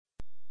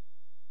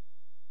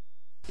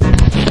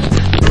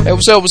Hey,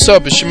 what's up? What's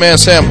up? It's your man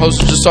Sam,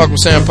 host of Just Talk with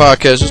Sam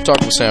podcast. Just Talk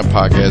with Sam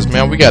podcast,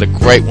 man. We got a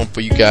great one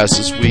for you guys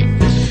this week.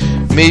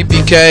 Me,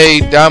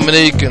 BK,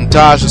 Dominique, and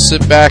Tasha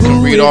sit back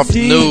and read off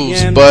the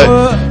news.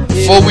 But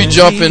before we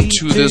jump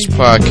into this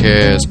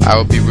podcast, I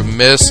would be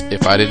remiss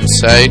if I didn't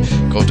say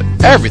go to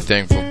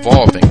everything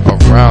revolving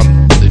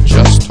around the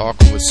Just Talk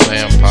with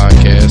Sam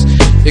podcast.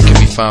 It can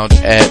be found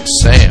at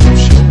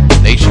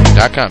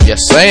samshownation.com.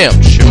 Yes,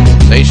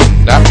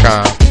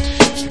 samshownation.com.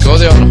 Go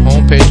there on the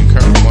homepage and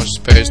current promotions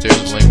page. There's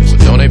a link to a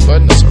donate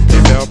button. That's our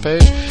PayPal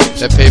page.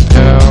 That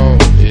PayPal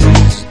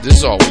this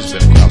has always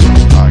been a problem with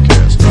this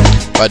podcast.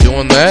 By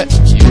doing that,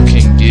 you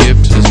can give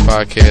to this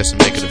podcast and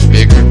make it a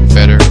bigger,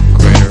 better,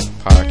 greater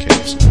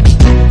podcast.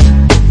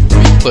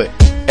 We put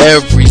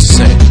every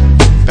cent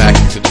back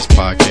into this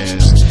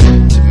podcast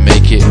to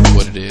make it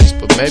what it is.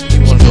 But maybe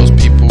you're one of those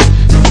people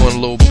who want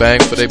a little bang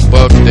for their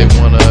buck. They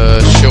want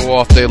to show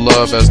off their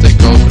love as they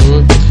go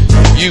through it.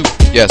 You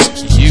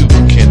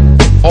can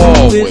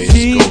always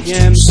go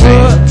to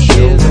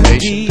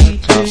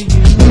samshownation.com.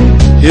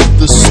 Hit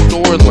the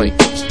store link.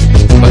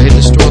 By hitting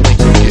the store link,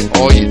 you get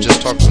all your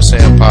Just Talk with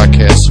Sam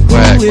podcast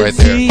swag right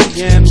there.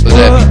 Whether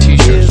that be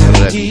t-shirts,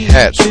 whether that be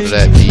hats, whether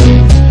that be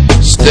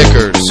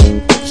stickers,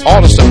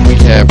 all the stuff we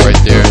have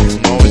right there. You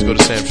can always go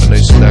to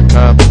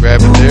samshownation.com and grab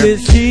it there.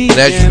 And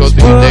as you go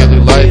through your daily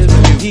life,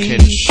 you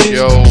can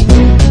show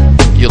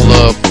your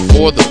love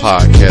for the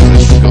podcast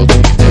as you go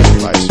through your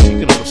daily life. So you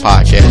can have a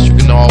podcast. You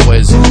can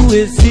always go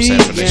to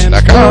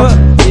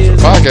samshownation.com for the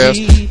podcast.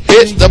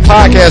 Hit the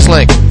podcast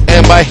link.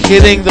 And by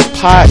hitting the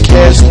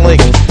podcast link,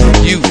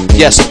 you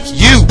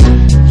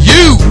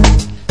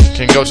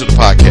can go to the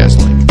podcast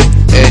link.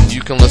 And you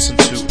can listen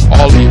to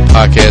all of your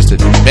podcasts that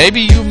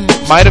maybe you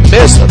might have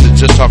missed on the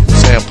Just Talk with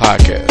Sam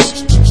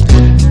podcast.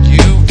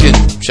 You can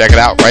check it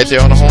out right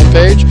there on the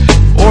homepage.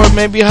 Or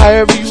maybe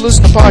however you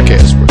listen to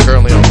podcasts. We're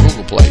currently on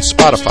Google Play,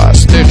 Spotify,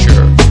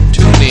 Stitcher,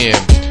 TuneIn,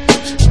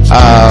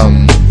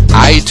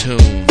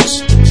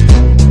 iTunes,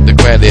 the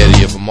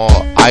granddaddy of them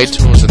all,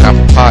 iTunes and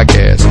Apple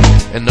Podcasts.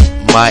 And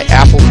my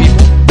Apple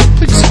people,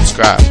 please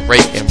subscribe,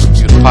 rate, and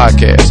review the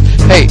podcast.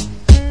 Hey,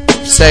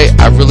 say,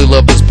 I really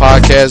love this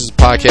podcast. This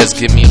podcast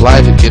gives me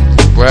life, it gives me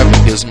breath,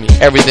 it gives me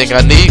everything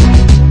I need.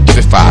 Give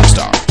it 5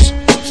 stars.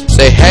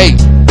 Say, hey,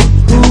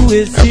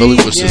 I really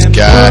wish this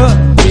guy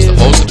was the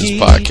host of this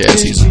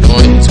podcast. He's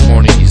annoying, he's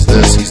corny, he's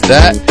this, he's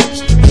that.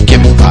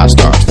 Give it 5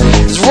 stars.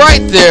 It's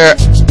right there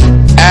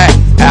at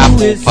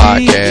Apple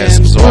Podcasts.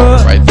 It's all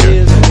right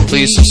there.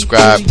 Please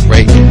subscribe,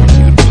 rate, and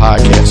review the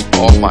podcast.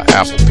 All my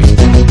Apple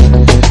people.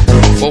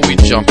 Before we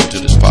jump into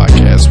this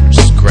podcast, which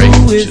is great,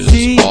 which is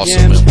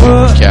awesome, and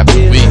we'll recap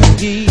the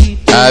week,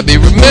 I'd be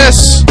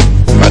remiss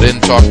if I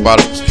didn't talk about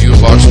a few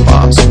of our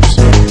sponsors.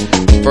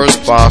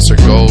 First sponsor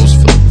goes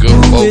for the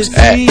good folks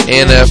at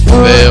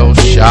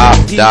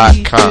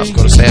NFLshop.com.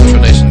 Go to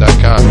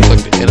samshownation.com,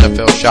 click the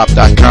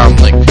NFLshop.com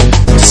link,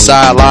 the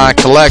Sideline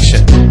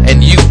Collection,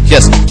 and you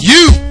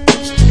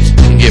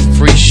can get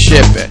free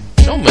shipping,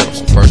 no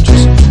minimum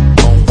purchase,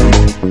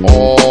 on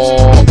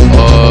all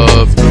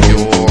of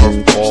your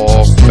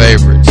fall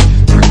favorites,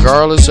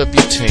 regardless of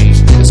your team.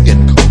 It's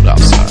getting cold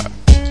outside.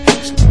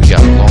 We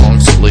got long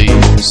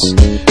sleeves,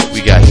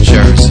 we got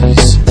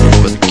jerseys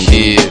for the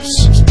kids,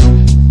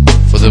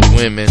 for the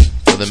women,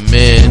 for the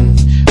men,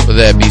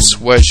 whether that be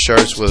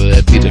sweatshirts, whether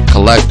that be the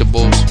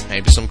collectibles,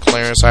 maybe some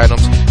clearance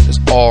items. It's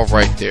all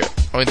right there.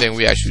 Only thing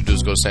we ask you to do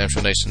is go to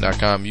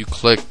samshownation.com. You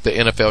click the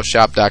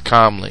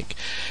NFLshop.com link,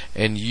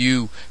 and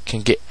you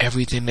can get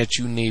everything that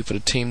you need for the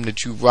team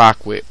that you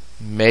rock with.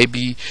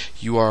 Maybe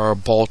you are a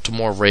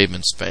Baltimore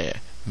Ravens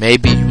fan.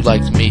 Maybe you,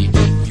 like me,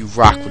 you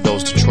rock with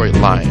those Detroit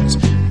Lions.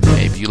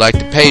 Maybe you like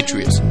the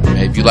Patriots.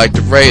 Maybe you like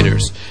the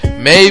Raiders.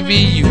 Maybe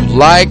you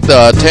like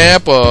the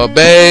Tampa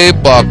Bay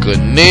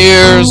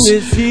Buccaneers,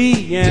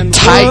 the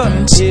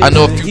Titans. I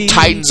know a few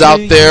Titans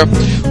out there.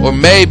 Or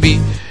maybe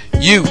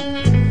you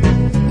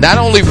not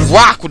only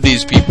rock with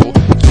these people,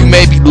 you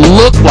maybe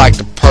look like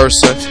the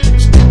person,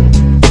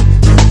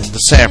 the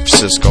San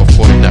Francisco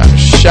 49ers.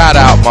 Shout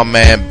out my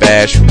man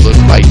Bash, who looks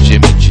like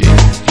Jimmy G.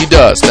 He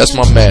does. That's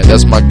my man.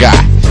 That's my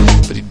guy.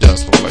 But he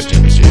does look like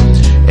Jimmy G.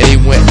 And he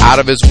went out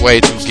of his way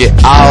to get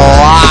a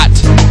lot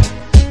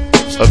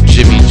of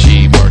Jimmy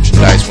G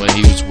merchandise when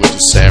he was with the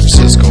San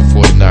Francisco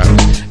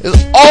 49ers.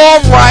 It's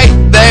all right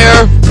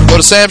there. Go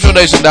to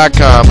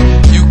samshownation.com.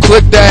 You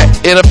click that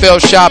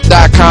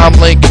NFLshop.com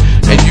link,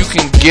 and you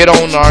can get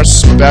on our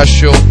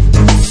special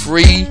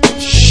free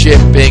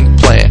shipping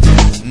plan.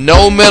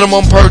 No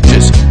minimum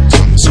purchase.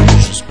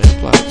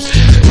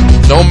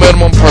 No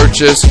minimum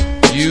purchase.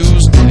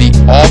 Use the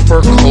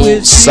offer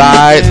code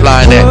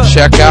SIDELINE at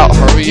checkout.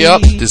 Hurry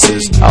up. This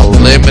is a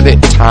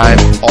limited time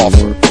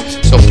offer.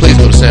 So please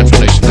go to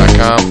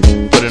samshownation.com,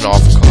 put an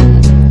offer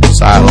code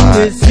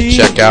SIDELINE at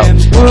checkout.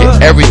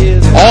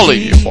 Get all of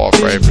your fall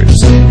favorites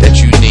that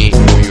you need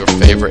for your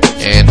favorite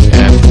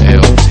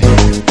NFL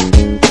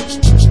team.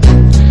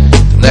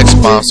 The next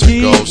sponsor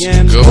goes to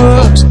the good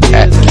folks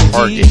at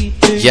Target.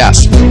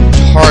 Yes,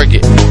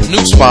 Target.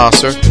 New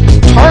sponsor.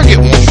 Target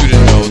wants you to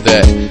know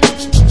that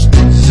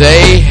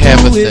they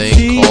have a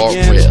thing called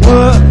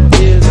Redline.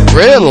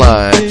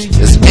 Redline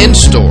is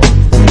in-store,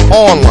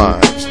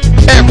 online,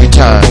 every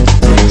time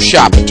you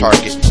shop at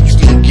Target. You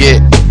can get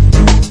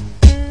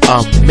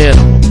a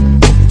minimum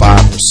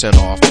 5%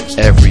 off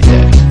every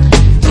day.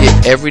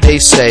 Get everyday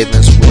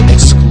savings with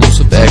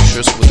exclusive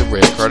extras with the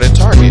Red Card at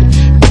Target.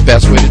 The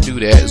best way to do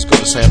that is go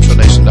to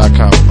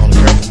SamShowNation.com. On the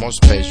current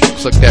promotion page, you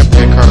click that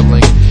Red Card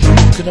link.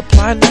 You can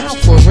apply now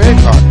for a Red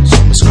Card.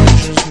 Some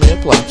exclusions may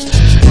apply.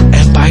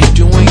 And by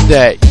doing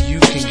that,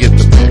 you can get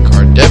the Red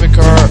Card debit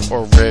card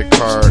or Red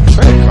Card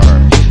credit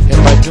card.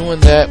 And by doing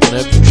that,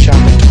 whenever you shop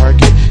at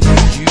Target,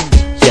 you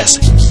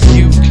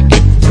can get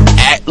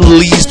at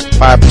least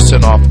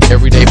 5% off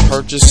everyday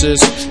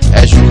purchases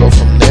as you go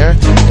from there.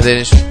 And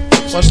then it's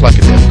much like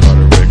a debit card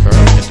or red card,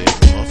 and then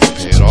you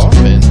pay it off,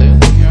 and then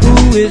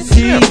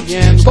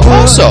But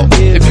also,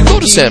 if you go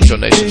to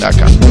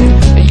SamShowNation.com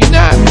and you're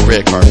not a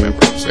Red Card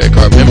member, Red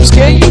Card members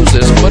can't use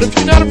this, but if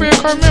you're not a Red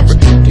Card member,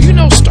 do you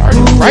know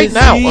starting right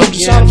now, under the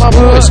sound of my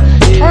voice,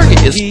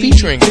 Target is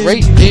featuring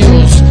great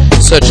deals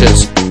such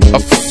as a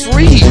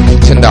free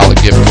 $10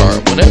 gift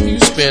card whenever you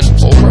spend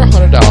over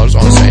 $100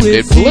 on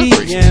same-day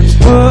delivery,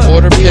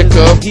 order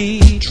pickup,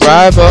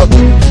 drive up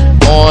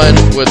on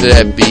whether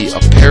that be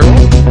apparel,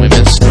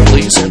 women's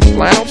fleece, and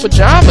flannel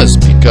pajamas,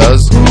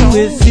 because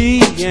it's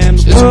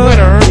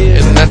winter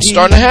and that's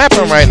starting to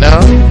happen right now.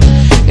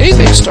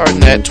 Anything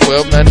starting at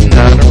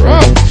 $12.99 or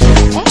up.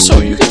 Also,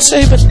 you can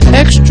save an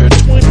extra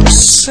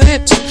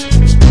 20%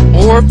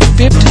 or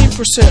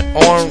 15%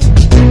 on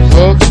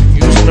rugs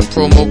using the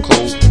promo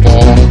code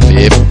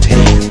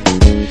BALL15.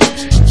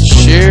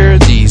 Share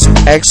these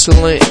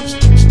excellent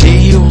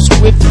deals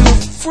with your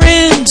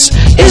friends.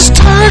 It's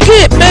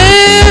Target,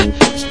 man.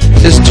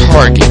 It's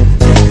Target.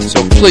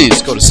 So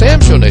please go to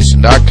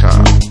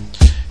SamShowNation.com,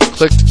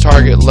 click the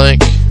Target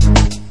link,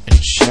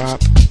 and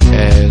shop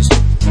as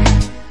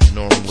you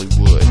normally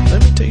would.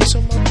 Let me tell you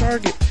something about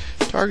Target.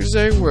 Target is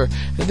everywhere.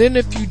 And then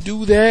if you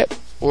do that,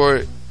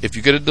 or if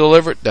you get it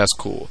delivered, that's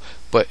cool.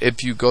 But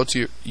if you go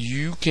to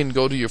you can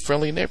go to your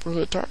friendly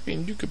neighborhood Target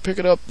and you can pick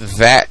it up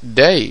that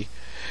day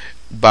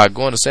by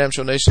going to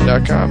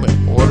SamShowNation.com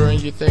and ordering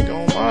your thing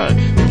online.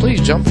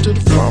 Please jump into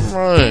the front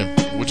run,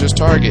 which is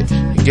Target,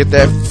 and get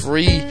that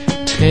free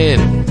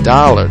 $10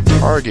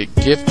 Target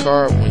gift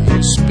card when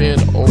you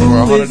spend over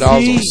 $100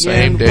 on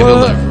same-day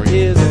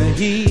delivery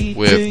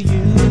with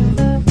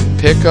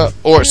pickup,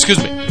 or excuse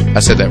me,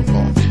 I said that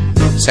wrong.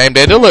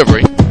 Same-day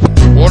delivery,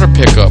 order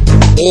pickup,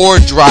 or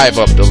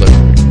drive-up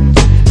delivery.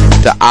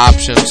 The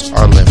options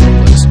are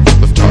limitless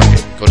with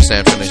Target. Go to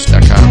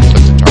SamShowNation.com and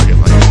click the Target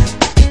link.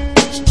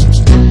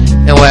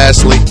 And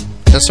lastly,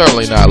 and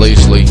certainly not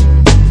leastly,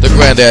 the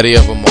granddaddy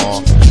of them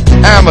all,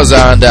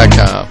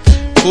 Amazon.com.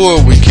 Who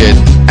are we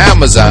kidding?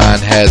 Amazon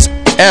has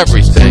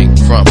everything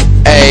from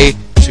A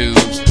to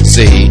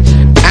Z.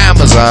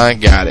 Amazon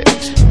got it.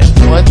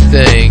 And one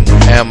thing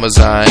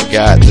Amazon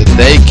got that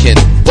they can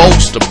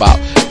boast about,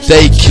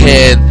 they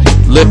can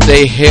lift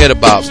their head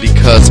about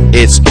because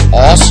it's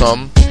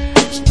awesome.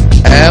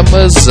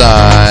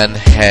 Amazon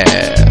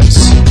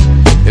has,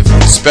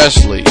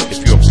 especially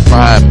if you're a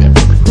Prime member,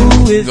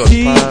 you go to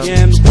Prime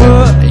and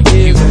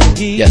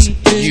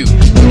you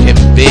can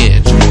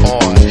binge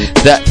on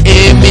the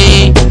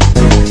Emmy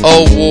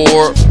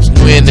Award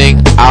winning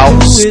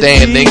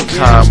outstanding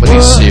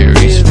comedy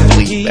series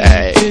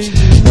Fleabag.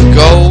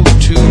 Go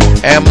to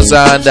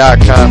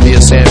Amazon.com via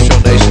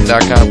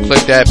SamShowNation.com,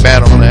 click that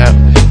banner on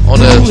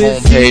the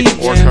home page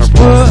or current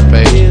promotion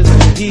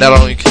page. Not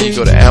only can you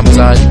go to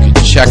Amazon, you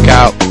can check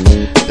out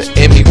the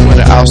Emmy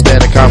winner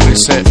outstanding comedy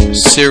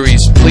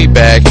series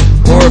Fleabag,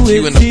 or if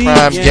you in the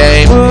Prime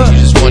game and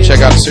you just want to check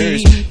out the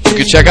series, you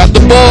can check out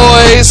The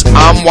Boys.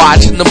 I'm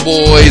watching The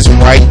Boys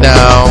right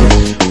now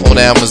on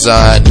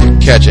Amazon. You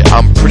can catch it.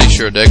 I'm pretty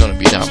sure they're going to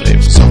be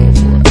nominated for something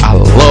for it. I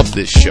love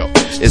this show.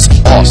 It's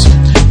awesome.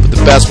 But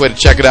the best way to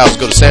check it out is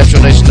go to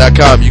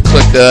SamShowNation.com. You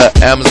click the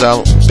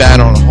Amazon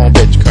banner on the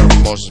homepage, current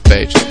promotions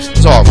page.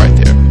 It's all right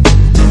there.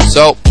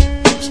 So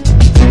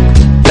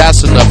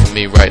that's enough for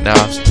me right now.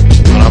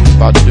 What I'm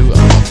about to do,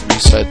 I'm about to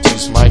reset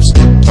these mics,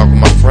 talk with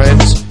my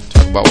friends,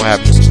 talk about what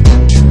happens.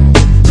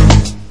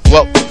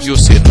 Well, you'll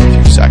see it in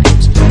a few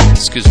seconds.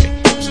 Excuse me,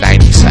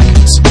 90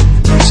 seconds.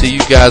 See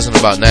you guys in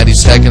about 90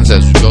 seconds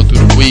as we go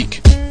through the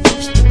week.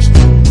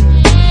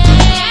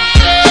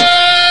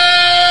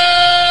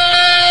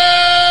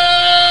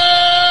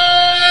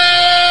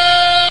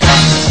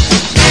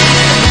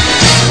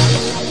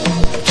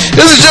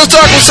 This is Just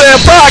Talk with Sam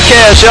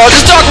Podcast, y'all.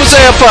 Just Talk with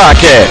Sam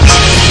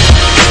Podcast.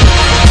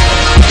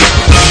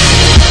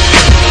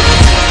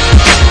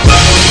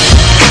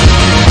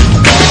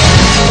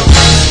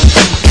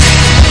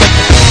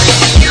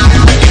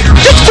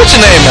 Just put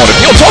your name on it. If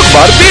you don't talk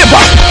about it, be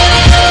about it.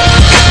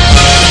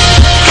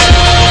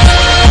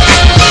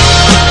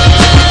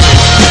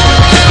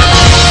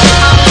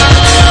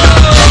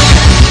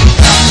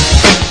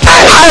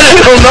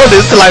 I don't know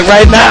this till like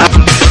right now.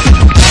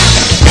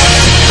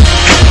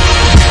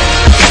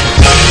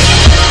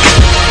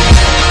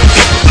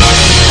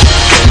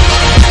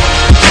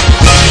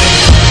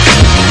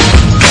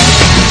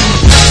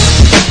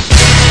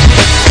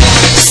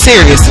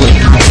 Seriously.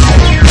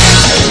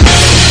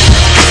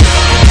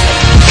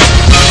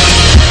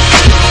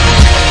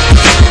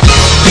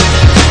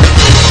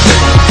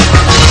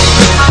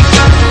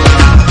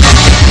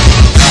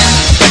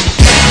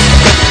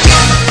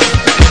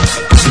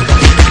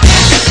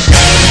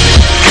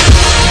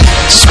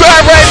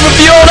 Subscribe, rate, and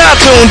review on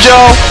iTunes,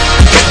 y'all.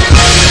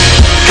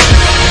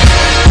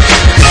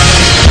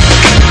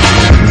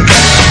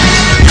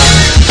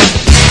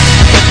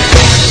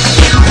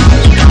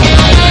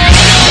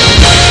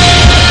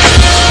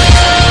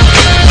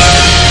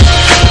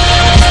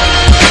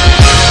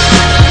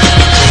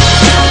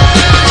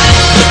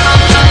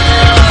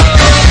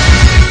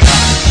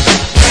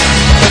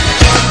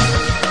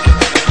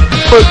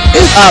 But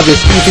it's obvious,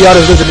 if y'all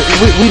just listen,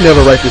 we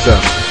never write this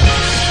out.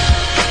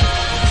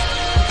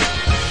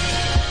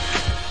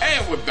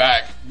 And we're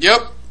back.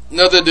 Yep.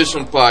 Another edition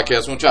of the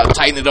podcast. We're going to try to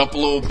tighten it up a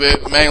little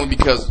bit, mainly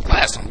because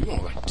last time we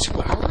were like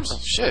 2 hours.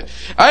 Shit.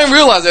 I didn't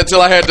realize that until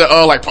I had to,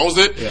 post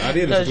it. Yeah, I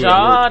did. Because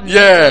y'all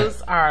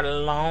niggas are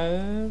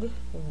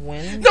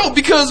long-winded. No,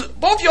 because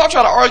both y'all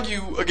try to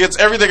argue against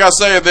everything I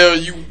say, and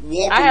then you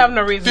walk. I have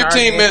no reason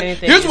 15 to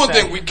minutes. argue Here's one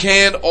thing we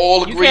can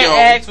all agree on. You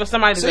can't ask for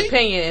somebody's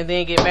opinion and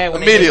then get mad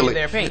when they give you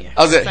their opinion.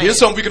 I was like, here's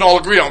something we can all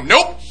agree on.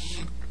 Nope. All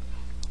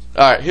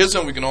right, here's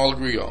something we can all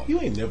agree on. You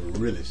ain't never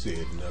really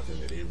said nothing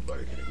that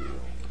everybody can agree on.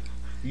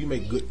 You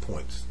make good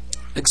points.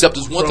 Except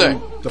there's one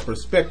thing. The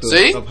perspective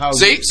of how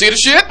see the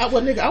shit? I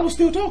was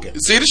still talking.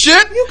 See the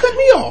shit? You cut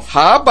me off.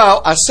 How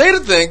about I say the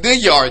thing, then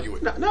you argue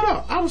it?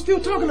 No. I was still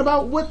talking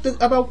about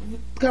about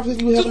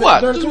conversation you had.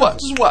 Just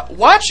what?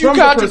 Watch you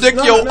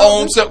contradict your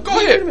own self. Go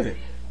ahead. Wait a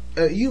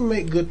minute. You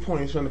make good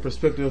points from the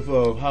perspective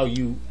of how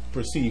you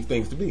perceive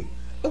things to be,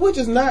 which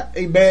is not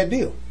a bad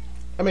deal.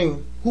 I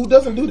mean, who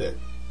doesn't do that?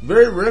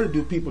 Very rarely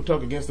do people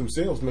talk against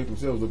themselves, make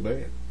themselves look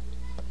bad.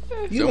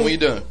 So when you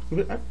done?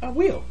 I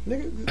will,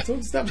 nigga. So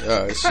stop.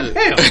 Shit.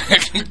 Damn.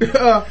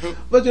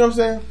 But you know what I'm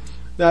saying?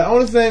 Now, the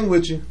only thing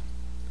with you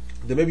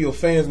that maybe your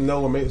fans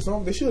know, or maybe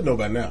some they should know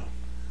by now.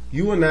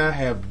 You and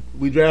I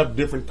we drive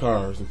different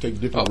cars and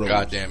take different roads. Oh,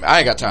 goddamn it.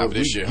 I ain't got time for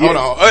this shit. Hold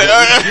on.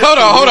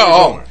 Hold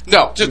on.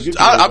 No,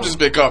 I'm just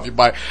being comfy,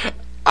 but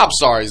I'm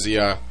sorry,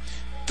 Zia.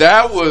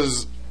 That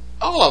was,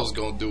 all I was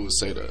going to do was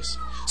say this.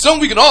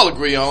 Something we can all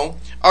agree on.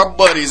 Our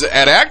buddies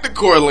at Act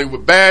Accordingly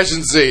with Bash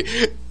and Z.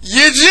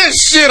 You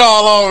just shit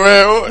all over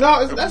him.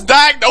 No, that's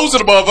diagnosing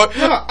the motherfucker.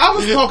 No, I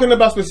was talking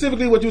about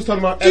specifically what you was talking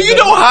about. Do you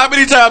know how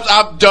many times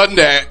I've done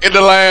that in the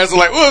last,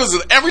 like, what was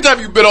it? Every time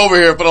you've been over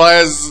here for the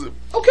last...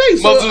 Okay,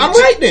 so I'm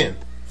right then.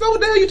 So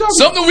what the hell you talking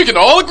Something about? we can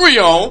all agree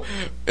on,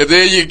 and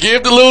then you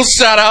give the little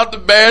shout out to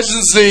Bash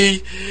and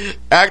Z.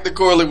 Act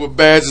Accordingly with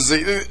Bash and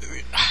Z.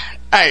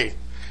 Hey,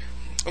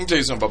 let me tell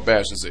you something about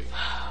Bash and Z.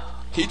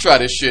 He try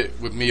this shit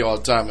with me all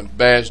the time, and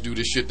Bash do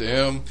this shit to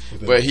him.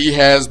 But he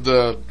has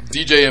the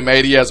DJ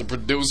M80 as a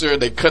producer.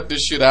 They cut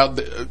this shit out.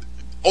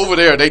 Over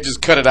there, they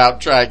just cut it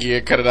out, try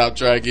again, cut it out,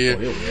 try again.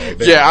 I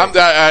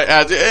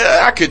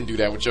couldn't do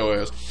that with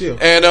your ass. Yeah.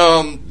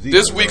 And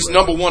this week's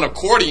number one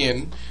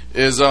accordion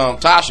is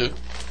Tasha.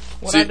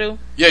 What I do?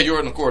 Yeah,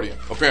 you're an accordion,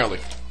 apparently.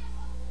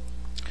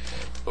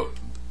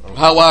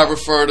 How I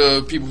refer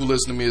to people who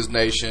listen to me as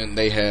Nation,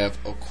 they have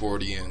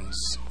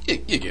accordions. You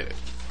get it.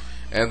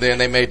 And then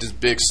they made this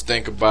big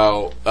stink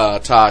about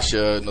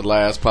Tasha in the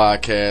last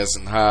podcast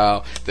and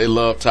how they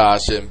love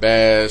Tasha, and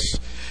Bash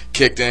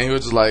kicked in. He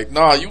was just like,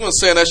 nah, you weren't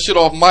saying that shit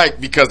off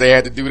mic because they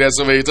had to do that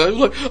so many times. He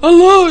was like, I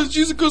love it.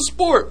 She's a good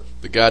sport.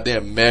 The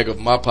goddamn Meg of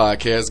my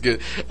podcast.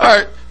 All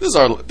right, this is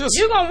our...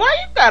 why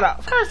you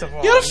gotta... First of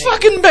all... You're the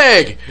fucking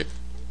Meg.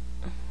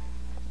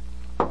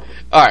 All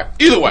right,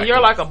 either way. You're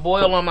like a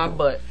boil on my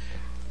butt.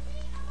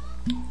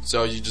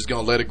 So you just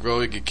gonna let it grow,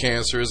 you get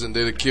cancers, and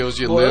then it kills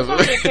your Boy, liver.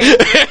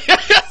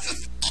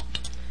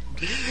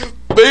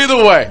 But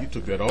either way, you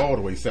took that all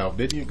the way south,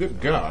 didn't you? Good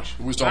gosh,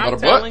 we was talking about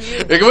a butt.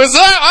 It was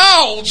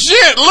oh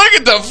shit! Look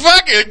at the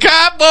fucking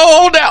combo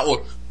on that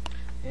one.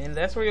 And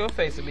that's where your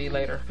face will be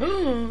later.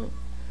 I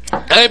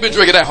ain't been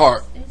drinking that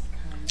hard.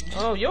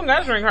 Oh, you don't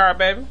gotta drink hard,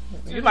 baby.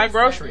 You like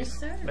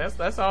groceries.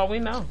 That's all we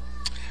know.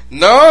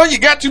 No, you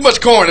got too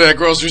much corn in that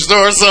grocery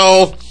store,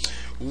 so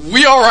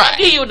we all right. I'll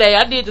give you a day.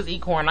 I did just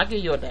eat corn. I'll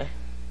give you a day.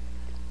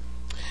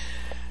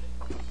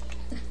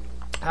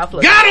 Got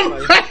him! you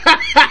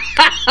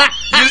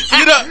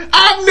know,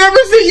 I've never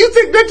seen you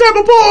take that type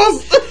of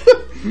pause.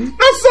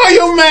 I saw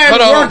your mind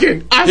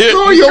working. I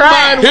saw your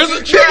mind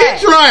working.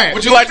 Try.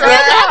 Would you like to know?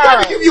 I'm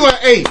going to give you an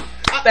 8.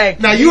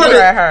 Now you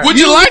would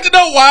you like to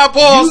know why I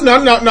paused? No.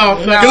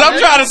 Because I'm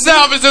trying to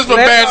salvage this from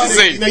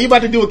fantasy. Now you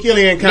about to do a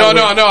Kellyanne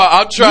Conway. No.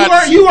 I'll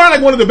try. You are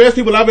like one of the best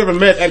people I've ever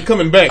met at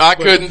coming back. I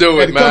couldn't do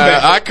it, man.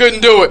 I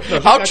couldn't do it.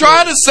 I'm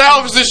trying to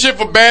salvage this shit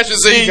from Bash and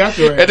Z,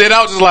 and then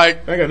I was just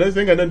like, this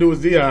ain't got nothing to do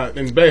with Zia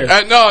and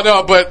Bash.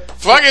 No, but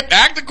fuck it,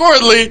 act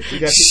accordingly.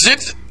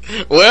 Shit.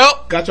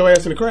 Well, got your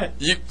ass in the crack.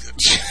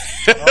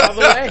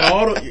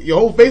 All the way. Your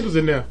whole face was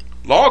in there.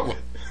 Long one.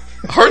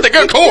 I heard they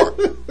got corn.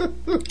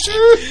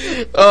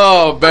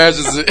 Oh, Bash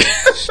and Z.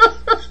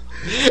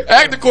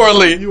 Act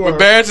accordingly with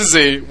Bash and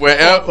Z. Where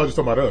I was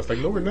talking about us. Like,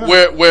 no, we're not.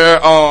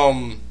 Where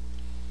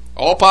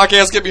All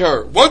podcasts can be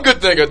heard. One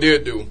good thing I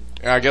did do,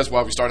 and I guess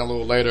why we starting a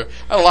little later,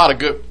 I had a lot of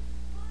good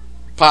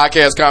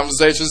podcast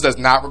conversations that's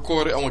not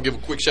recorded. I want to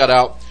give a quick shout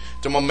out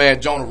to my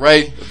man Jonah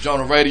Ray of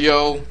Jonah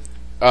Radio.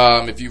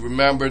 If you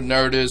remember,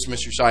 Nerdist,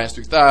 Mystery Science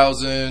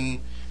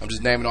 3000. I'm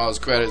just naming all his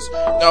credits.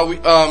 No,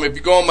 if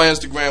you go on my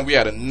Instagram, we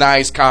had a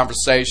nice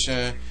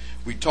conversation.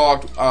 We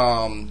talked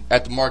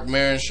at the Mark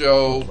Maron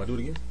show. Can I do it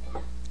again?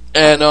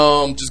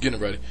 And just getting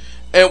ready.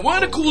 And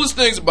one of the coolest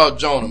things about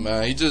Jonah,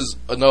 man, he's just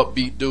an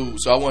upbeat dude.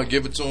 So I want to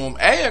give it to him.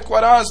 And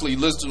quite honestly,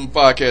 listen to the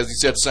podcast. He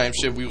said the same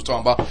shit we was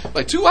talking about.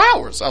 Like 2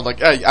 hours. I was like,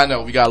 hey, I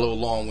know we got a little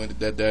long-winded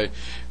that day.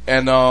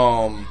 And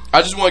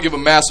I just want to give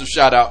a massive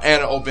shout out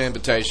and an open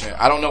invitation.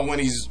 I don't know when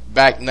he's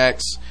back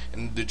next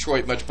in the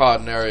Detroit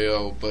metropolitan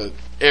area, but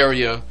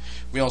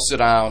we don't sit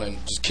down and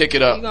just kick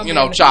it up,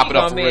 chop it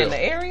up for real. In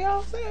the area?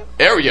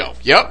 Area,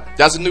 yep.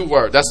 That's a new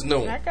word. That's a new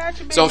one. I got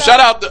you, so shout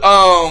out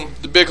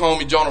the big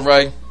homie Jonah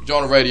Ray,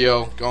 Jonah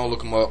Radio. Go and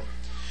look him up.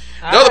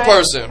 Another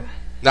person.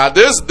 Now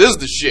this is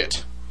the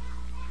shit.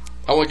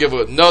 I want to give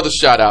another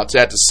shout out to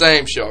at the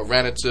same show. I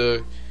ran into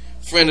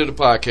a friend of the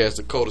podcast,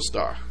 Dakota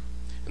Star.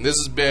 And this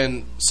has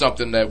been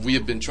something that we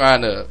have been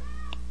trying to,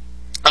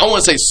 I don't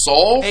want to say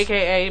solve.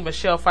 AKA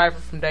Michelle Pfeiffer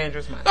from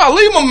Dangerous Minds. No,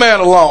 leave my man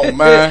alone,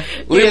 man.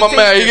 Leave my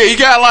man. He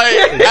got like,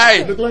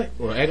 hey. Look like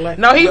or act like?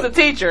 No, he's a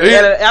teacher.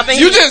 I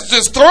think you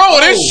just throw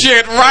this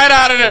shit right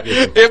out of there.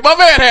 If my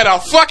man had a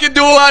fucking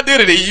dual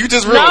identity, you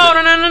just ruined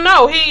it.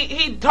 No.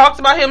 He talks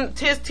about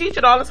his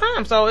teacher all the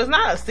time, so it's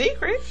not a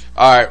secret.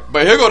 All right,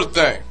 but here go the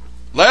thing.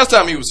 Last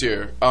time he was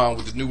here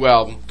with his new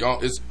album,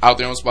 it's out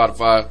there on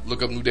Spotify.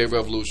 Look up New Day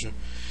Revolution.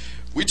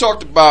 We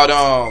talked about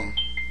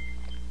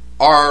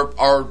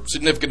our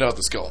significant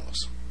others killing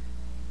us,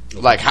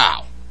 like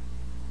how,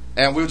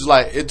 and we was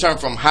like, it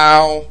turned from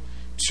how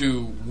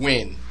to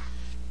when,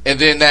 and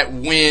then that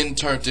when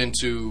turned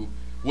into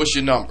what's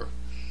your number?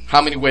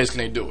 How many ways can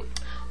they do it?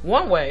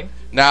 One way.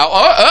 Now,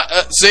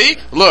 see,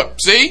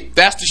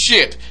 that's the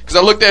shit. Because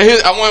I looked at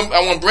his, I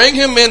want to bring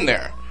him in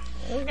there,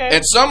 okay.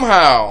 And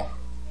somehow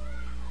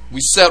we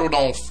settled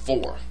on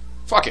 4.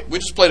 Fuck it, we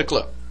just play the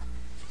clip.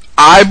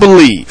 I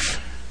believe.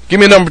 Give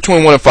me a number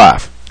between 1 and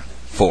 5.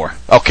 4.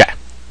 Okay.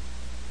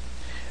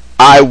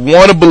 I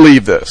want to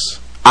believe this.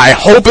 I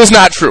hope it's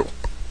not true.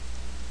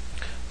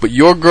 But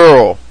your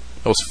girl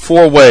knows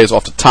 4 ways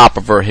off the top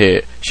of her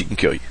head she can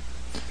kill you.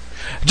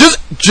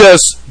 Just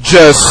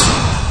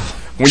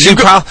when you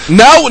go,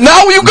 now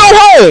when you go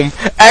home,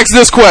 ask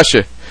this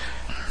question.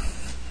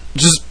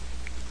 Just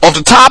off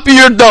the top of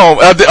your dome,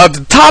 at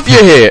the top of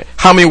your head,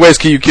 how many ways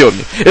can you kill me?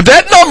 If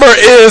that number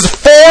is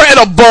 4 and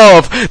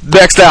above,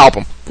 next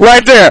album,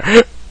 right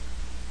there.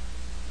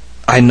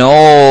 I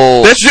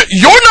know. That's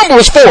your number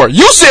was 4.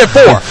 You said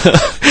 4.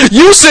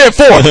 You said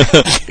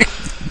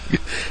 4.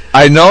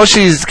 I know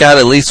she's got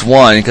at least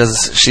one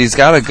because she's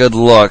got a good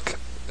look.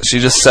 She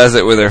just says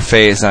it with her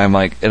face, and I'm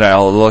like, and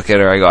I'll look at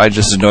her. I go, "I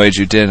just annoyed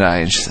you, didn't I?"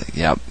 And she's like,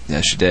 "Yep,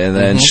 yeah, she did." And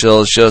then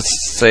she'll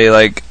say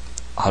like,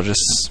 "I'll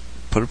just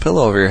put a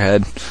pillow over your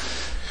head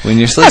when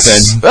you're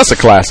sleeping." That's a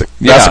classic.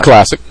 Yeah. That's a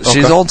classic. Okay.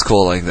 She's old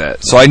school like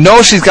that. So I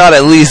know she's got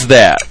at least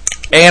that,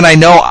 and I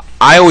know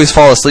I always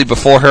fall asleep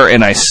before her,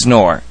 and I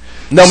snore.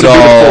 Number to beat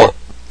is 4.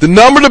 The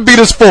number to beat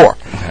is 4. All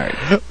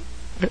right.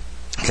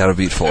 Gotta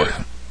beat 4.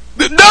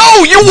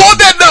 No, you want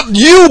that number.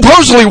 You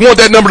personally want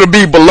that number to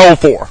be below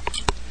 4.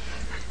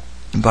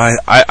 But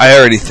I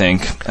already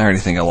think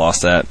I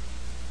lost that.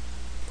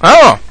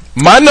 Oh,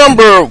 my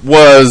number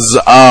was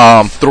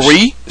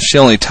 3. She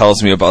only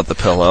tells me about the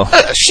pillow.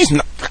 She's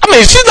not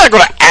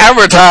going to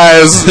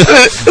advertise.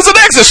 It's an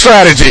exit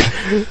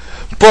strategy.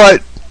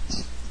 But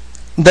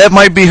that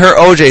might be her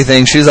OJ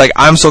thing. She's like,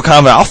 I'm so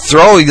confident. I'll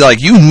throw you. Like,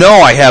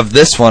 I have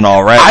this one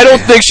already. I don't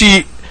think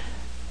she.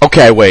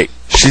 Okay, wait.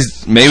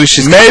 Maybe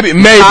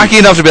maybe cocky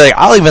enough to be like,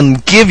 I'll even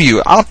give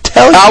you. I'll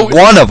tell you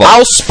one of them.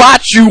 I'll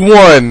spot you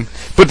one,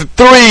 but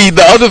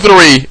the other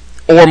 3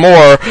 or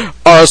more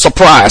are a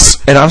surprise.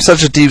 And I'm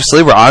such a deep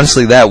sleeper.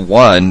 Honestly, that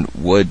one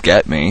would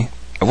get me.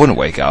 I wouldn't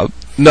wake up.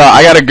 No,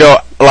 I gotta go.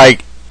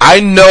 Like, I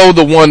know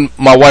the one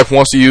my wife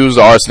wants to use,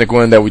 the arsenic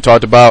one that we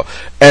talked about,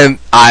 and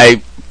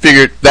I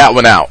figured that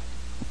one out.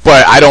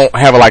 But I don't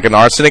have an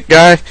arsenic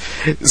guy.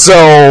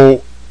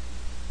 So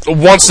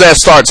once that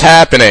starts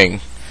happening,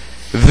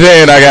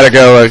 then I gotta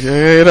go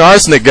an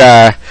arsenic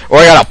guy, or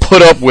I gotta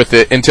put up with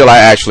it until I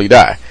actually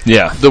die.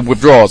 Yeah. The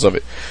withdrawals of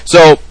it.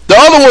 So the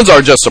other ones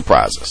are just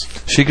surprises.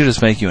 She could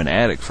just make you an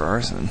addict for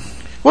arson.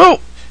 Well,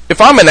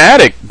 if I'm an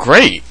addict,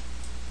 great.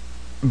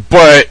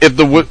 But if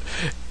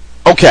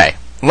okay,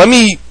 let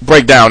me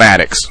break down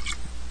addicts.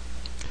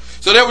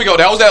 So there we go.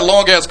 That was that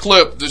long ass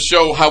clip to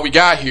show how we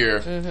got here.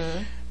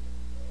 Mm-hmm.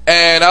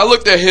 And I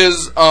looked at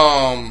his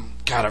God,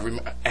 I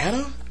remember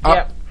Anna.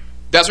 Yep.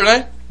 That's her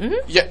name.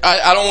 Mm-hmm. Yeah,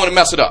 I don't want to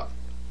mess it up.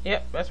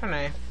 Yep, that's her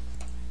name.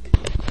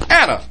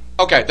 Anna.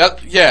 Okay, I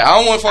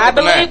don't want to fuck up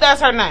the name. I believe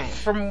that's her name.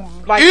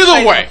 From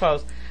either way,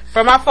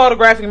 from my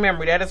photographic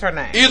memory, that is her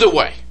name. Either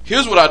way,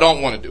 here's what I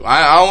don't want to do.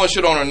 I don't want to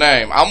shit on her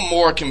name. I'm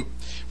more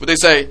what they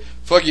say,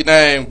 fuck your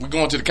name. We're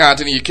going to the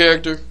content of your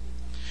character.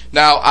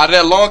 Now, out of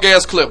that long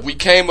ass clip, we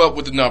came up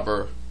with the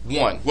number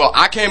 1. Well,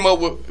 I came up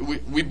with,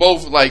 we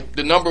both, like,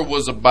 the number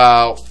was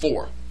about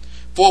 4.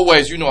 4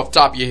 ways, you know, off the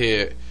top of your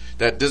head,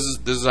 that this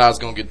is how it's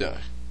going to get done.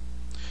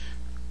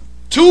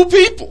 2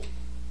 people.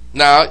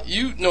 Now,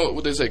 you know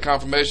what they say,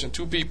 confirmation.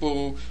 2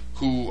 people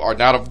who are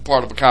not a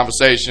part of a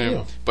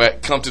conversation,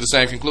 but come to the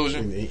same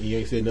conclusion. And you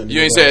ain't said nothing.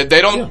 You ain't said, they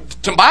don't,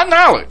 to my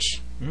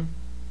knowledge,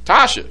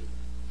 Tasha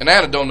and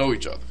Anna don't know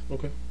each other.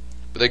 Okay.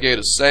 But they gave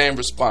the same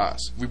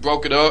response. We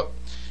broke it up.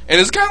 And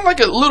it's kind of like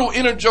a little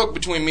inner joke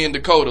between me and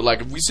Dakota.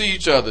 Like, if we see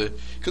each other,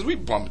 because we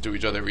bump into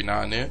each other every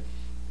now and then.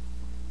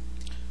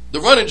 The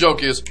running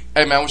joke is,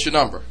 hey, man, what's your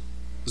number?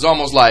 It's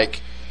almost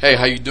like, hey,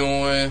 how you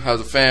doing? How's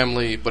the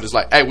family? But it's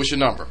like, hey, what's your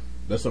number?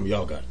 That's something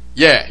y'all got.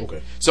 Yeah.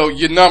 Okay. So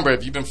your number,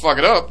 if you've been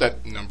fucking up,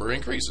 that number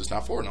increases. It's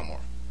not 4 no more.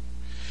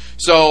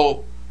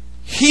 So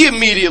he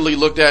immediately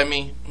looked at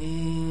me,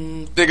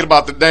 thinking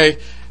about the day.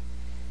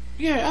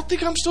 Yeah, I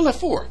think I'm still at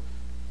 4.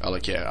 I'm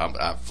like, yeah,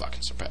 I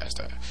fucking surpassed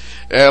that.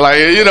 And like,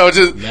 you know,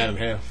 just Madam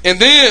half. and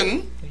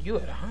then You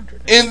at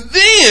 100. and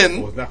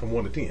then Oh, it's not from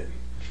 1 to 10.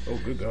 Oh,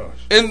 good gosh.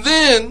 and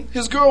then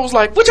his girl was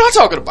like, what y'all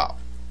talking about?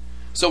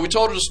 So we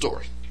told her the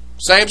story.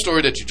 Same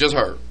story that you just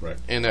heard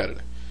in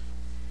editing.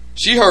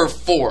 She heard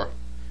 4,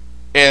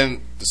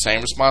 and the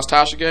same response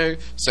Tasha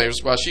gave, same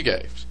response she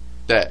gave.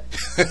 That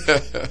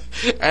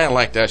I didn't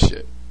like that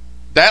shit.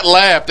 That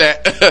laughed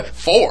at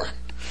 4.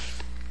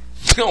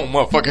 Oh,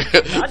 motherfucker.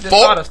 I just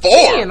thought of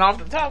 10 off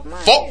the top of my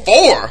head.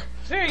 4.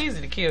 It's very easy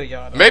to kill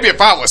y'all, though. Maybe if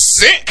I was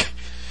sick.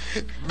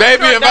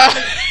 Maybe if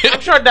I. I'm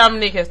sure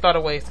Dominique has thought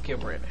of ways to kill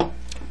Brandon.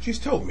 She's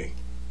told me.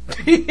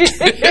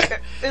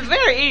 It's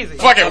very easy.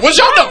 Fuck it. What's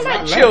your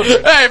number?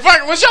 Children. Hey, fuck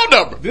it. What's your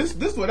number?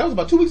 This one, that was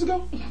about 2 weeks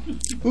ago.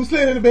 Who's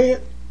laying in the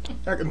bed?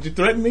 Did you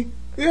threaten me?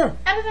 Yeah.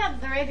 I did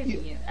not threaten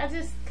you. I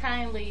just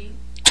kindly.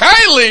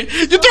 Kindly? You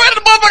threatened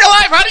the motherfucking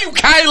life. How do you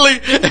kindly?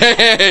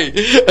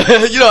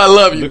 Hey, you know I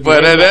love you,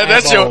 but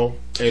that's your.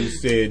 And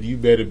said you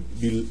better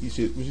be. You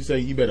should. What you say?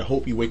 You better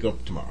hope you wake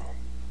up tomorrow.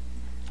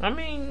 I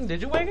mean,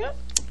 did you wake up?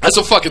 That's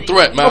a fucking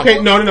threat, man. Okay,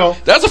 no.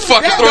 That's a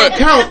fucking That threat. don't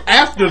count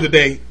after the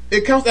day.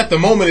 It counts at the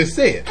moment it's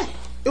said.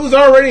 It was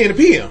already in the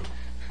PM.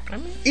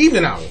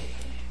 Evening hour.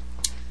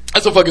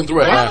 That's a fucking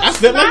threat, man. I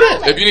slept like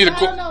that. If you need a I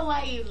don't know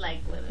why you like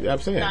with it. Yeah, I'm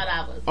saying. Thought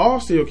I was. All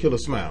serial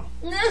killers smile.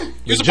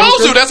 You're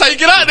supposed to. That's how you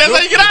get out. That's how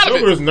you get out of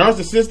Joker it. is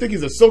narcissistic.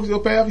 He's a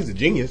sociopath. He's a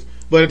genius.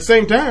 But at the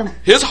same time,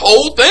 His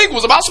whole thing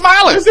was about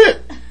smiling. that's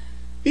it.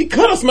 He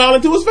cut a smile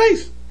into his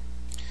face.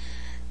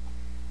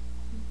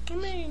 I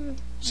mean,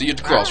 See you at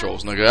the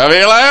crossroads, nigga. I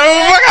mean,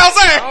 like, what can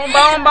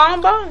I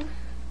say? bone.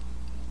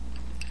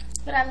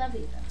 But I love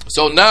you though.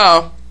 So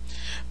now,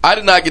 I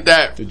did not get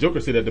that. The Joker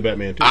said that to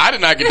Batman too. I did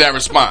not get that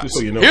response. Just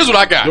so you know. Here's what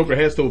I got. Joker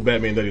has told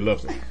Batman that he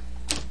loves him.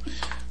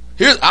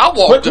 I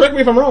walked Correct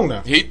me if I'm wrong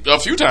now. a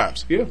few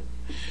times. Yeah.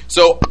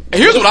 So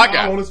here's what I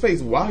Smile on got. his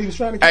face while he was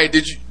trying to. Hey,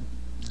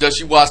 does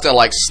she watch that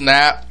like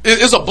Snap?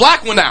 It's a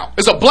black one now.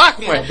 It's a black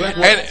one. black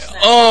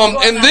one.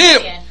 And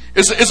then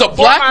it's a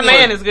black My one.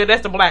 Man is good.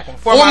 That's the black one.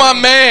 For my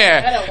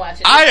man. I don't watch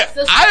it.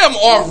 I am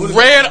on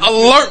red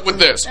alert with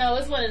this. No,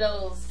 it's one of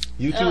those.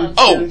 YouTube.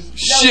 Oh series. Those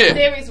shit.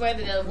 series where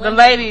the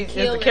lady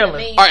is the killer.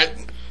 All right,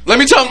 let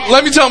me tell him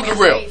the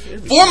real.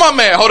 For my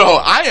man, hold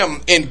on. I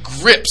am in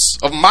grips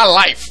of my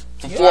life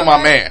for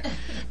my man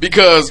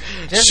because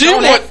she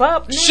don't F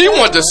up, nigga.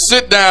 wanted to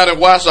sit down and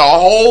watch a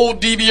whole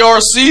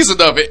DVR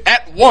season of it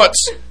at once.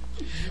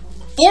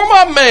 For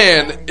My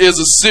Man is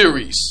a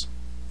series.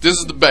 This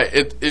is the best.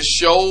 It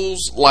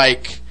shows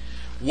like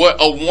what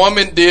a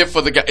woman did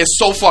for the guy. It's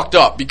so fucked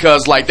up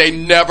because like they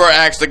never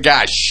asked the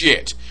guy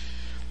shit.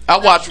 I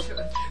watch.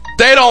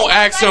 They don't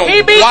ask him,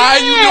 He be why are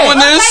dead. you doing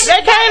this?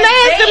 They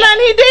can't ask him,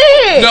 and he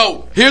did.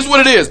 No, here's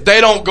what it is.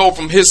 They don't go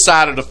from his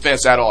side of the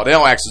fence at all. They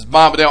don't ask his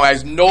mama. They don't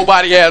ask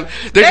nobody else.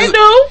 They just-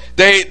 do.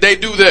 They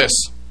do this.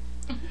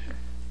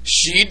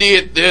 She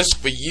did this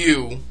for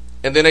you,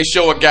 and then they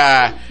show a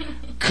guy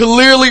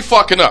clearly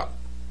fucking up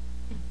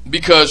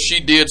because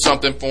she did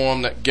something for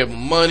him that give him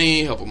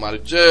money, help him out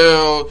of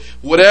jail,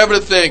 whatever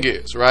the thing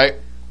is, right?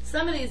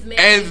 Some of these men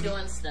And- be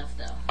doing stuff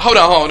though. Hold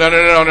on, no.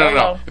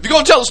 Uh-oh. If you're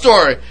gonna tell a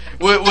story,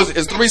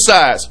 it's 3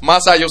 sides: my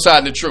side, your side,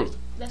 and the truth.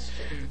 That's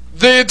true.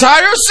 The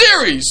entire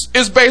series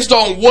is based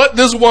on what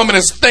this woman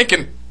is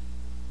thinking.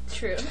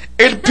 True.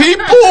 And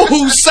people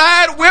who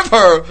side with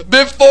her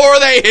before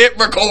they hit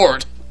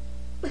record.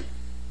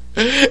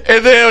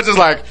 And then it was just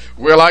like,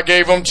 well, I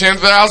gave him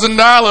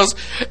 $10,000.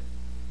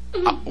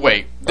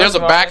 Wait, there's a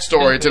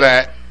backstory to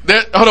that.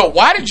 Hold on,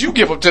 why did you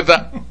give him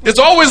 $10,000? It's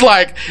always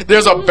like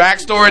there's a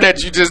backstory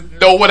that you just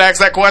no one asks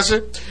that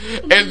question.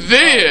 And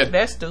then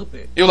That's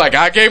stupid. you're like,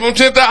 I gave him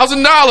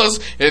 $10,000,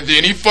 and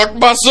then he fucked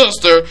my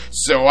sister,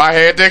 so I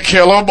had to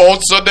kill him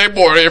on Sunday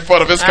morning in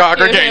front of his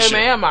congregation. I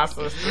and my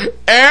sister.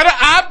 And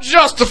I'm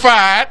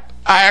justified.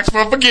 I asked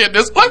for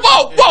forgiveness. Like,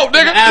 whoa,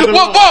 nigga.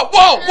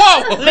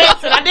 Whoa.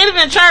 Listen, I did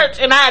it in church,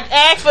 and I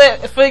asked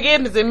for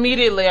forgiveness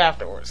immediately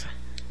afterwards.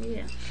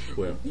 Yeah.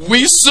 Well,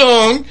 We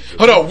sung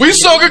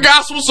a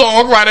gospel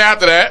song right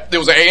after that. There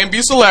was an A and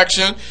B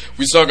selection.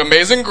 We sung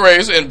Amazing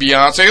Grace and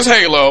Beyonce's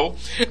Halo,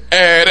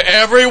 and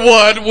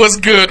everyone was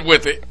good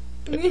with it.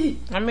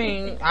 I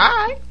mean,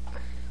 alright.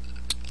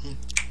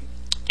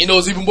 You know,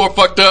 it's even more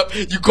fucked up.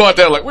 You caught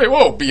that like, wait,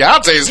 whoa,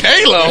 Beyonce's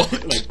Halo.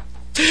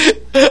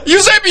 You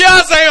say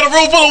Beyonce in a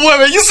room full of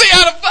women. You see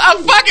how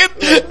the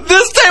fucking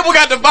this table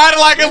got divided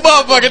like a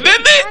motherfucker,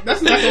 didn't it?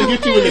 that's not gonna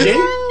get you in the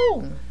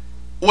game.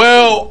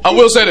 Well, I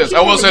will say this.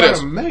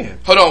 Man.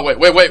 Hold on, wait.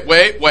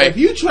 If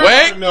you try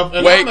hard enough,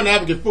 and wait. I'm an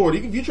advocate for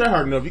it, if you try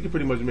hard enough, you can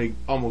pretty much make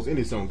almost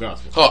any song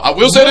gospel. Hold on, I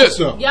will say this.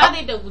 So, Y'all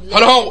need to listen to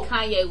on.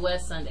 Kanye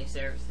West Sunday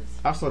services.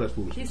 I saw that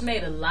foolish. He's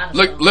made a lot of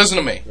Look, songs. listen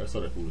to me. I saw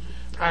that foolish.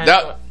 I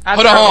Hold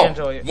thoroughly on.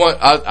 enjoy it.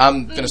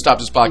 I'm going to stop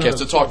this podcast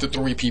to talk to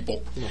 3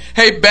 people.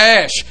 Hey,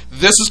 Bash,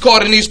 this is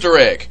called an Easter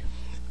egg.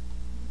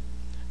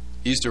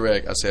 Easter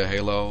egg, I said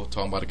Halo,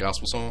 talking about a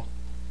gospel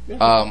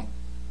song.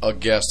 A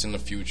guest in the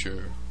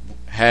future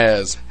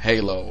has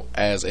Halo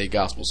as a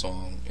gospel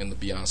song in the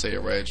Beyonce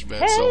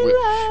arrangement.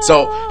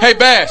 So, hey,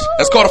 Bash,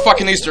 that's called a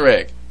fucking Easter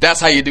egg. That's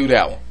how you do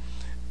that one.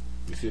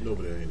 He's sitting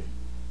over there, ain't he?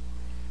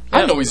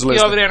 I know he's You over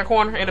listening. there in the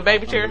corner in the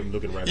baby chair? I'm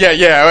looking right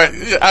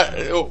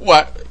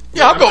What?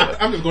 Yeah, I'm going.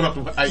 I'm just going up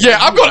to. Yeah,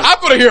 I'm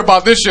gonna hear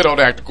about this shit on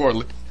Actor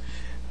Quarterly.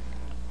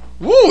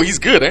 Woo, he's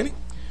good, ain't he?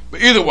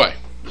 But either way,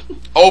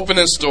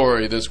 opening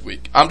story this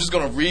week. I'm just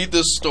gonna read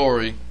this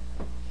story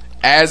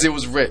as it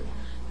was written,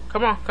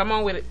 Come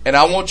on with it. and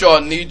I want y'all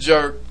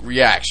knee-jerk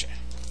reaction.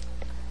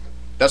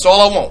 That's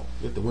all I want.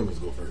 Let the women's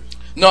go first.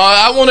 No,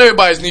 I want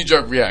everybody's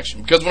knee-jerk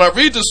reaction because when I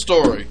read this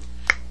story,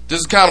 this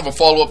is kind of a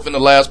follow-up from the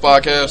last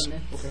podcast.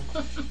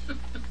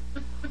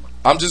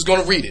 I'm just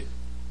gonna read it.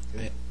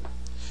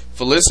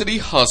 Felicity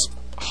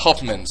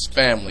Huffman's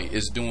family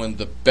is doing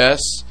the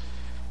best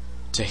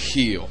to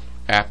heal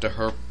after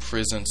her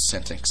prison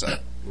sentencing.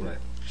 Right.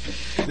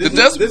 This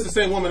This is the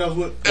same woman I was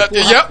with. The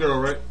yep. girl,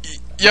 right?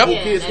 Yep,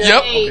 kids,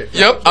 yep, okay.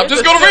 yep. I'm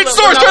just gonna read the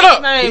story straight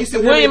up. Name,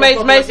 William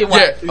H. Macy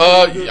wife.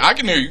 Yeah, I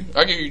can hear you.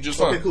 I can hear you just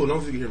fine. Okay, cool. Long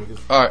as you can hear me.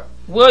 All right.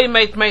 William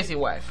H. Macy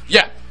wife.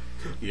 Yeah.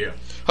 Yeah.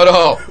 Hold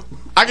on.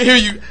 I can hear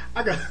you.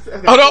 I got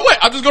Hold on. Wait.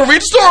 I'm just gonna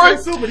read the so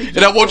story, many and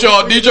I want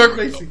y'all knee-jerk.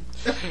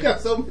 I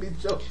got so many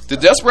jokes. The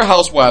Desperate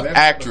Housewife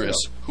actress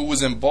who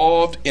was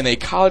involved in a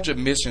college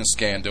admission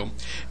scandal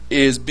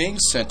is being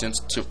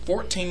sentenced to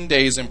 14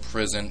 days in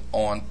prison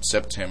on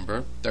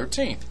September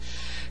 13th.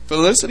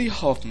 Felicity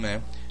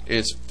Huffman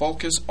is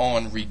focused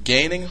on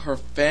regaining her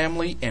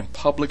family and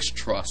public's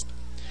trust.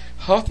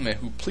 Huffman,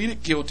 who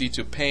pleaded guilty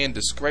to paying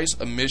disgraced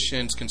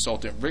admissions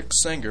consultant Rick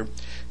Singer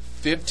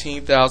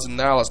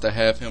 $15,000 to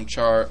have him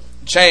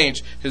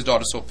change his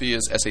daughter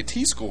Sophia's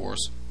SAT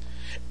scores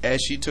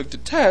as she took the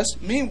test.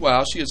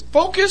 Meanwhile, she is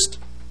focused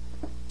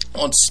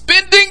on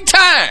spending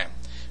time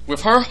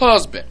with her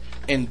husband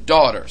and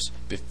daughters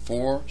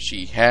before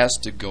she has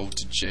to go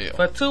to jail.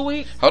 For 2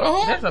 weeks? Hold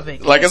on. That's a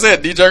big Like I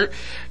said, DJ,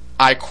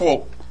 I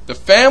quote, "The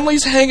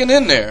family's hanging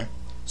in there,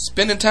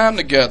 spending time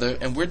together,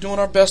 and we're doing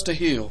our best to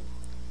heal.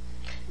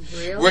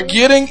 Really? We're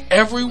getting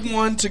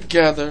everyone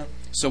together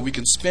so we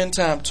can spend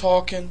time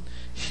talking,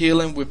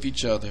 healing with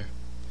each other."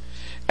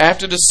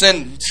 After the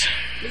sentence,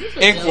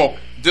 end quote.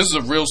 This is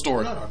a real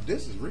story. No,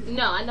 this is real.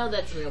 No, I know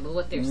that's real, but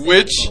what they're saying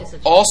Which is a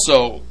joke.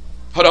 also,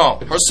 hold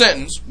on, her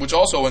sentence, which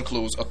also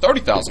includes a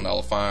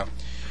 $30,000 fine,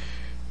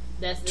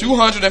 That's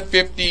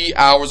 250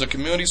 hours of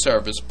community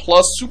service,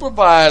 plus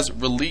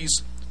supervised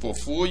release for a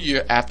full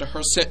year after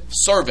her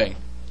serving.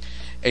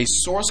 A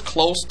source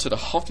close to the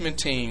Huffman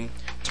team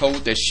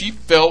told that she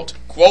felt,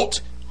 quote,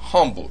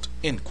 humbled,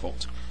 end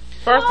quote.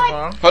 First of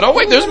all, Hold on,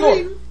 wait, there's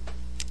more.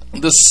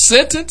 The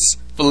sentence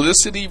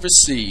Felicity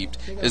received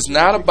is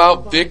not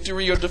about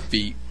victory or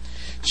defeat.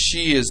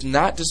 She is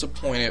not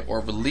disappointed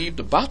or relieved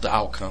about the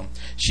outcome.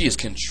 She is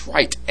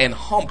contrite and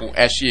humble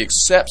as she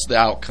accepts the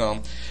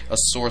outcome. A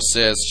source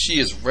says she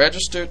is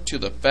registered to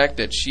the fact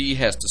that she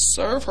has to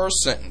serve her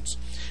sentence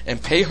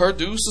and pay her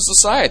dues to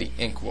society,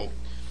 end quote.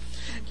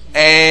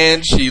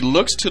 And she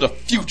looks to the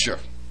future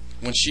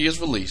when she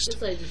is released.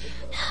 Just like you said.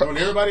 Don't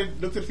everybody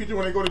look to the future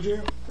when they go to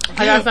jail?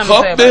 I got something to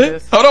say about Huffman,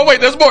 this. hold on,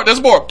 wait,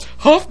 there's more.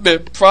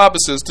 Huffman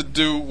promises to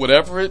do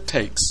whatever it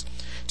takes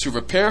to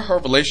repair her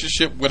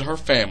relationship with her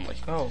family.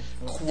 Oh,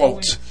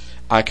 Quote,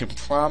 "I can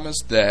promise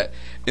that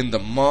in the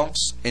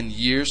months and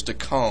years to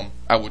come,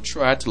 I will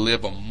try to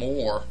live a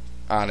more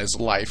honest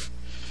life."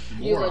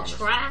 You More would honest.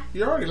 try?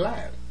 You already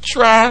lied.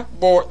 Try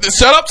more.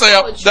 Shut up,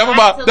 Sam. would try Never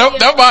mind. to Never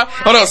live mind. more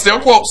Hold on. honest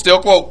Still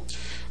quote.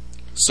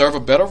 Serve a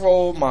better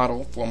role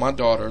model for my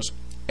daughters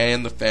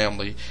and the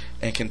family,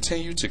 and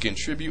continue to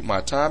contribute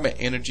my time and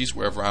energies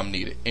wherever I'm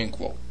needed. End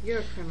quote. You're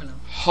a criminal.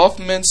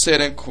 Huffman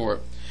said in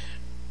court,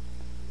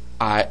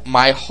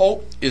 my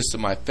hope is to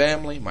my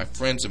family, my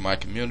friends, and my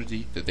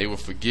community that they will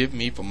forgive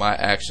me for my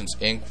actions.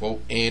 End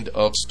quote. End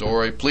of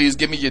story. Please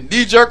give me your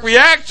knee-jerk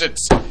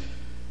reactions.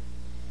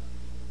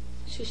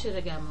 She should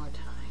have got more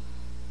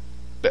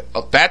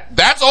time.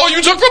 That's all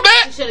you took from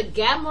that? She should have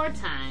got more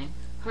time.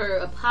 Her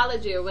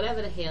apology or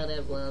whatever the hell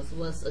that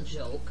was a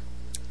joke.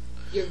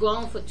 You're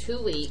gone for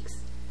 2 weeks.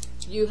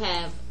 you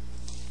have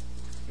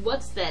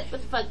what's that?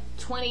 What the fuck?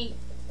 20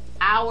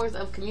 hours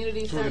of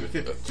community service.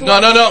 250.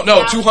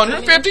 No,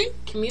 250?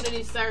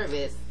 Community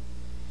service.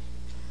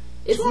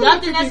 It's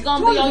nothing that's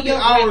gonna be on your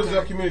hours record.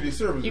 of community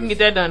service. You can get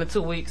that done in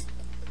 2 weeks.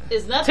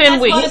 It's nothing 10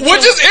 that's weeks. gonna be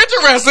Which is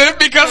interesting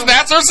because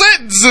that's her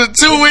sentence.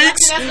 2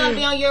 weeks. That's gonna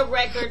be on your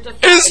record.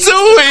 It's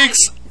 2 weeks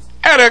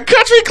at a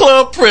country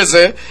club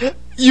prison.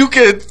 You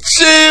can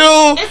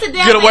chill, It's a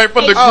damn get away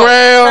from the vacation.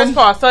 ground.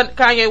 First of all,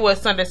 Kanye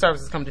West Sunday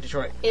services come to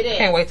Detroit. It is.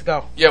 Can't wait to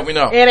go. Yeah, we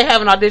know. And they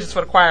having auditions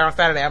for the choir on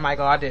Saturday. I might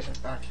go audition.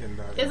 I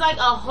cannot. It's like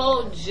a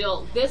whole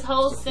joke. This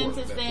whole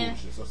sentencing,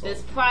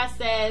 this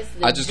process.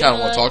 The I just kind of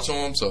want to judge, talk to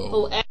him, so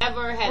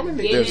Whoever has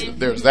given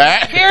there's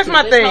that. Here's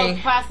my this whole thing.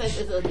 process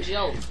is a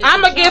joke. It's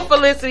I'm a gonna give joke.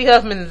 Felicity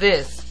Huffman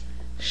this.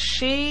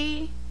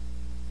 Tekashi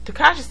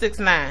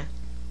 6ix9ine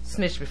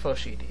snitched before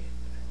she did.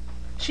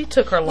 She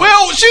took her life.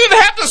 Well, she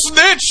didn't have to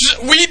snitch.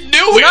 We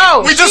knew it.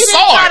 No, we just she saw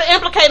didn't try it. to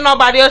implicate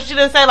nobody else. She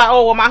didn't say like,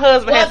 "Oh, well, my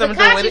husband had Well,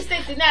 something to do with Tekashi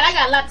it." 69, I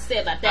got a lot to say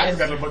about I that. just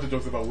got a bunch of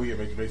jokes about William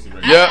H. Macy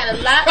right now. I got a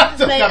Yeah. lot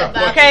to say got a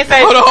about I can't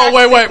say. Hold on, Tekashi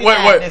wait.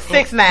 69 and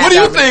 6ix9ine. What do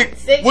you don't think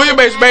 6ix9ine, William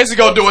H. Macy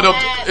gonna do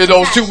in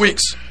those 2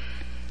 weeks?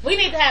 We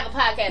need to have a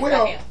podcast Well,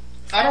 about him.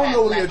 I don't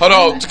know. Hold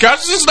on,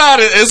 Tekashi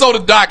 6ix9ine is on the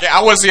docket.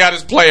 I want to see how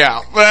this play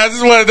out. But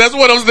that's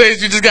one of those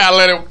things you just gotta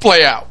let it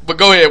play out. But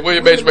go ahead,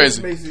 William H.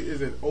 Macy.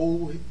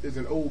 is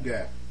an old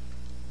guy.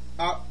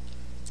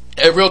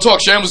 Hey, real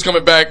talk, Shameless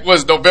coming back.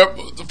 Was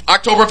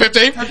October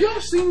 15th? Have you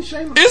ever seen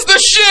Shameless? It's the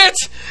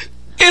shit.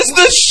 It's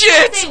the I've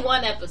shit. seen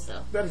one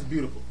episode. That is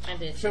beautiful. I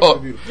did. Shameless Oh,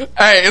 is beautiful.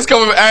 hey, it's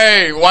coming.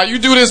 Hey, while you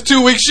do this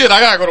 2 week shit, I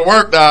gotta go to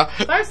work now.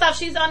 First off,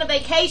 she's on a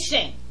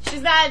vacation.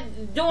 She's not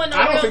doing no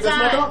I don't real think that's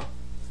my time. dog.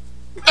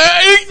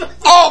 Hey,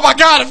 oh my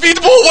god! If he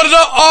pulled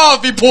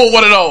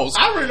one of those,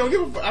 I really don't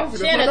give a fuck. I don't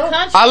think She in that's a my dog.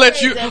 country. I'll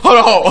let you. that's- Hold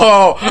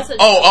on. That's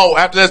a-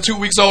 After that 2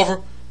 weeks over,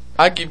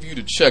 I give you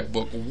the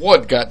checkbook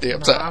one goddamn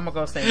I'm time. gonna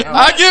go say.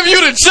 I give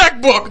you the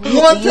checkbook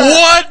one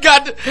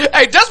goddamn.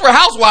 Hey, Desperate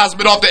Housewives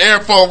been off the air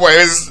for what?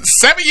 Is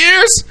 7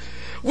 years?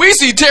 We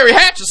see Terry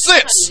Hatcher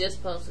since. You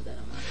just posted that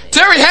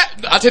on my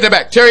page. I take that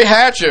back. Terry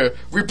Hatcher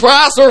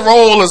reprised her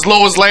role as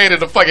Lois Lane in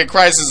the fucking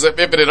Crisis of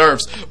Infinite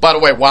Earths. By the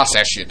way, watch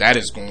that shit. That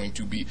is going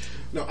to be.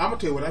 No, I'm gonna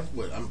tell you what.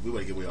 We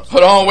want to get way off.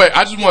 Hold on, wait.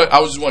 I just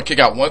want to kick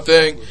out one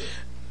thing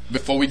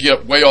before we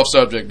get way off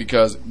subject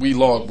because we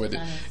long with it.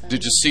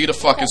 Did you see the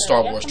fucking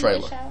Star Wars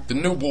trailer? The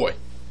new boy.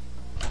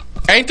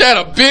 Ain't that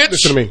a bitch?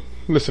 Listen to me.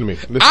 Listen to me.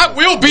 Listen I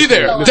will be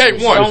there day one. Listen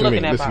to look me.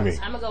 in that Listen to me.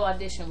 I'm gonna go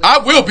audition with I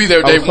will be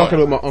there I day was talking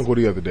one. with my uncle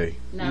the other day.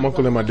 My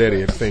uncle and my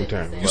daddy at the same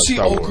time. You see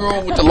old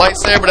girl with the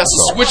lightsaber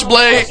that's a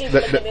switchblade? Ain't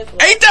That-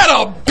 that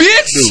a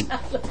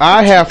bitch?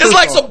 I have. It's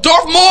like some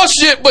Darth Maul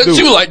shit, but Dude.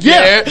 you like,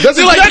 yeah. That's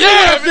You like, exactly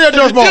what I said,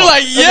 Darth Maul. You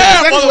like, That's yeah,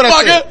 exactly what I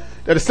motherfucker. said.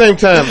 At the same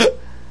time,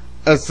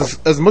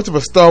 as much of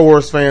a Star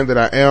Wars fan that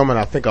I am, and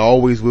I think I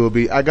always will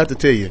be, I got to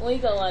tell you, We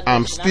go audition.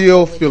 I'm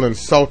still feeling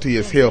salty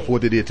as hell for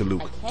what they did to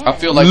Luke. I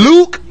feel like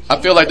Luke.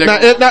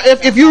 they're Now,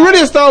 if you're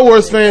really a Star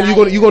Wars fan, you're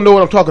gonna know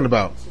what I'm talking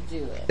about.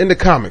 In the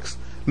comics,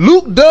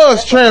 Luke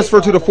does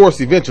transfer to the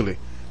Force eventually,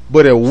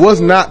 but it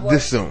was not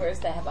this soon.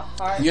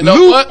 You know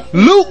Luke,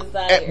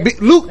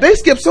 what? Luke, they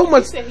skip so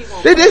much.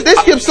 They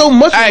skip so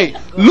much. Hey.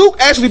 Luke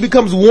actually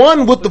becomes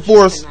one with the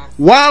Force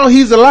while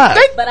he's alive.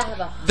 But I have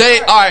a They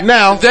are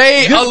Now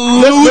they just-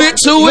 alluded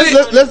to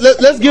it.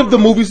 Let's give the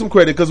movie some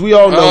credit because we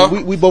all know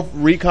Uh-huh. we both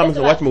read comics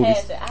and watch movies.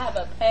 I have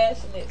a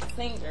passionate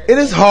singer. It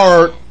is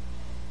hard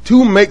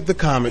to make the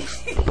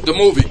comics The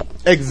movie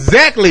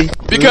exactly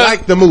because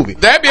like the movie.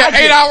 That'd be an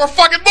 8-hour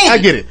fucking movie. I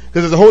get it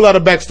because there's a whole lot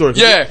of backstory.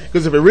 Yeah.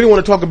 Because if we really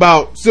want to talk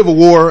about Civil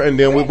War and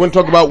then we want to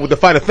talk about with the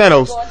fight of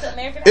Thanos,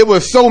 it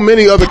was so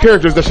many other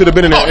characters that should have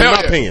been in there. Oh, in hell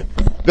my yeah. opinion,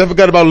 they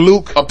forgot about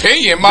Luke.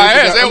 Opinion, my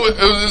ass. It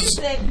was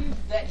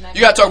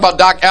you gotta talk about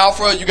Doc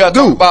Alpha. You gotta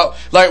talk Dude. about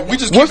like we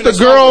just. What's keeping the it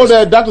Star girl Wars.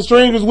 that Doctor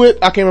Strange was with?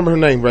 I can't remember her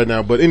name right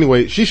now, but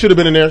anyway, she should have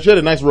been in there. She had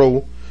a nice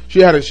role. She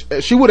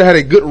would have had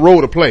a good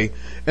role to play.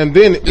 And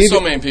then There's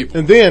so many people.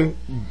 And then,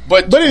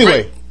 But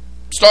anyway,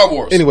 Star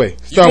Wars. Anyway,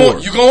 Star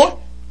Wars. You going?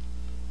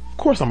 of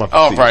course I'm up.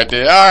 Oh, right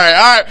there. All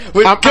right.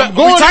 We I'm tighten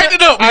going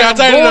it up. We gotta I'm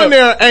tighten it going up.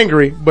 there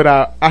angry, but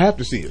I have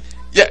to see it.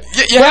 Yeah.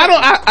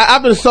 But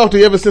I've been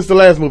salty ever since the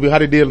last movie. How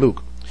they did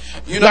Luke.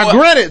 You know Now, what?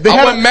 granted, they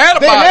I wasn't mad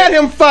they about had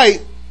it. him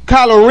fight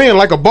Kylo Ren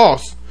like a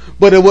boss,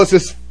 but it was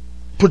his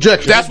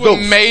projection. That's his what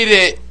ghost. made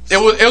it. It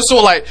was sort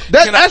of like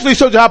That actually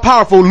showed you how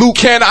powerful Luke.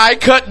 Can I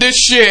cut this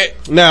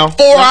shit Now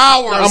 4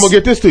 hours? I'm gonna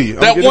get this to you.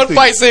 That one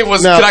fight scene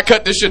was. Now, Can I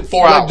cut this shit in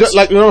 4 like, hours?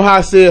 like you know how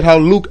I said how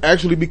Luke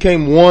actually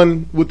became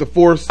one with the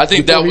Force. I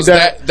think before that he was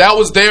died? that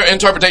was their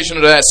interpretation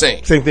of that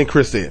scene. Same thing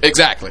Chris said.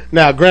 Exactly.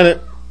 Now,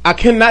 granted, I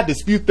cannot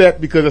dispute that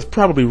because it's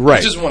probably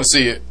right. You just want to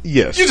see it.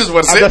 Yes, You just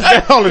want to see it.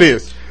 That's all it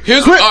is.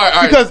 Here's Chris, all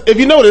right. Because if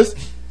you notice,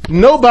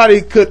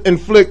 nobody could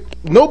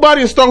inflict.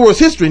 Nobody in Star Wars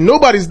history.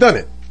 Nobody's done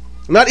it.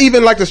 Not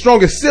even like the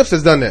strongest Siths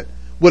has done that.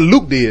 What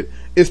Luke did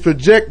is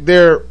project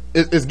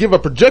is give a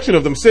projection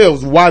of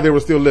themselves while they were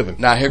still living.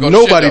 Now here goes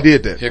Nobody the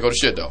shit, did that. Here go the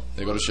shit though.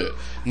 Here go the shit.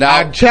 Now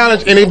I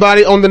challenge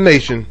anybody on the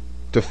nation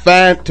to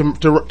find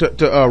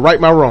to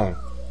right my wrong.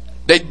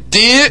 They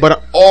did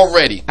But,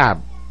 already.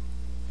 And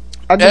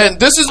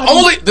this is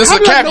only this is a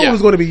caveat. Know it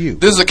was going to be you.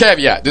 This is a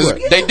caveat.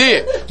 They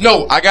did.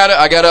 No, I got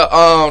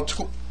a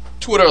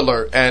Twitter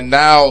alert, and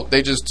now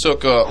they just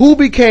took a. Who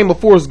became a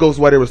Force Ghost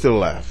while they were still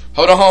alive?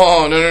 Hold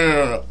on,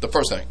 no. The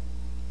first thing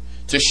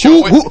to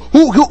show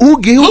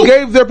Who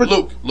gave their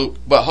Luke.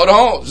 But hold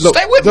on,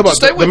 stay with me.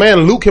 The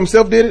man Luke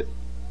himself did it.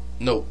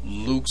 No,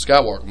 Luke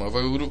Skywalker,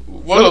 motherfucker.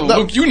 What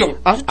Luke? You know.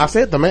 I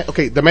said the man.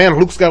 Okay, the man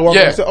Luke Skywalker.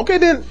 Yeah. Himself. Okay,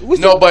 then.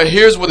 No, but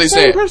here's what they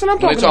say. When they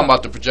talking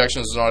about the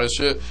projections and all this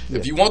shit. Yeah.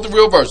 If you want the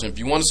real version, if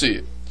you want to see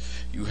it,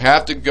 you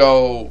have to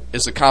go.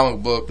 It's a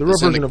comic book. The real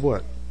version of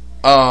what?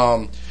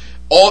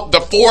 All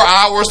the 4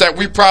 hours that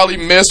we probably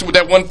missed with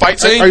that one fight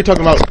scene. Are you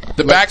talking about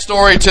the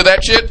backstory to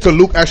that shit? To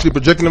Luke actually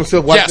projecting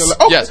himself? Yes.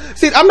 Yes.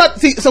 See, I'm not.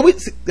 See, so we.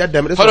 God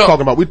damn it! That's what I'm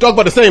talking about. We talk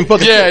about the same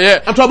fucking. Yeah, shit.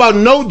 yeah. I'm talking about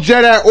no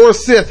Jedi or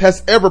Sith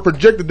has ever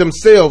projected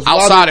themselves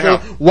outside of him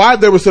while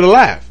they were still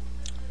alive.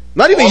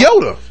 Not even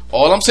Yoda.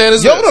 All I'm saying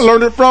is Yoda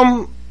learned it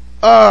from.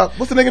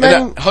 What's the nigga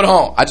name? Hold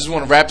on. I just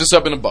want to wrap this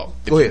up in a bow.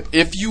 Go ahead.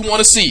 If you want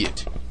to see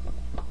it,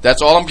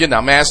 that's all I'm getting.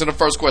 I'm answering the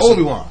first question.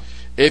 Obi-Wan.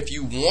 If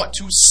you want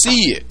to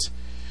see it,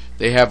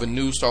 they have a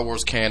new Star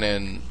Wars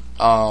canon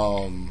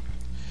comic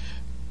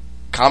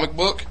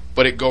book,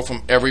 but it goes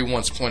from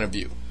everyone's point of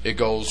view. It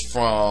goes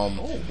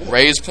from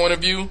Rey's point of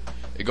view.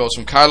 It goes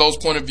from Kylo's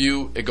point of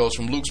view. It goes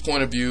from Luke's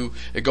point of view.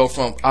 It goes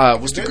from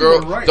what's the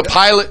girl? Right. The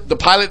pilot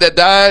that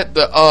died,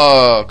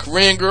 the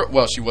Korean girl.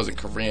 Well, she wasn't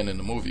Korean in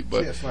the movie,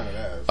 but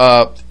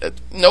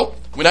nope,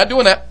 we're not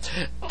doing that.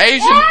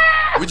 Asian.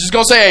 We're just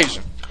gonna say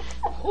Asian.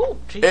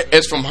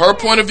 It's from her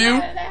point of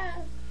view.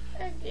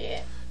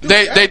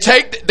 They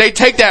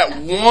take that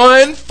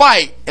one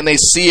fight and they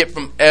see it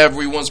from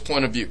everyone's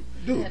point of view.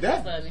 Dude,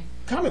 that funny.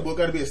 Comic book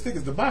got to be as thick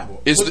as the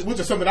Bible, which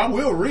is something I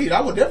will read. I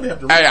would definitely have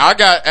to read.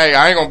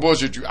 I ain't gonna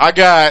bullshit you. I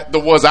got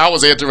the ones I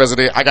was interested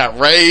in. I got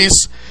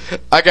Rey's.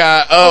 I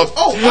got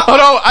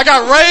I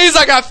got Rey's.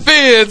 I got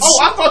Finn's. Oh,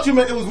 I thought you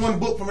meant it was one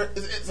book from.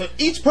 So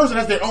each person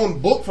has their own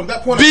book from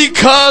that point of view.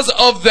 Because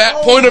of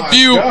that point of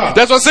view. God.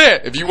 That's what I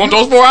said. If you want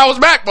those 4 hours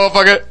back,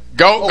 motherfucker,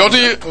 go to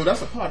you. Oh,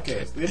 that's a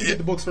podcast. Let me get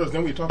the books first,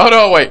 then we talk. Oh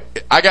no, wait.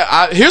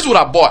 Here's what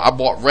I bought. I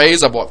bought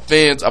Rey's. I bought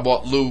Finn's. I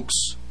bought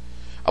Luke's.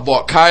 I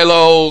bought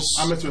Kylo's.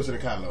 I'm interested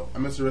in Kylo.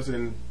 I'm interested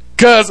in.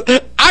 Cause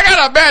I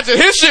gotta imagine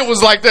his shit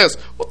was like this.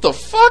 What the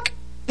fuck?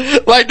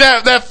 Like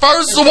that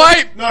first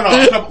swipe?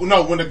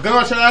 No. When the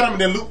gun shot at him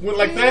and then Luke went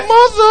like that.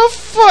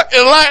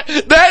 Motherfucker! Like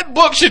that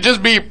book should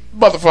just be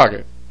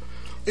motherfucker.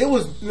 It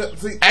was.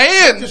 See,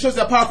 and it shows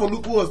how powerful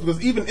Luke was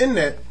because even in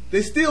that.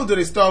 They still did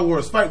a Star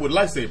Wars fight with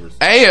lightsabers.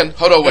 And,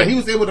 hold on, wait. And he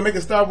was able to make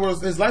a Star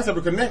Wars, his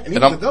lightsaber connect, and he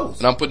was a ghost.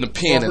 And I'm putting a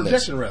pin in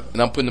this. Rather.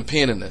 And I'm putting a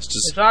pin in this.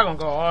 Just, y'all gonna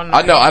go all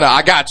night. I know.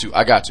 I got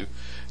to.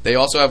 They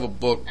also have a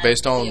book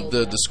based on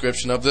the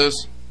description of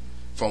this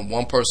from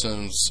one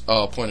person's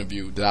point of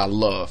view that I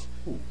love.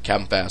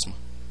 Captain Phasma.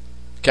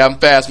 Captain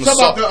Phasma. So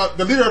about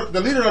the leader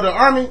of the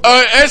army?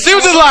 And she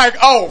was just like,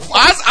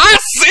 I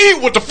see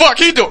what the fuck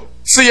he do.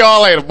 See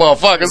y'all later,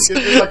 motherfuckers.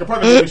 It's like a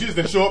pregnant she just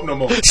didn't show up no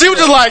more. She was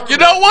just like, you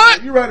know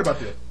what? You're right about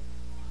that.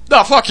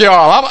 No, fuck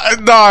y'all.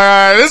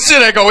 This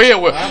shit ain't go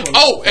in with.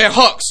 Oh, and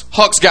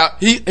Hux got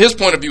his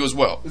point of view as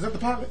well. Is that the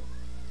pilot?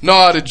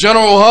 No, the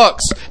General Hux,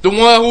 the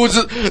one who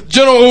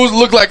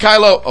looked like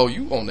Kylo. Oh,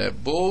 you on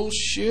that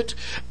bullshit?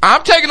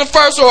 I'm taking the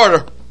first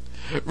order.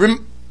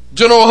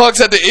 General Hux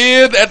at the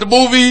end at the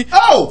movie.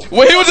 Oh,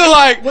 when he was just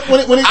like,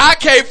 when I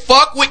can't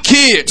fuck with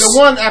kids. The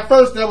one at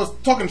first that was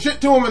talking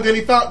shit to him, and then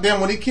he thought, then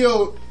when he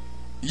killed.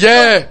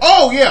 Yeah.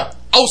 Oh yeah.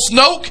 Oh,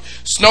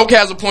 Snoke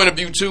has a point of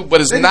view too,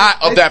 but it's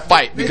not of that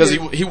fight because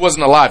he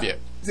wasn't alive yet.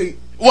 See.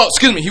 Well,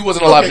 excuse me, he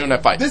wasn't alive during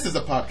that fight. This is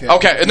a podcast.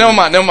 Okay, never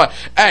mind.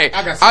 Hey,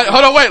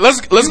 hold on, wait.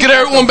 Let's get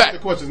everyone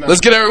back.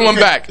 Let's get everyone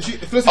back.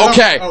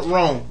 Okay.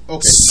 Wrong.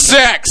 Okay.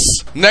 Sex.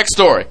 Next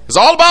story. It's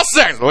all about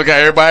sex. Look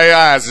at everybody's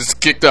eyes. It's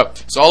kicked up.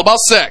 It's all about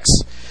sex.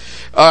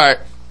 All right.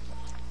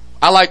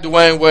 I like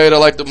Dwayne Wade. I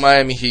like the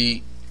Miami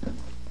Heat.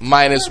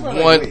 Minus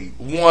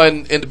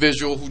one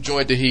individual who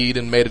joined the Heat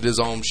and made it his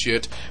own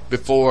shit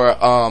before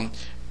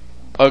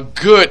a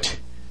good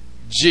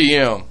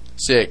GM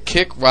said,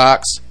 "Kick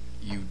rocks.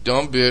 You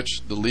dumb bitch.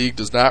 The league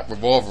does not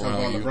revolve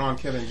around you." LeBron,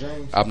 Kevin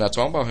James. I'm not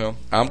talking about him.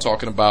 I'm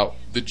talking about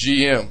the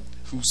GM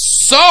who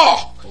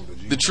saw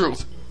the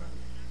truth.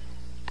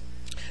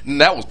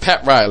 And that was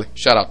Pat Riley.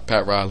 Shout out to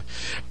Pat Riley.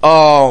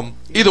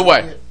 Either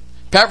way,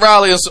 Pat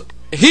Riley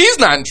he's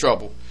not in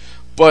trouble.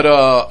 But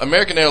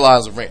American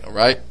Airlines Arena,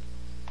 right?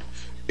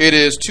 It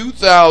is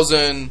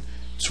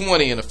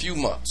 2020 in a few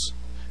months.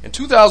 In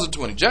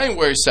 2020,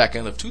 January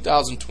 2nd of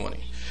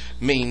 2020.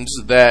 Means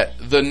that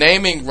the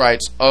naming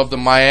rights of the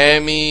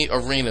Miami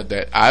arena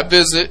that I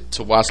visit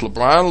to watch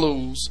LeBron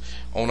lose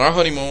on our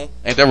honeymoon,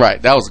 ain't that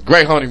right? That was a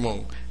great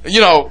honeymoon.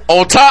 You know,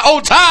 on top.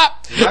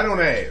 Right on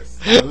the ass.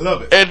 I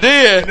love it. And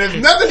then. There's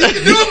nothing he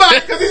can do about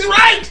it because he's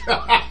right.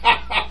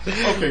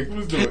 Okay,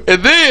 let's do it.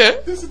 And then.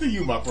 This is to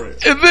you, my friend.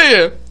 And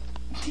then.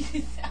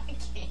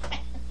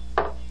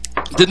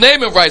 The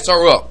naming rights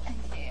are up.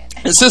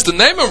 And since the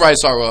naming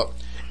rights are up,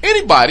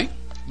 anybody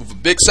with a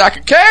big sack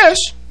of cash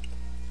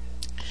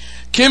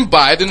can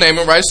buy the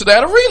naming rights to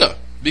that arena.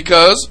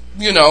 Because,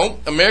 you know,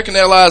 American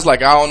Airlines,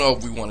 like, I don't know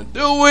if we want to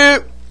do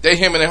it. They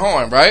hemming and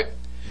hawing, right?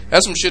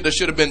 That's some shit that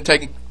should have been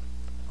taken.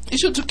 He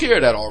should have took care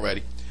of that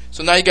already.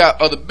 So now you got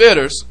other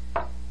bidders.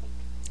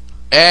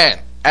 And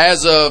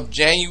as of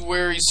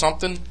January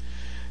something,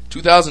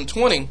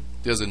 2020,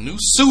 there's a new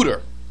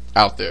suitor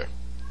out there.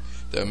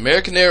 The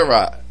American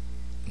Airlines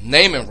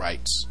naming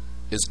rights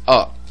is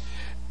up.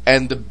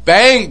 And the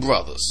Bang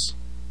Brothers,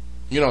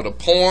 you know, the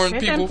porn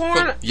Ain't people. that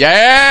porn?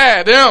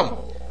 Yeah, them.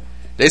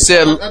 They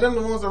said, Are them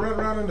the ones that run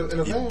around in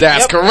the van?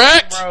 that's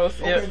correct. Bros,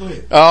 Okay, yep. go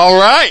ahead. All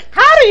right.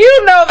 How do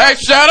you know Hey, that?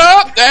 shut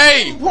up.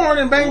 Hey, Porn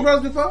and Bang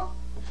Bros before?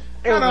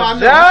 It was I a know.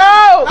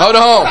 joke. hold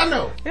I on.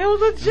 know. It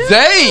was a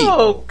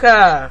joke.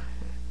 They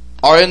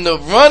are in the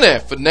running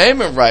for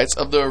naming rights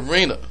of the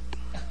arena.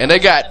 And they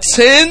got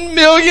 $10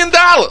 million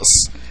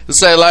to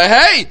say, like,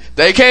 hey,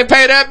 they can't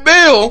pay that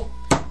bill,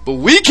 but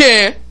we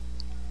can.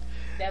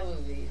 That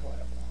would be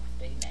horrible.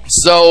 Big name.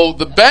 So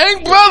the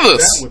Bang Brothers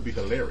That would be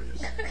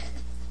hilarious.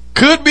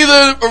 could be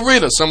the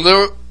arena. Some of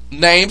the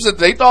names that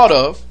they thought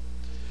of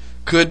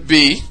could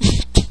be.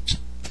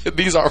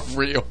 These are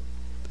real.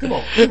 Come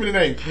on, give me the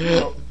name.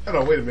 Hold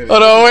on, wait a minute.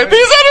 Hold on, wait.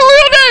 These are the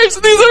real names.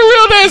 These are the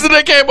real names that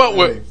they came up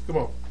with. Come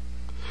on.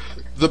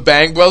 The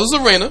Bang Brothers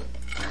Arena,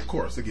 Of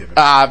course, a given.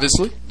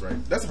 obviously.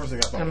 Right. That's the first thing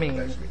I thought I mean-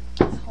 of, actually.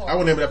 I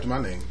would name it after my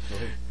name. Go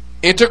ahead.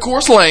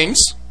 Intercourse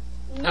Lanes.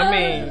 I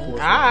mean,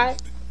 alright.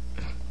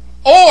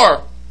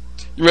 Or,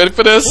 you ready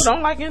for this? Who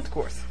don't like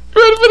intercourse?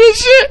 You ready for this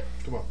shit?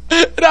 Come on.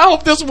 And I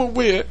hope this one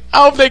win.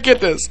 I hope they get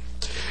this.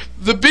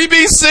 The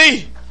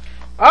BBC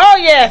Oh,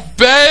 yes.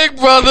 Bang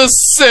Brothers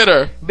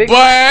Center. Big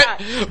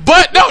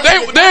But no,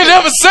 they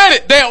never said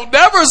it. They'll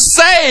never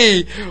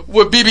say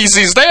what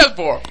BBC stands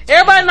for.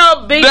 Everybody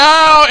know big.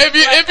 Now,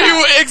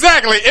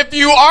 if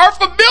you are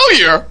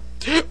familiar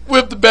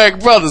with the Bang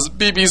Brothers,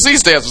 BBC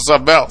stands for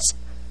something else.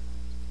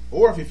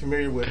 Or if you're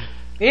familiar with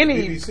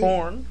Any BBC.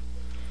 porn.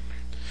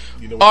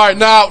 You know All right,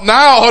 now,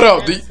 hold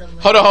on.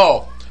 Hold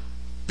on.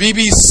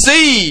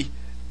 BBC,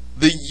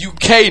 the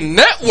UK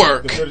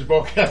network, the British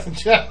Broadcasting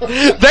Channel.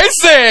 they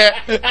said,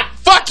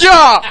 "Fuck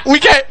y'all, we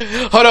can't."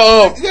 Hold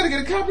on. You gotta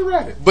get it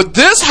copyrighted. But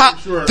this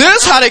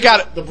how they got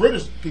it. The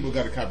British people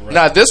got it copyrighted.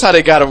 Now this how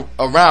they got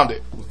around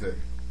it. What's that?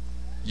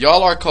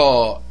 Y'all are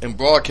called and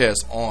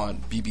broadcast on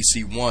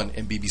BBC One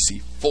and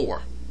BBC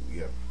 4.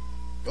 Yeah.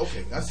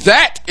 Okay, I see.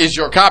 That is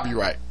your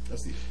copyright. I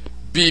see.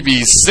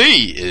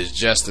 BBC is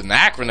just an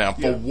acronym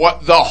for Yeah.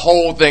 what the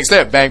whole thing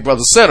said. Bang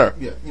Brothers Center.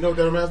 Yeah. You know what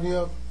that reminds me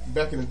of?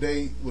 Back in the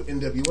day with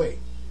NWA.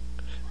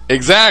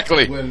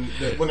 Exactly. When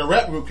the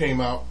rap group came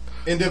out,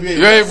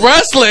 NWA. Ray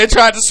Wrestling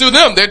tried to sue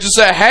them. They just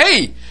said,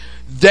 "Hey,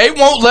 they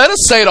won't let us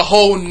say the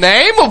whole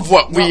name of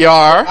what we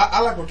are." I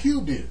like what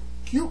Cube did.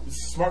 Cube is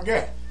a smart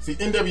guy. See,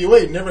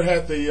 NWA never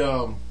had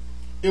the.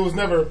 It was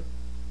never.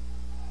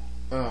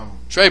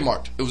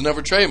 Trademarked. It was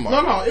never trademarked.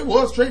 No, it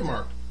was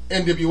trademarked.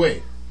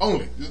 NWA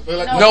only.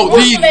 Like, No,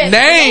 the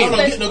name.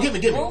 No, get me.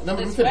 Let me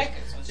Ruthless finish.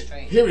 Records was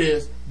straight. Here it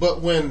is.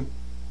 But when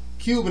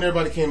Cube and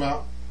everybody came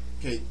out,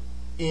 okay,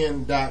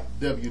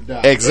 N.W.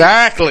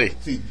 Exactly.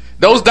 See,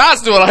 Those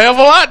dots do a hell of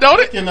a lot, don't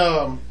it? and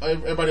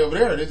everybody over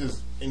there,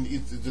 it's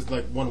just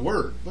like one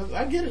word. But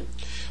I get it.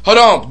 Hold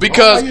on,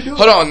 because how you do it?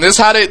 hold on. This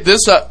how they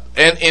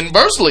and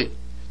inversely,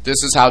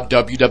 this is how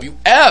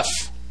WWF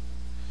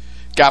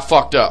got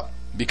fucked up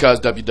because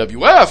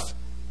WWF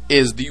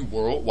is the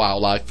World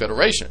Wildlife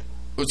Federation.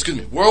 Excuse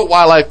me, World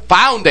Wildlife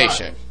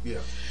Foundation, Yeah.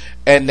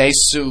 and they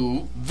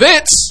sue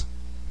Vince,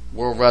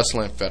 World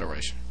Wrestling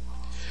Federation.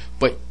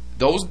 But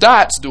those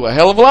dots do a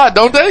hell of a lot,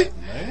 don't they?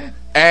 Man.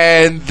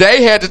 And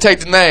they had to take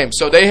the name,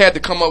 so they had to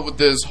come up with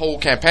this whole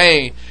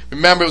campaign.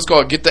 Remember, it was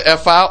called "Get the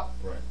F Out."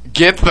 Right.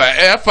 Get the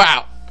F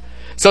out.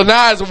 So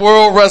now it's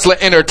World Wrestling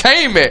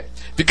Entertainment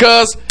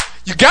because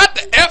you got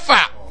the F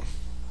out.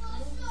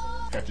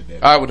 Got your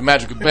daddy. All right, with the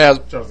magical pass.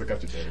 Charles, I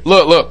got your daddy.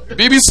 Look,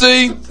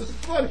 BBC. This is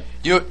funny.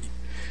 You.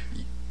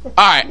 All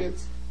right,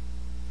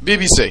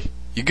 BBC.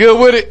 You good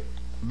with it?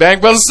 Bang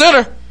Brothers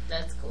Center.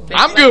 That's cool.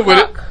 I'm good with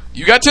it.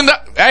 You got 10.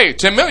 Hey,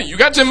 10 million. You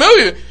got 10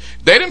 million.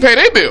 They didn't pay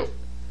their bill.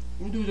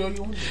 You do what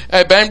you want to do.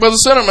 Hey, Bang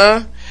Brothers Center,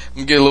 man. I'm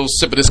gonna get a little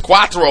sip of this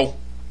Quattro.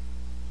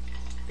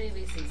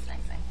 BBC's nice.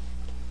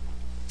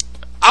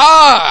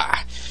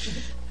 Ah,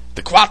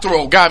 the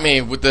Quattro got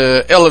me with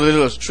the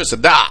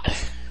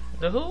electricidad.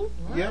 The who?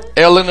 Yep.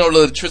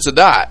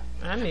 Electricidad.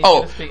 I need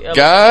Oh, you to speak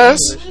guys.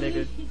 English,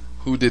 nigga.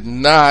 Who did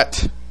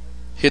not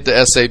hit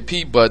the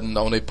SAP button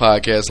on their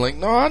podcast link.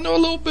 No, I know a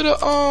little bit of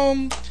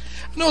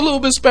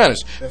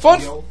Spanish. Fun.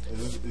 FBO?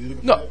 Is you looking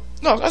for No, that?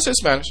 no, I said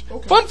Spanish.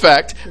 Okay. Fun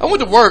fact: I went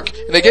to work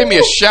and they gave me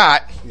a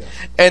shot, Yeah.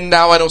 and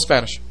now I know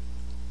Spanish.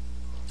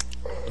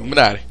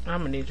 Illuminati. I'm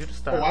gonna need you to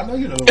stop. Oh, I know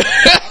you know.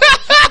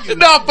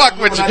 No, I'm fuck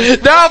with you.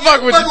 No, I'm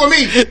fuck with Fuck you.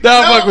 with me. No,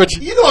 I'm fuck with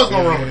you. You know what's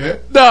going wrong with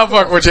that. No, I'm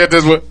fuck with you at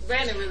this one.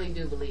 Brandon really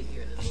do believe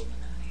you're the Illuminati.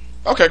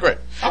 Okay, great.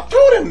 I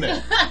told him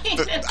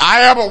that.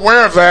 I am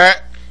aware of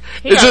that.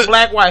 He It's got just- a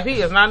black wife.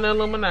 He is not in the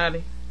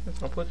Illuminati. Just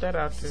gonna put that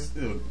out there.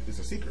 It's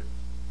a secret.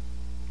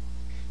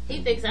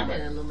 He thinks I'm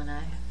an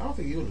Illuminati. I don't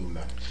think you're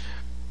Illuminati.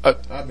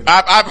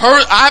 I've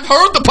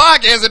heard the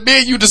podcast and me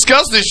and you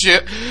discuss this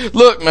shit.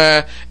 Look,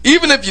 man,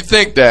 even if you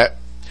think that,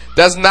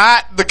 that's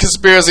not the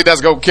conspiracy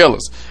that's gonna kill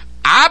us.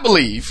 I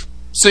believe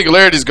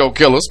singularity's gonna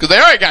kill us because they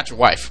already got your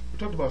wife. We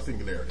talked about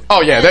singularity.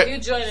 Oh yeah, If you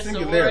join a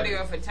Singularity. sorority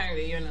or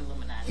fraternity, you're an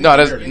Illuminati. no,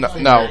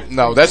 that's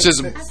no. That's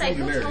just I say,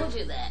 who told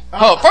you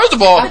that? first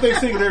of I all, think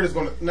singularity is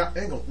going to not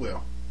ain't gonna,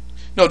 well.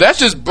 no, that's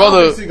just I don't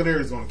brother think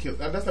singularity is going to kill.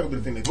 That's not going to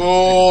be the thing.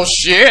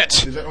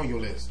 bullshit. Is that on your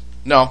list?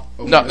 No.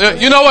 You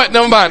know what?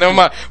 Never mind.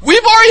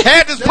 We've already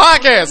had this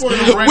podcast.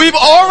 We've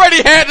already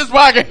had this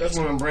podcast. That's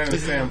one of them Brandon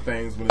Sam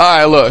things. All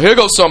right, look. Here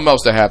goes something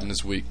else that happened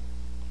this week.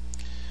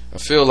 I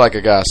feel like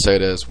I gotta say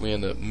this. We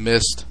in the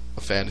midst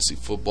of fantasy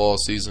football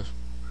season,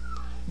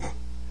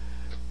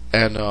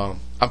 and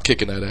I'm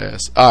kicking that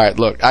ass. All right,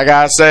 look. I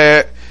gotta say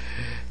it,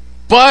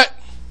 but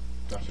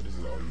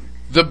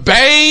the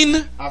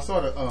bane. I saw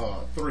the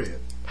thread.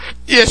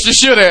 Yes, you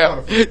should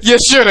have. You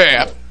should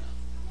have.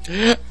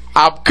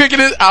 I'm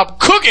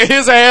cooking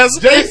his ass.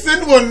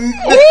 Jason will.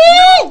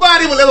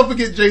 Nobody will ever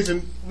forget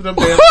Jason.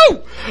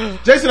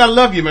 Jason, I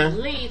love you,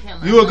 man. Leave him.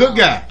 You a good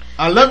guy.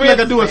 I love you like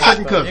I do a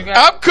second cousin.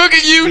 I'm cooking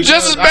you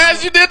just as bad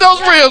as you did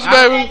those ribs,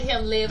 Let baby.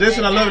 him live.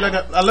 Jason, that I love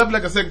you down.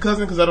 like a second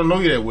cousin because I don't know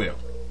you that well.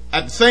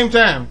 At the same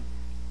time,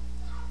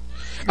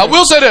 I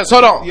will say this.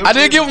 Hold on. Your I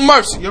did give him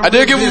mercy. your I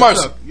did give him ribs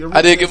mercy. suck. Your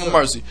I did ribs give him suck.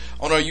 mercy.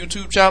 On our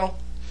YouTube channel,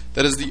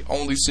 that is the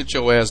only sit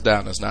your ass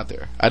down that's not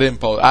there. I didn't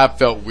post. I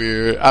felt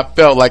weird. I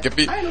felt like if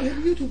it. I ain't know you have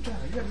a YouTube channel.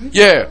 You got a YouTube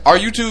Yeah, our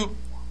YouTube.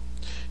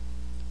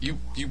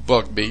 You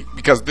bugged me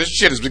because this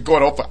shit has been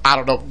going on for I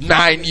don't know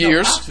 9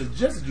 years. I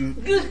suggested you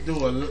do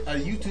a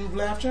YouTube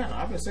live channel.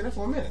 I've been saying that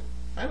for a minute.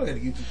 I know you had a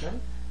YouTube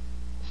channel.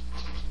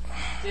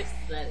 Just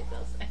let it go.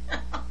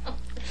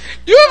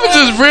 You ever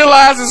just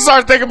realize and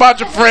start thinking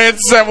about your friends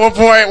at one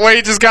point where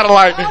you just kind of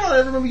like I don't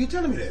ever remember you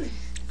telling me that.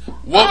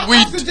 what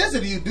I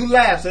suggested you do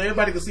live so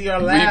everybody can see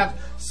our live,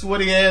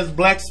 sweaty ass,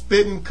 black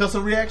spitting,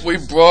 cussing reaction. we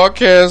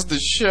broadcast the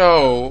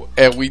show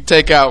and we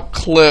take out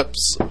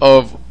clips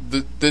of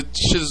the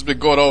shit has been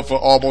going on for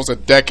almost a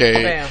decade.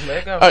 Bam, there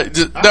you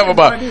go. Never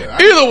mind. Either I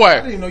didn't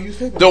way, know you was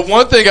thinking the about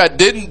one thing I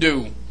didn't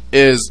do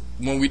is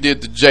when we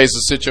did the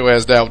Jason sit your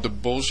ass down with the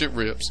bullshit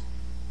ribs.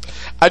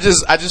 I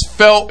just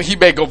felt he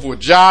may go for a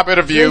job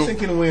interview. Jason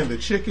can win the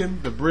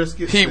chicken, the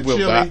brisket, He the will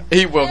chili. die.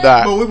 He will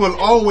die. But we will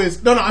always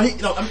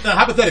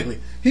hypothetically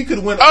he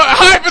could win.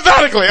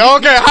 Hypothetically,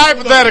 okay,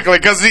 hypothetically,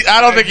 because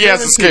I don't think he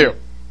has the skill.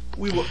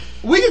 We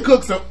can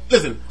cook some.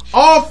 Listen,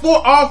 all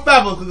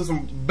five of us cook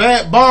some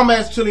bad bomb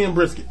ass chili and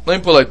brisket. Let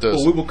me put it like this.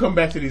 But we will come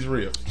back to these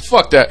ribs.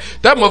 Fuck that.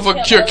 That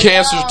motherfucker cure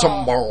cancer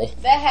tomorrow.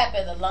 That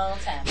happened a long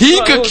time. He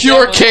Oh, could that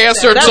cure was-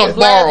 cancer that was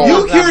tomorrow.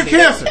 You cure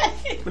cancer,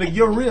 but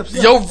your ribs.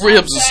 Your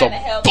ribs are some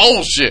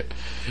bullshit.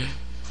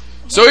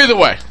 So either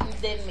way, You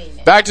didn't mean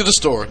it. back to the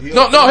story.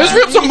 No, his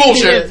ribs are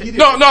bullshit.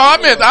 No, I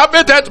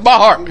meant that to my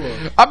heart.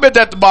 I meant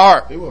that to my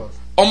heart. It was.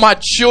 On my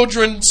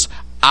children's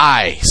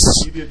eyes.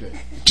 You did that.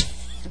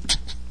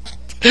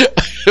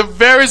 A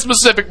very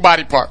specific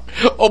body part.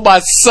 On my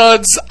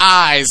son's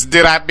eyes,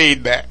 did I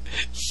mean that?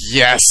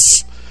 Yes.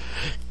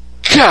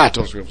 God,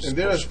 those ribs. And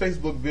there's a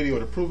Facebook video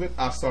to prove it.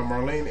 I saw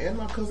Marlene and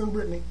my cousin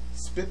Brittany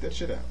spit that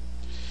shit out.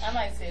 I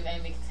might see if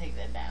Amy can take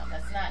that down.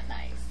 That's not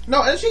nice.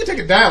 No, and she can take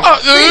it down.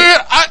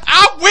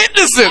 I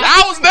witnessed it.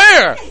 I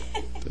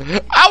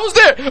was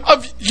there.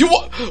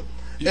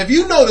 If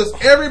you notice,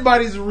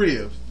 everybody's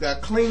ribs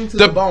got clean to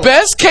the bone.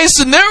 Best case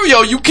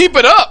scenario, you keep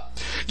it up.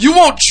 You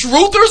want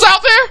truthers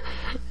out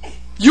there?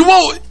 You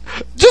won't.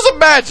 Just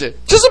imagine.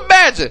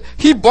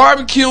 He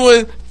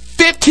barbecuing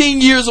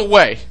 15 years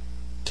away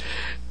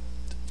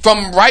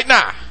from right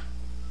now.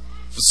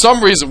 For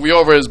some reason, we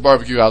over at his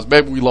barbecue house.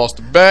 Maybe we lost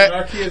the bet.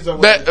 Our kids are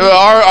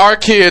our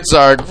kids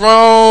are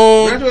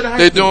grown. Graduated high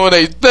They're school. doing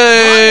their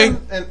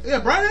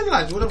thing. Brian and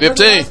Elijah. What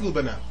 15. high school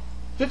by now?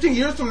 15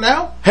 years from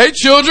now? Hey,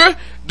 children,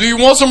 do you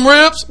want some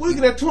ribs? We're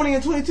looking at 20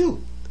 and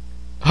 22.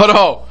 Hold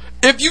on.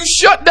 If you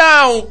shut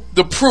down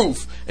the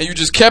proof and you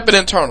just kept it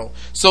internal,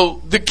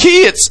 so the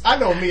kids I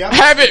know me.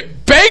 have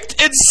it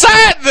baked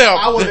inside them.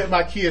 I would let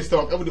my kids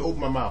talk. I would open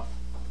my mouth.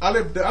 I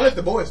let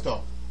the boys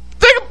talk.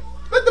 Think,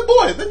 Let the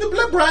boys.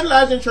 Let Brian,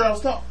 Elijah, and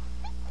Charles talk.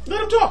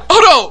 Let them talk.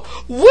 hold on.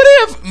 What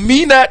if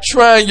me not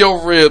trying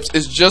your ribs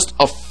is just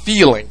a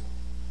feeling?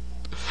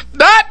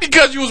 Not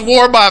because you was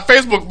warned by a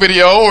Facebook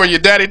video or your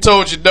daddy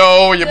told you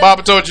no or your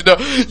mama told you no.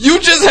 You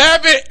just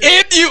have it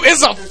in you.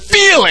 It's a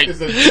feeling.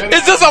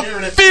 It's just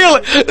a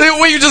feeling.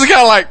 When you just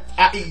kind of like,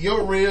 I eat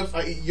your ribs.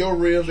 I eat your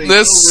ribs. I eat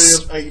This- your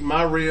ribs. I eat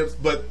my ribs.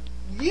 But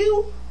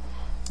you,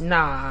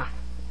 Nah.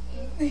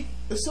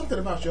 there's something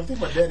about you. I think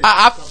my daddy.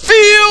 I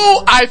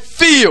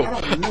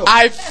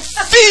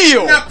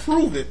feel. Not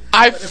prove it.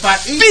 I but if I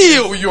eat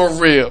feel your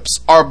ribs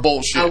are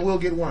bullshit. I will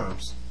get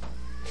worms.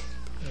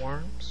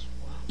 Worms.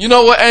 You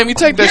know what, Amy?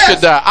 Take that Yes.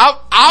 shit down.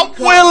 I'm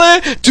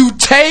willing to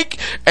take,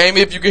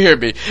 Amy, if you can hear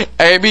me,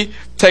 Amy,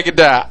 take it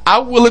down.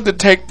 I'm willing to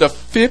take the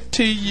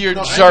 15-year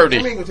No, journey. I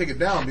ain't gonna take it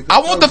down because I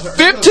want the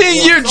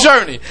 15-year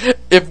journey.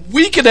 If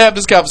we could have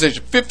this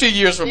conversation 15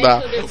 years from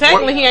now.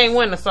 Technically, he ain't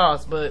winning the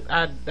sauce, but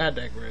I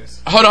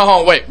digress. Hold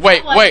on, wait.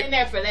 I wasn't in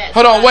there for that.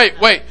 Hold on,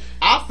 wait.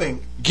 I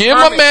think. Give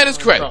my man his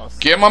credit.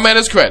 Give my man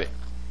his credit.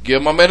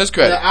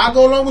 Yeah, I'll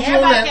go along with you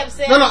on Everybody that. kept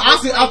saying No,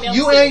 this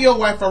you and your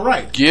wife are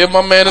right. Give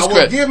my man his I will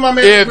credit. give my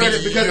man If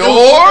credit because you're- it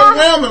was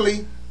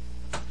overwhelmingly.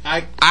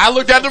 I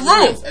looked at the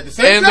room, At the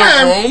same and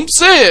time- the room At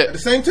said, the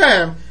same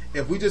time,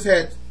 if we just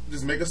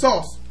make a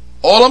sauce,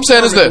 all I'm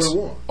saying is Kermit this.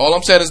 would've won. All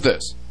I'm saying is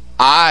this.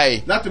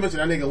 not to mention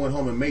that nigga went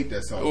home and made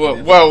that sauce.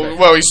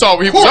 Well, he saw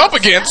what he was up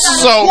against, It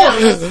so.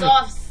 was a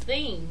sauce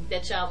thing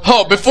that y'all was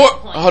Hold, doing before- at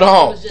that point. hold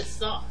on. It was just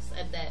sauce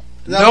at that.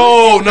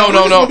 No. Do a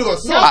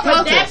sauce No, for that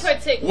contest.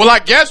 particular. Well, I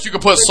guess you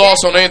could put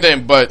sauce on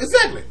anything, but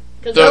Exactly.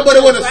 Because the- but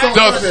it wasn't a sauce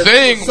sauce. the contest.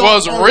 thing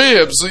Sauce was on-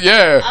 ribs.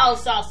 Yeah, Oh,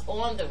 sauce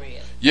on the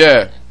rib.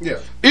 yeah. Yeah,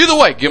 Either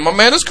way, give my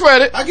man his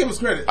credit. I give him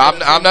credit. I'm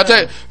not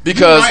that You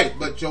because right,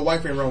 but your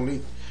wife ain't wrong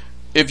either.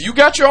 if you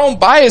got your own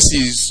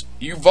biases,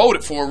 you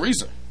voted for a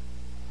reason.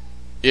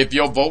 If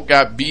your vote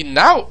got beaten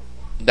out,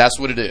 that's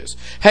what it is.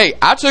 Hey,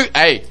 I took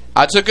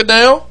it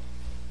down.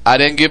 I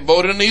didn't get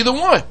voted in either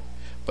one,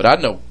 but I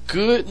know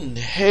good and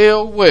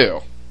hell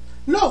well.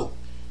 No.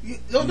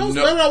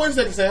 No, wait a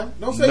second, Sam.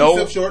 Don't say No.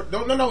 yourself short.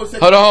 No, wait a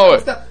second. Hold on,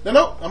 wait. Stop.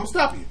 No, I'm gonna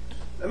stop you.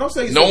 Don't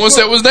say yourself No one short.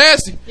 said it was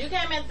nasty. You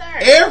came in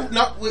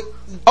third.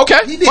 Okay,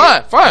 he did.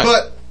 fine.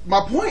 But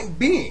my point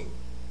being,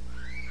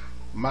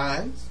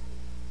 my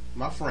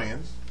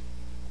friends,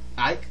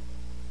 Ike,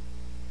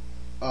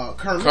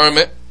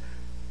 Kermit.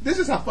 This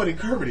is how funny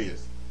Kermit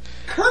is.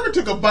 Kermit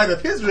took a bite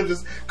of his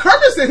ribs.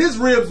 Kermit said his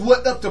ribs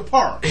went up to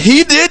par.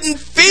 He didn't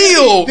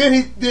feel,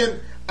 Then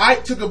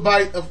Ike took a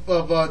bite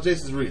of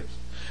Jason's ribs.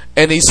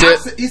 and he said,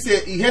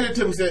 He handed it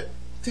to him. He said,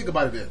 "Take a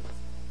bite of that."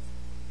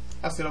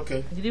 I said,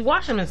 "Okay." Did he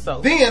wash him in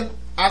soap? Then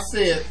I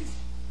said,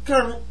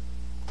 "Kermit,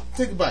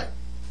 take a bite."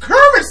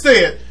 Kermit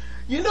said,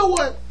 "You know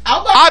what?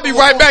 I'll be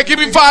right back. Give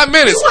me 5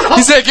 minutes."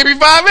 He said, "Give me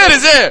 5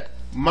 minutes." Yeah.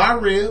 My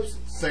ribs,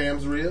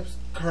 Sam's ribs,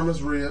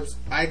 Kermit's ribs,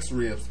 Ike's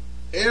ribs,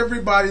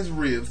 everybody's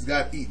ribs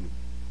got eaten.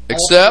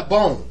 Except off the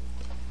bone.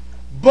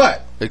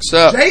 But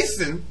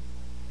Jason,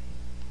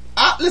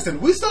 listen,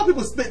 we saw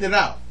people spitting it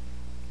out.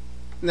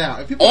 Now,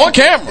 if people on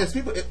camera,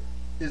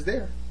 it's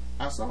there.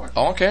 I saw it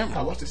on camera.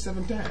 I watched it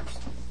 7 times.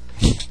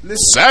 Listen,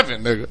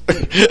 7, nigga.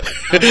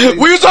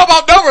 We was talking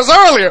about numbers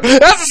earlier.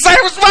 That's the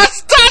same as my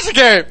Tasha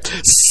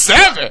game.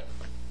 7.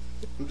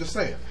 I'm just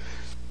saying.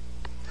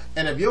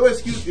 And if your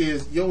excuse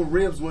is your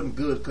ribs wasn't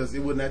good because it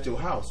wasn't at your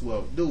house,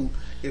 well, dude,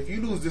 if you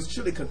lose this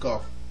chili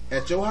cook-off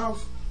at your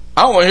house,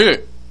 I don't want to hear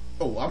it.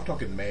 Oh, I'm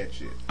talking mad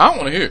shit. I don't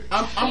want to hear it.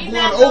 I'm going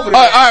over there.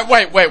 All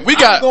right, wait.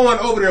 I'm going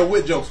over there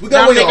with jokes. We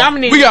got way off.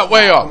 We got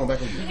way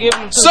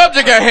off.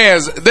 Subject at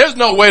hand. There's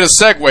no way to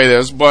segue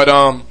this, but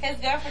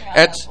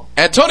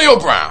Antonio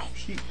Brown.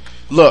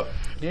 Look.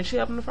 Didn't she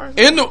happen the first?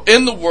 In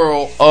the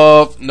world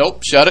of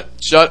shut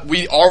it.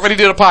 We already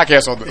did a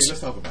podcast on this.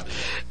 Let's talk about it.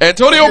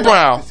 Antonio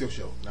Brown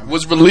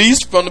was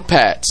released from the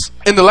Pats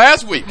in the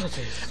last week.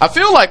 I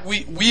feel like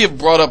we have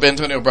brought up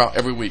Antonio Brown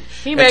every week.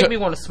 He made me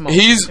want to smoke.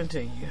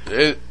 Continue.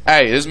 Hey,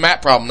 it's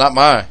Matt problem, not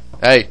mine.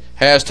 Hey,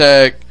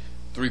 hashtag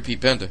 3P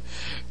Penta.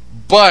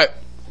 But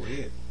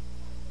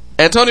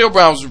Antonio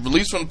Brown was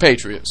released from the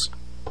Patriots.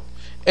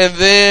 And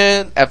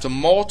then after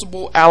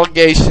multiple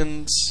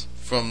allegations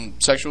from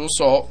sexual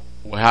assault,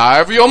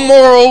 however your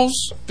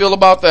morals feel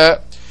about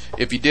that,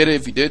 if he did it,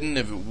 if he didn't,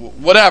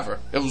 whatever.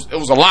 It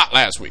was a lot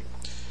last week.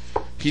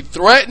 He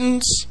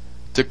threatens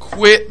to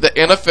quit the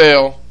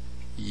NFL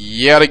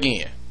yet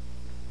again.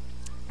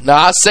 Now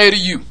I say to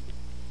you,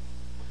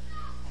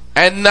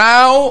 and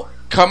now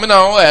coming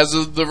on as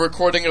of the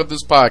recording of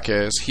this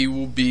podcast, he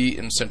will be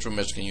in Central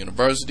Michigan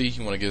University.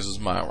 He want to get his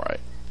mind right.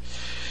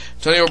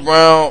 Antonio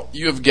Brown,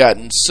 you have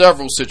gotten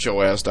several sit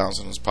your ass downs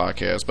in this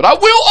podcast, but I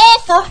will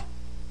offer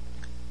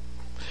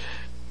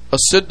a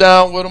sit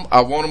down with him.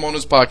 I want him on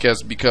this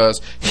podcast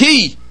because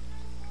he,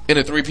 in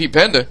a 3P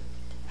Penda,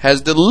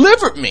 has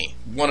delivered me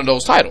one of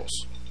those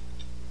titles.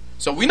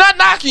 So we're not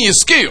knocking your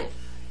skill.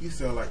 You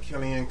sound like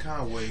Kellyanne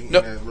Conway.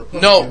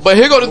 No, but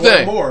here go the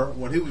thing. More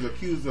when he was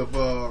accused of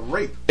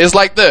rape. It's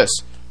like this.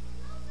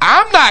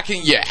 I'm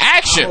knocking your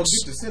actions,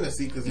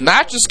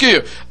 not your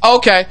skill.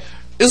 Okay,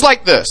 it's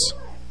like this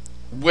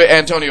with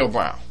Antonio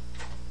Brown.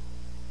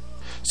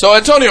 So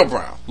Antonio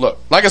Brown, look,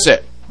 like I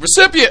said,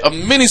 recipient of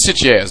many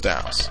sit your ass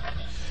downs.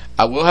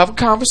 I will have a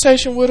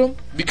conversation with him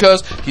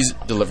because he's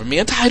delivered me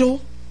a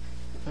title.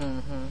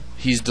 Mm-hmm.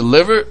 He's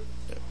delivered.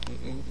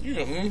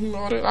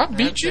 I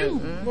beat you,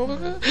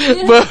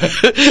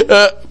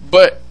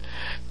 but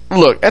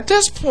look, at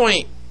this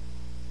point,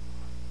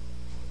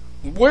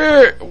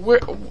 where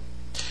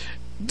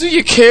do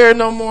you care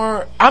no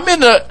more? I'm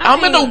in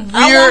a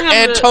weird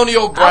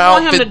Antonio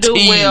Brown fatigue. I want him to do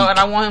well, and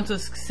I want him to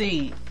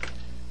succeed.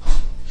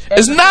 It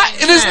is not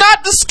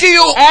the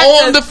skill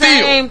on the field.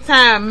 At the same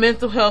time,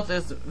 mental health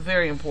is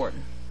very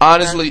important.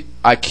 Honestly,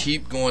 I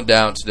keep going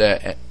down to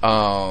that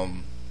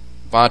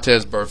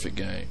Vontaze Burfict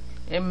game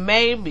It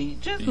may be,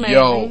 just maybe.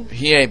 Yo,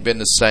 he ain't been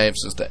the same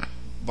since the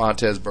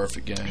Montez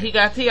Burfict game. He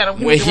got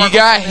when he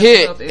got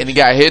hit and he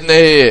got hit in the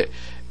head.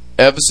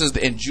 Ever since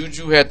and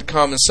Juju had to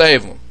come and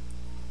save him,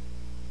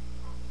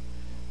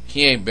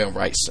 he ain't been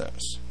right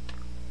since.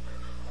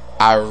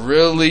 I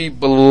really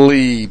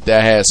believe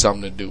that has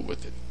something to do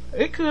with it.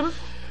 It could have.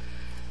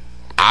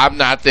 I'm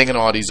not thinking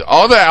all these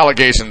other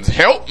allegations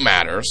help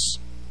matters.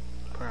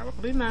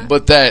 Probably not.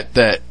 But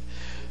that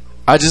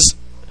I just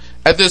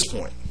at this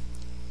point,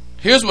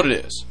 here's what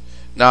it is.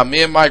 Now,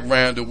 me and Mike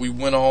Randall, we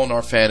went on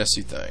our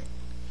fantasy thing.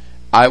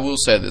 I will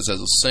say this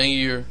as a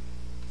senior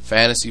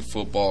fantasy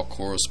football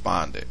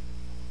correspondent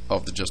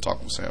of the Just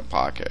Talking with Sam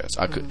podcast.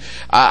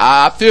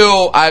 I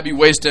feel I'd be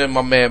wasting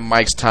my man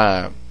Mike's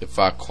time if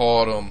I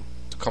called him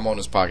to come on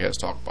this podcast to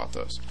talk about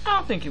this. I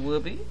don't think it will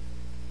be.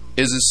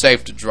 Is it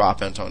safe to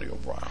drop Antonio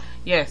Brown?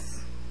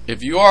 Yes.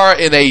 If you are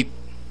in a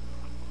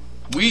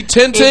Week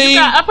 10 team,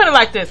 I put it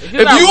like this: if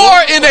you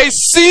are in a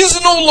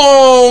seasonal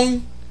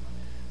long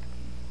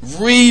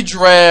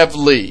redraft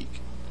league,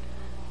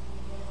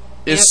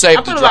 it's safe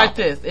to drop. I put it like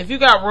this: if you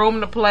got room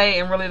to play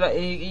and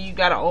really you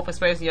got an open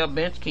space in your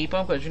bench, keep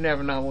him because you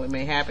never know what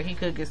may happen. He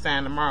could get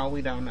signed tomorrow.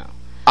 We don't know.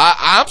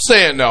 I'm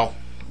saying no.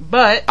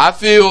 But I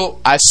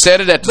feel I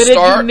said it at the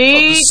start of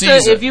the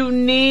season. If you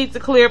need to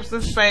clear up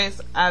some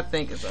space, I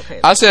think it's okay.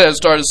 I said at the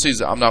start of the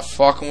season, I'm not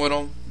fucking with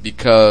him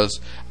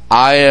because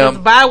I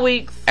am bye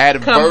weeks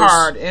adverse. Come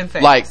hard and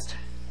fast. Like,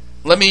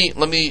 let me,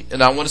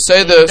 and I want to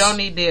say this. You don't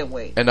need dead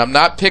weight. And I'm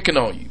not picking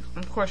on you.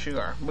 Of course you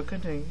are, but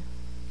continue.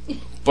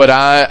 But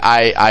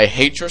I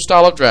hate your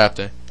style of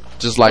drafting.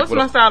 Just like what's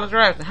my style of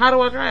drafting? How do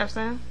I draft,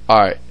 Sam? All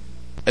right,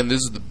 and this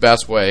is the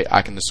best way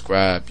I can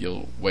describe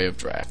your way of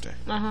drafting.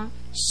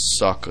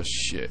 Sucker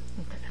shit.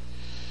 Okay.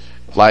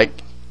 Like,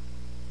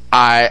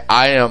 I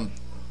am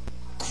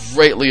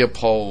greatly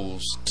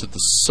opposed to the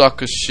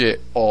sucker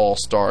shit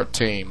all-star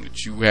team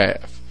that you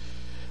have.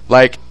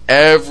 Like,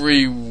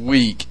 every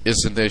week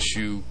is an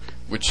issue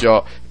with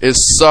y'all.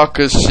 It's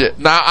sucker shit.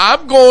 Now,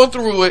 I'm going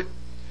through it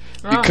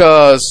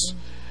because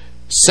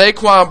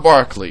Saquon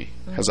Barkley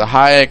has a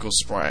high ankle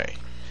sprain.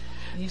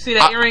 You see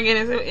that earring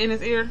in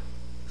his ear?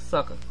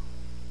 Sucker.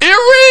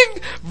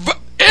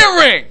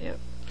 Earring? Yep.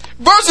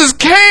 Versus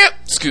Cam,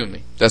 excuse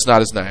me, that's not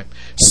his name.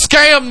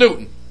 Scam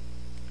Newton.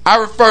 I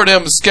refer to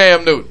him as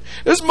Scam Newton.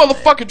 This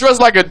motherfucker dressed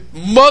like a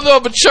mother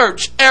of a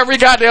church every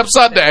goddamn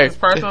Sunday. This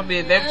person will be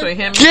a difference between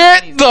him.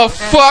 Get the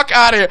fuck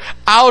out of here.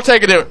 I'll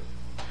take it in.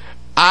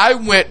 I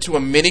went to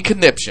a mini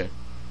conniption.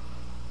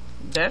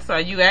 That's how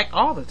you act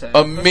all the time.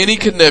 A mini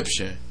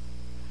conniption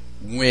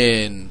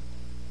when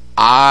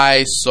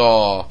I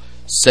saw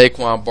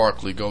Saquon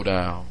Barkley go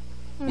down.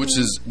 Which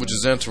is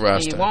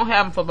interesting. You won't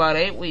have him for about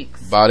 8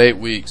 weeks. But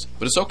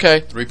it's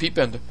okay. 3-peat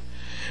bender.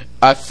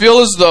 I feel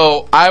as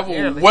though I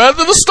will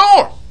weather the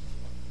storm.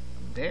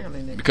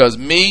 Because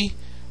me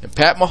and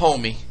Pat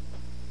Mahomie,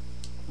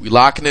 we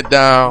locking it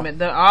down.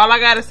 All I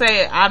gotta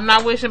say, I'm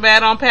not wishing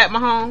bad on Pat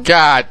Mahomes.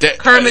 God,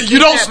 you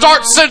don't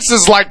start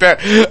sentences like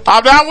that.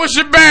 I'm not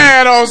wishing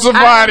bad on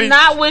somebody. I'm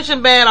not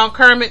wishing bad on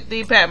Kermit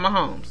the Pat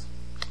Mahomes.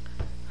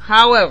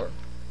 However,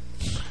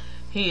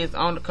 he is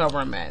on the cover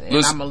of Madden, and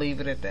I'm gonna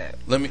leave it at that.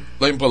 Let me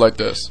put it like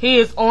this. He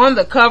is on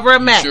the cover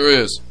of Madden. He sure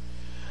is.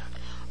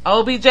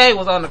 OBJ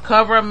was on the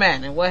cover of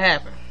Madden. What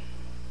happened?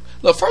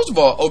 Look, first of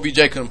all, OBJ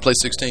couldn't play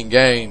 16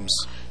 games.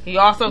 He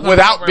also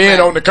without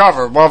being on the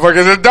cover,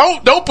 motherfuckers.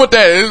 Don't put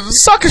that.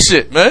 It's sucker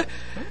shit, man.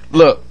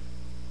 Look,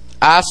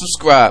 I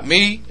subscribe.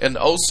 Me and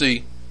the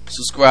OC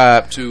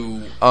subscribe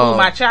to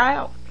my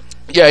child.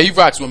 Yeah, he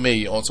rocks with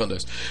me on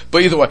Sundays.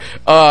 But either way,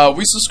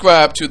 we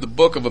subscribe to the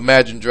Book of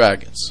Imagine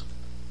Dragons.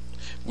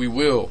 We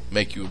will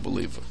make you a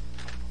believer.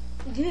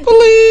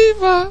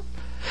 Believer.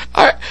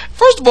 All right.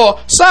 First of all,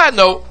 side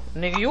note.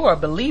 Nigga, you are a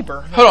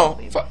believer. Hold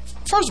on.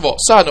 First of all,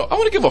 side note. I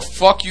want to give a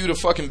fuck you to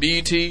fucking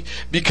BET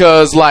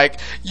because,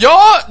 like,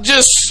 y'all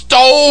just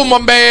stole my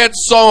man's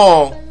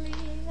song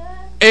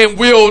and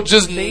we'll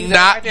just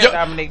not.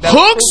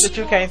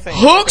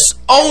 Hooks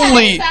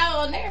only.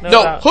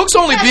 Hooks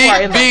only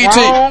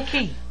BET.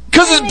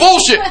 Because it's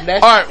bullshit.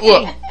 All right,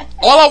 look.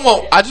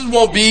 All I just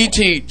want BET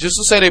just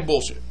to say they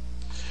bullshit.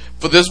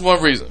 For this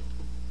one reason.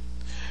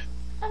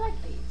 I like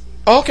BET.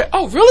 Okay.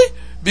 Oh, really?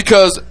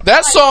 Because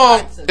that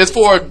song is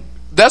for a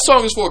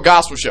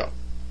gospel show.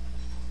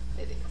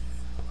 It is.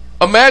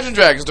 Imagine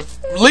Dragons, the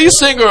lead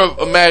singer of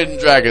Imagine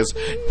Dragons,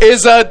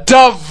 is a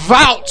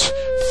devout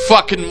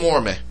fucking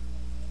Mormon.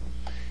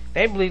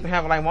 They believe in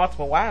having like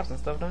multiple wives and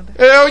stuff, don't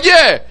they? Hell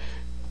yeah.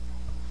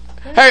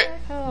 Hey,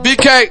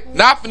 BK,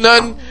 not for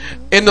nothing.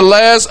 In the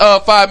last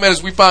 5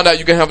 minutes, we found out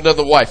you can have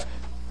another wife.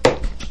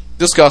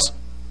 Discuss.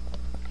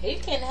 He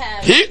can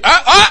have.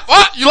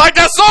 What? You like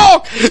that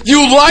song?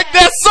 You like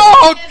that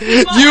song?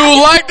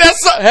 You like that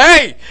song?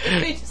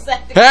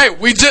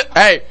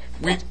 Hey,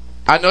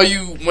 I know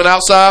you went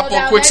outside for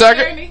a quick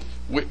second.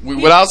 We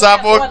went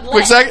outside for a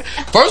quick second.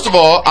 First of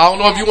all, I don't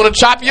know if you want to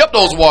choppy up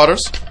those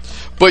waters,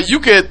 but you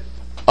could,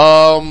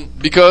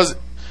 because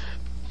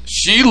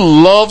she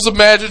loves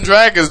Imagine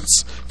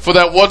Dragons for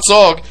that one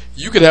song.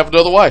 You could have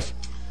another wife.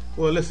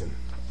 Well, listen.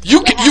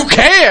 You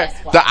can.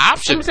 The Let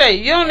option. me tell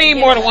you, you don't need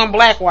more than one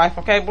black wife,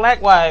 okay?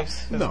 Black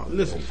wives. No,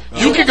 listen.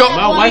 You can go.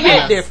 My wife He's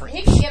and different.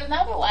 He can get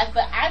another wife,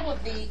 but I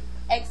would be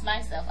ex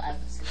myself,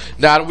 obviously.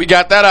 Now that we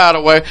got that out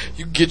of the way,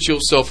 you get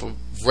yourself a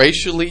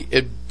racially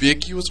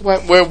ambiguous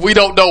wife where we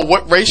don't know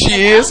what race she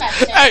is.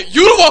 Hey,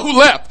 you the one who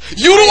left.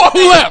 You the one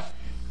who left.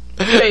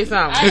 Let me tell you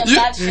something.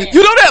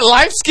 You know that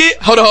life skit?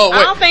 Hold on, I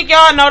wait. don't think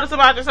y'all notice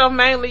about yourself,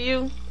 mainly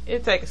you.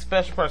 It take a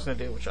special person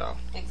to deal with y'all.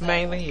 Exactly.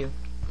 Mainly you.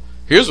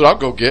 Here's what I'll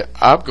go get.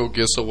 I'll go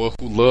get someone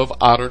who love,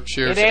 honor,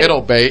 cherish, It ain't- and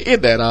obey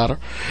in that honor.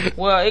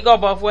 Well, it go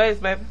both ways,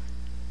 baby.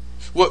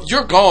 Well,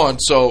 you're gone,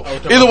 so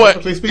Oh, either way,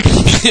 biblically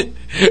speaking.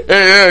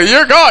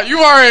 you're gone. You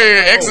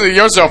already exited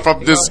yourself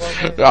from this.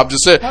 I'm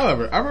just saying.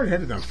 However, I've already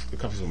had this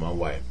conversation with my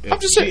wife. I'm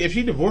just saying. If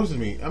she divorces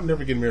me, I'm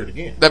never getting married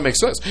again. That makes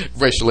sense.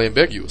 Racially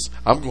ambiguous.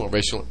 I'm going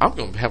racial. I'm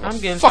going to have I'm a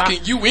getting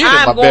fucking you in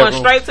I'm my going bedroom.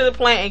 straight to the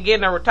plant and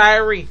getting a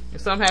retiree.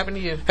 If something happened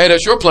to you, Hey,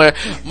 that's your plan.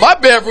 My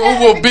bedroom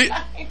will be.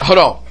 Hold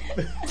on.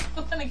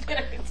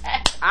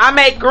 I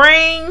make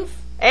greens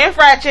and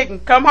fried chicken.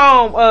 Come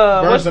home.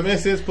 Burn What's, some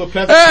incense, put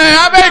plastic. Hey,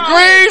 I make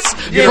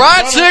greens,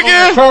 fried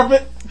chicken.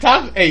 Carpet.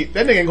 Hey,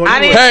 that nigga ain't going I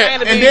to didn't Hey, plan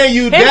to and be. then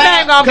you his die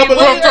name gonna be couple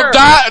Willie of- From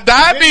Earl.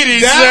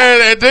 diabetes,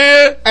 Die. and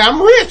then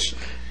I'm rich.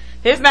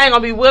 His name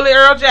gonna be Willie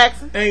Earl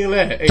Jackson. Ain't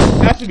that? Hey,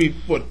 that should be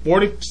what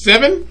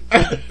 47,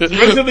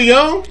 relatively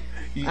young.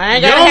 I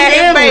ain't gotta have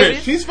his and babies.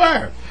 rich. She's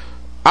fine.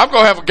 I'm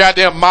gonna have a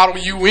goddamn model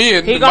you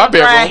in He my gonna drive.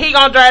 bedroom. He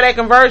gonna drive that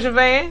conversion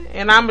van,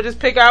 and I'm gonna just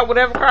pick out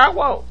whatever car I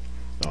want.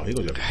 Oh, he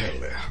gonna drive a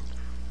Cadillac.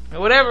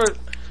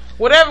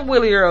 Whatever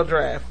Willie Earl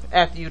drive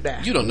after you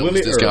die. You don't know Willie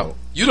what's this Earl. guy.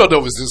 You don't know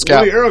what's this guy.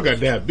 Willie Earl got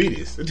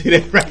diabetes. I tell you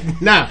that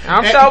right now.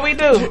 I'm sure we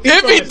do.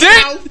 If he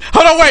didn't,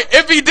 hold on, wait.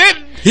 If he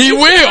didn't, he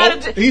will.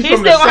 He's He's from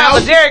still the gonna have a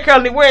South. Jerry curl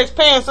and he wears his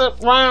pants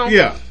up round.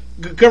 Yeah,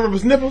 cover up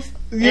his nipples.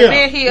 Yeah, And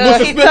then he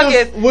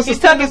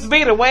took his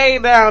beater way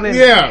down in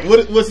Yeah,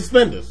 with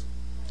suspenders.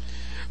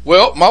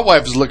 Well, my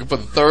wife is looking for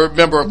the third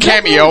member of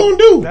That's Cameo. what I'm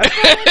gonna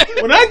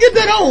do. When I get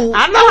that on,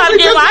 I know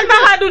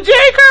how to do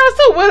Jerry curls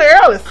too. Willie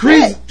Earl is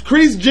sick.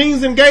 crease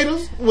jeans and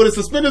gaiters with his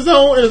suspenders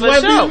on and his For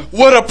white sure. beater.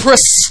 With a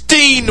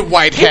pristine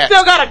white He hat.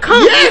 still got a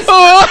comb. Yes. He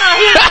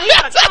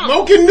got a comb.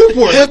 Smoking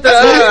Newport. A with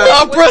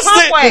the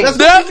pristine, pump That's waist.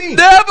 what you mean.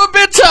 never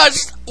been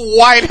touched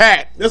white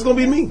hat. That's gonna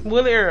be me.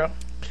 Willie Earl.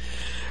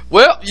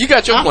 Well, you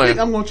got your I think plan.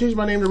 I'm gonna change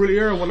my name to Willie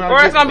Earl when I.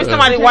 Or it's gonna be get-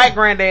 somebody white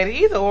granddaddy.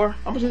 Either or.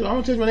 I'm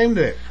gonna change my name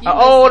to that. An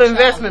old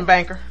investment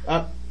banker.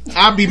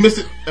 I'll be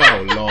Mr.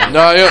 Oh Lord.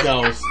 No, yeah.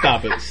 No,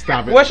 stop it.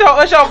 Stop it. What's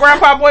your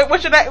grandpa boy?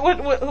 What's your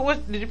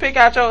what did you pick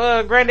out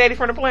your granddaddy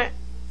from the plant?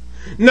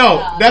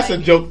 No, that's a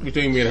joke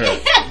between me and her,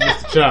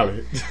 Mr.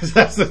 Charlie.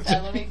 That's a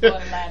Let me joke. go to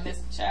line,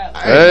 Mr. Charlie.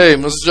 Hey,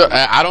 Mr. Charlie.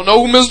 I don't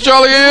know who Mr.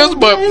 Charlie is,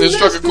 but Hey, it's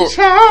struck a Mr. chord.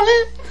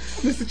 Charlie.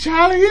 Mr.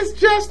 Charlie is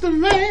just a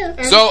man.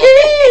 and So-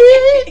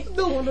 he's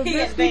doing the He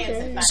best is he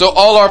dancing. can. So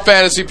all our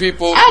fantasy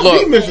people, I'll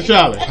look, beat Mr.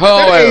 Charlie. Oh,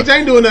 That yeah. age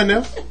ain't doing nothing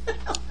else.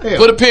 Hell.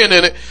 put a pin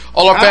in it.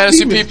 All our I'll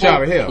fantasy beat Mr. people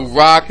Charlie, hell. who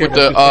rock with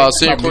the Can't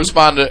senior beat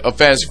correspondent of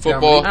fantasy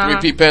football, Uh-huh.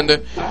 3P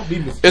Pendant. I'll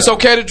beat Mr. It's Charlie.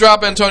 okay to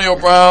drop Antonio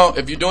Brown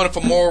if you're doing it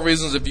for moral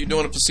reasons. If you're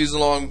doing it for season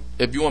long,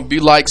 if you want to be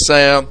like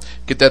Sam,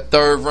 get that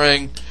third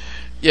ring.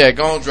 Yeah,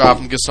 go and drop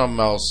him. Get something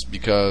else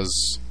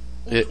because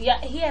Yeah,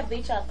 he had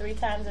beat y'all 3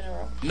 times in a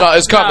row. no,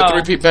 it's coming. No,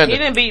 3P He Pendant.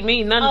 didn't beat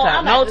me none Oh, time.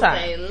 I'm No about to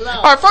say, time. Lord.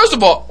 All right, first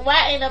of all,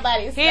 Why ain't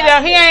nobody He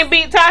ain't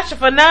beat Tasha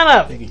for none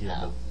of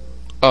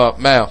it.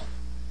 Mal,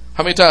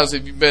 how many times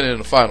have you been in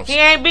the finals? He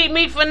ain't beat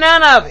me for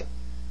none of it.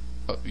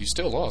 You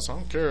still lost. I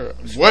don't care.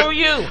 Screw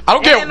you. I don't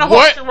And care the what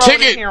horse you rode in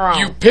ticket here on.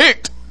 you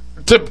picked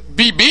to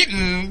be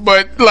beaten,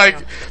 but like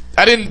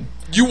I didn't.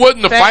 You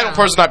wasn't the Damn. final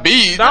person I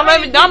beat.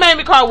 Don't make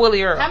me call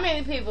Willie Earl. How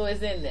many people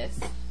is in this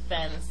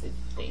fantasy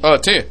thing?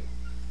 10,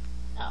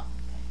 Oh.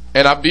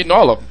 and I've beaten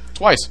all of them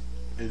twice.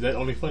 Is that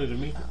only funny to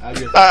me? I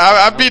guess.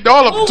 I've beaten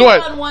all of them Who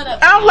twice. won one of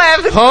them? I'm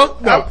laughing. Huh?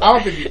 No, I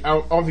don't think. I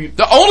don't think.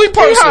 The only He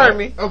heard person,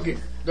 me. Okay,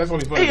 that's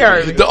only funny. He to me.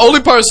 heard me. the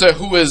only person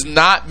who has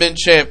not been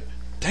champ.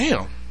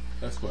 Damn,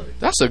 That's funny.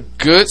 that's a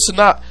good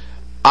synopsis.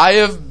 I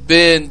have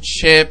been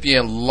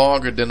champion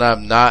longer than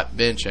I've not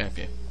been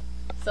champion.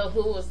 So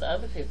who was the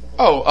other people?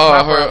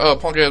 Her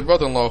punk ass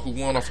brother-in-law who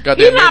won off a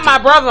goddamn He's not injury. my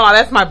brother-in-law.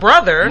 That's my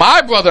brother.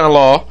 My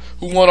brother-in-law,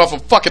 who won off a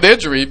fucking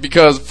injury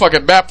because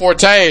fucking Matt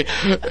Forte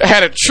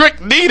had a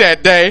trick knee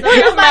that day. Where's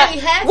Matt, Somebody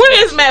has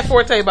where is Matt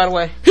Forte, by the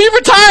way? He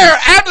retired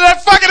after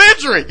that fucking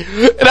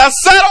injury. And I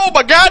sat on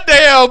my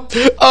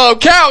goddamn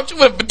couch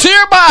with a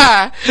tear in my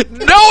eye,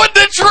 knowing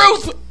the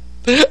truth.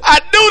 I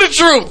knew the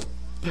truth.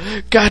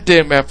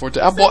 Goddamn Matt Forte.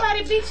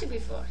 Somebody beat you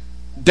before.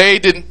 They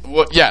didn't.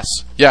 Well, yes.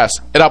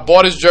 And I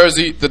bought his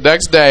jersey the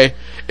next day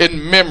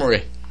in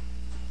memory.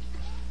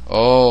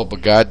 Oh,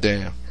 but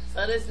goddamn.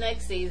 So this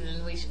next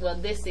season,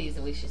 this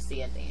season we should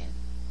see at the end.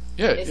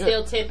 Yeah, There's yeah.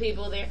 still 10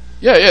 people there.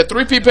 Yeah,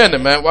 3P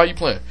Pendant, man. Why you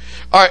playing?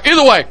 All right,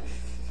 either way,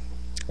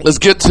 let's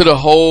get to the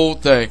whole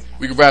thing.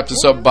 We can wrap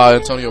this up about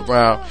Antonio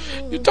Brown.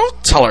 You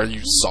don't tell her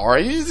you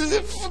sorry. Pick a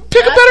better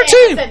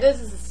I team. said this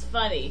is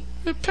funny.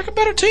 Pick a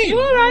better team.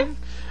 All right.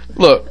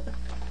 Look,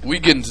 we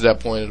getting to that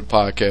point of the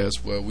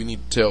podcast where we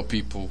need to tell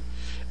people,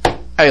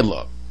 hey,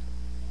 look,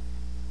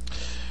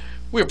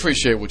 We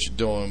appreciate what you're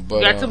doing, but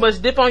You got too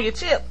much dip on your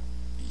chip.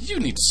 you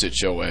need to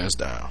sit your ass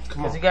down.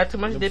 Come Because you got too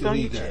much dip on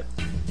your that.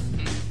 chip.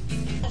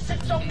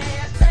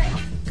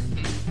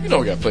 You know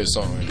we gotta play a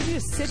song, right?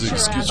 Sit Excuse your me,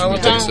 ass Hold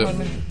take a on sip. with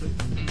me.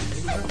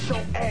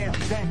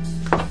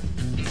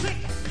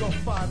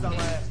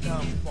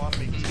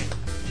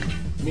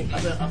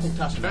 I think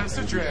Tasha.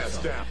 Sit your ass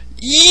down.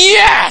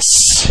 Yes!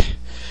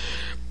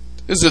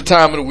 This is a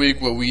time of the week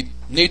where we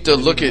need to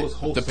look at Most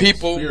wholesome, the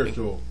people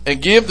spiritual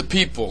and give the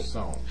people.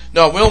 song.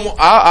 No, we don't.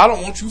 I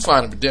don't want you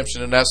finding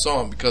redemption in that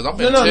song because I'm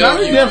No, gonna not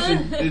tell you.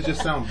 redemption. It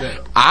just sounds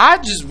better. I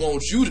just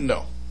want you to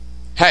know.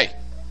 Hey,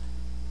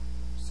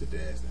 Sit the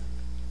ass down.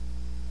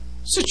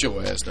 sit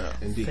your ass down.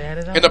 Indeed. That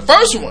is And the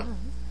first one,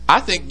 I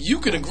think you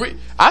can agree.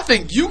 I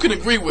think you can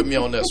agree with me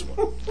on this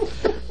one,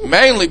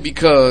 mainly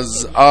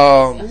because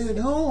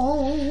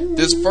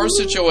this first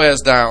 "Sit Your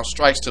Ass Down"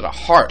 strikes to the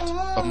heart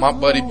of my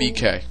buddy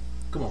BK.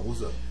 Come on,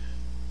 what's up?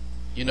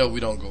 You know we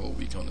don't go a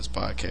week on this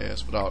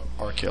podcast without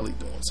R. Kelly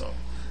doing something.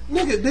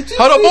 Nigga, did you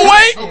Hold on, see but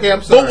that? wait, Okay,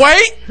 I'm sorry. but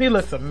wait, He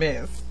looks a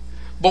mess.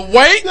 but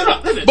wait,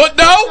 but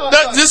no,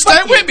 just stay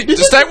with me,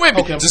 just stay with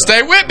me, Okay, I'm just sorry.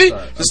 stay with me, I'm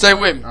sorry. just stay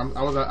with me. I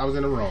was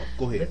in the wrong.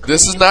 Go ahead.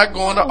 This is not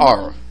going to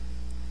Aura.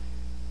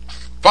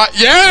 But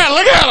yeah,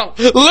 look at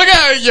him, look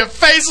at him, your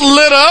face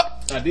lit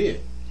up. I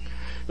did.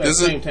 At This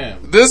the same is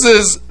time. this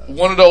is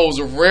one of those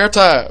rare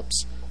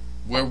times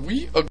where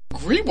we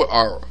agree with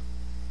Aura.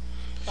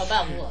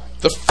 About what?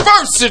 The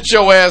first "Sit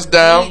Your Ass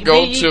Down" Be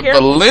go ye to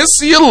careful.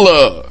 Valencia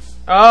Love.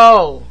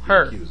 Oh,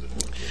 her.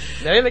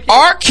 That ain't the cute.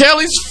 R.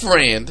 Kelly's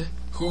friend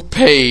who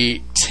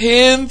paid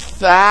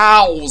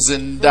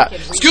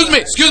 $10,000.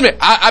 Excuse me.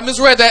 I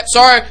misread that.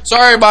 Sorry,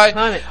 everybody.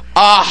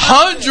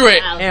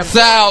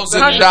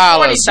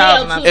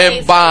 $100,000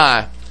 in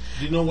bond,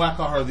 Do you know why I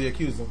call her the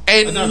accuser?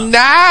 and No.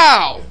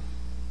 now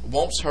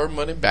wants her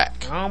money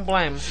back. I don't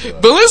blame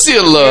him. Valencia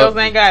Girls Love.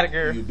 ain't got it,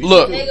 girl.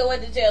 Look, Nigga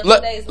went to jail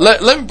 2 days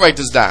let me break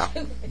this down.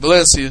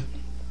 Valencia,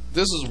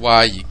 this is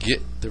why you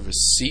get the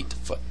receipt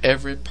for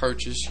every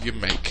purchase you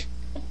make.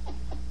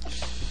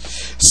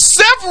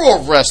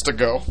 Several arrests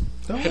ago,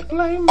 Don't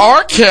blame me.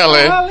 R.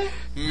 Kelly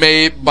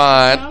made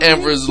bond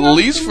and was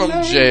released from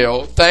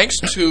jail thanks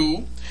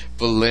to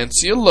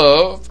Valencia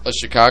Love, a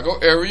Chicago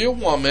area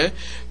woman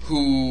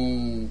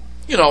who,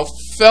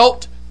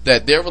 felt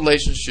that their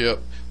relationship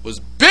was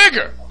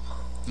bigger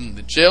than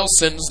the jail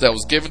sentence that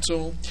was given to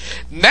him.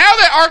 Now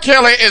that R.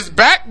 Kelly is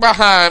back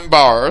behind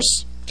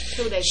bars,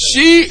 2 days.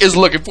 she is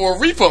looking for a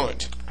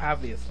refund.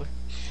 Obviously.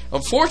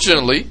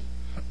 Unfortunately,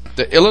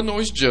 the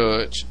Illinois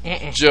judge,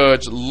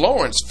 Judge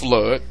Lawrence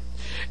Flood,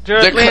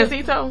 Judge The-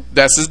 Lancito?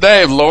 that's his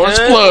name, Lawrence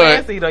Judge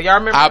Flood. Lancito. Y'all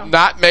remember I'm him?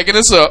 not making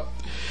this up.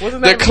 What's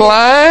his name?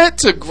 Declined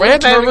to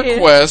grant What's his her name again?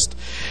 request.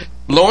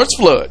 Lawrence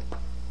Flood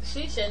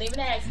She shouldn't even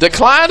ask.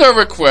 declined her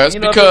request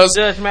You know, because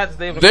Judge Mathis,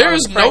 they would there call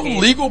is him no crackhead.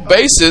 legal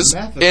basis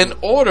in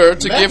order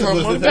to give her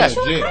Mathis money was back. in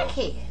jail.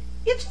 Crackhead.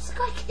 You're just a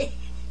crackhead.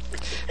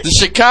 The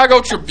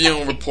Chicago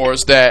Tribune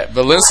reports that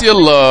Valencia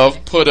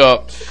Love put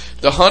up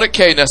the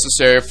 $100K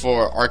necessary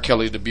for R.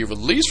 Kelly to be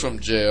released from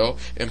jail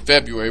in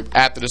February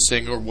after the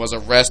singer was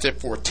arrested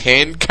for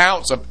 10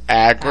 counts of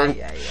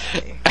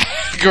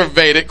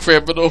aggravated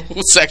criminal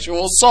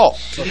sexual assault.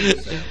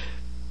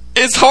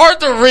 It's hard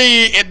to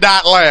read and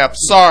not laugh.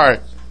 Sorry.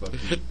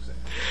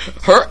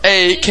 Her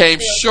aid came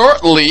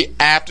shortly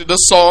after the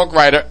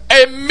songwriter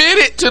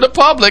admitted to the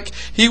public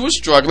he was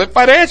struggling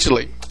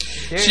financially.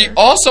 She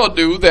also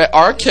knew that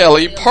R.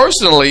 Kelly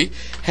personally,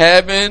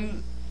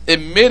 having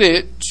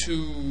admitted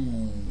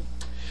to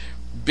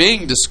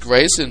being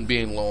disgraced and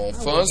being low on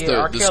funds, get the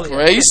R. Kelly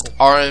disgraced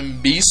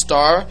R&B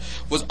star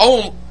was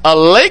on a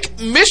Lake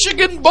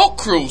Michigan boat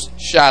cruise.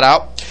 Shout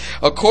out.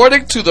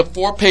 According to the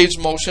 4-page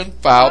motion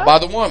filed by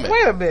the woman.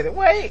 Wait a minute.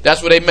 Wait.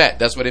 That's where they met.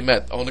 That's where they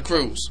met, on the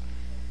cruise.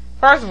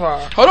 First of all.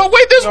 Hold on,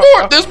 wait, there's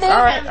more. There's more.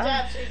 All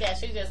right.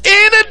 She just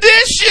In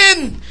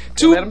addition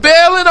to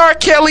bailing R.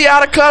 Kelly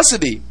out of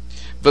custody,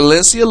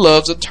 Valencia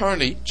Love's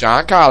attorney,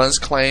 John Collins,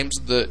 claims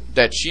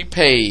that she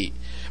paid,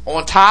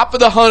 on top of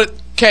the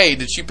 $100K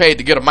that she paid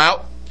to get him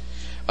out,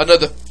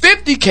 another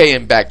 $50K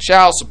in back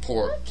child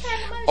support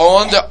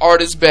on the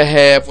artist's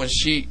behalf when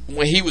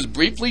he was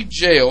briefly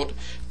jailed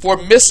for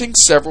missing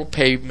several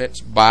payments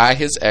by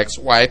his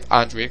ex-wife,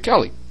 Andrea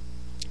Kelly,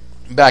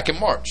 back in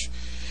March.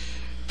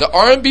 The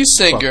R&B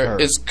singer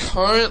is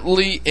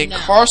currently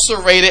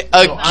incarcerated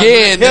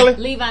again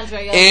leave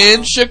Andrea in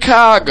alone.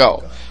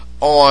 Chicago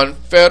on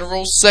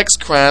federal sex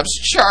crimes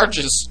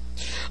charges.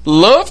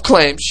 Love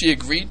claims she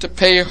agreed to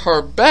pay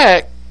her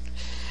back,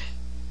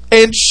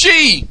 and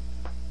she,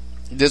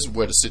 this is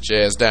where to sit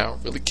your ass down,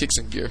 really kicks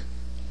in gear,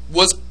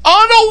 was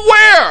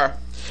unaware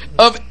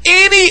of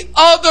any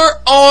other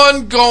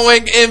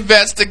ongoing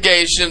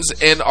investigations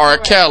in R.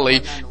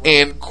 Kelly,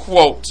 end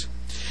quote,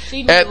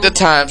 She knew. at the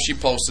time she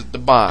posted the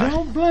bond.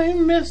 Don't blame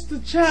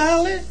Mr.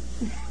 Charlie.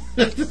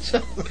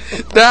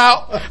 Now,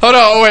 hold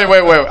on,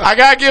 wait. I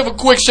gotta give a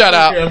quick shout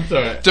out I'm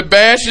sorry. to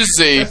Bash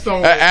Z That song-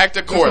 and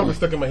Actor that song Courtney. is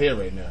stuck in my head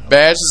right now.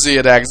 Bash Z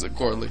and Actor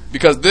Courtney.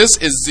 Because this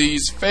is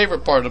Z's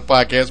favorite part of the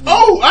podcast.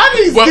 Oh, I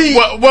need Z.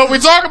 When we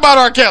talk about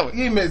R. Kelly.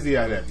 You met Z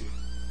out of you.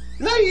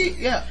 No,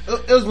 yeah.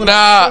 It was when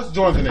Nah. I first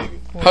joined the Navy.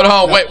 Hold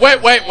on,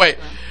 wait.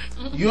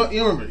 You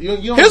remember?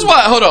 You Here's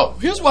why, hold on.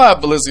 Here's why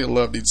Valencia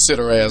Love needs to sit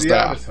her ass Yeah,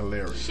 down. that's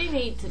hilarious. She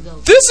need to go.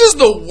 This is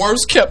the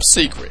worst kept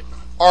secret.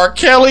 R.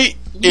 Kelly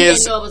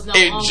is didn't know it was no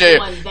in only jail.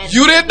 one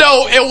You didn't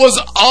know it was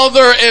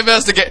other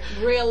investigate.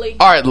 Really?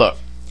 All right, look,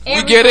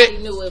 we get Everybody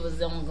it. knew it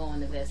was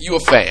ongoing investigation. You a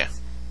fan.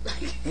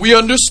 We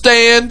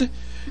understand.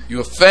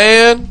 You a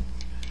fan.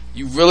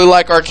 You really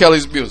like R.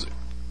 Kelly's music.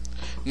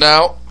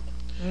 Now,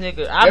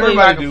 Nigga, I believe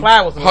I Everybody Can do.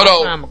 Fly was a Hold long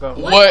on. time ago.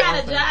 What kind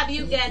of job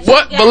you got?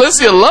 what You got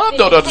Valencia to Love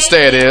don't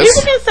understand is,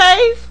 People can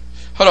save.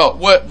 hold on,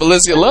 what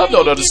Valencia Love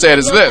don't understand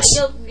is this.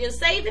 Your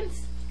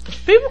savings.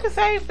 People can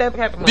save that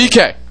type of money.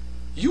 BK,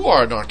 you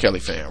are an R. Kelly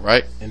fan,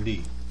 right?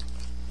 Indeed.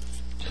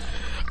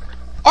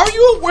 Are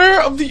you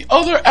aware of the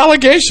other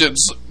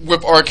allegations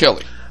with R.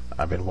 Kelly?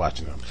 I've been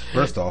watching them.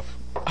 First off,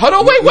 Hold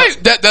on,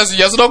 wait. That's a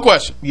yes or no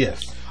question.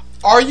 yes.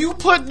 Are you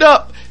putting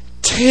up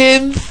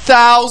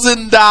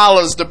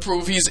 $10,000 to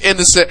prove he's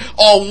innocent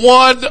on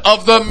one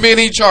of the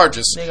many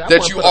charges Nigga, I that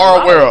wanna you put a are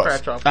lot aware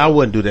scratch of? off. I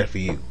wouldn't do that for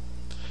you.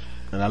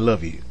 And I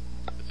love you.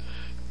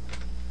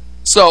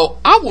 So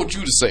I want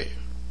you to say it.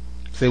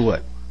 Say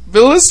what?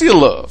 Valencia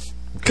Love.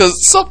 Because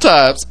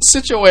sometimes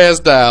sit your ass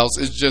down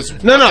is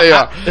just No, what they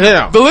are.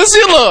 no.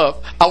 Valencia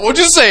Love, I want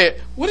you to say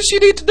it. What does she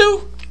need to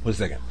do? Wait a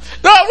second.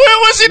 No,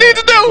 what does she need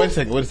to do? Wait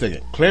a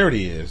second.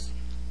 Clarity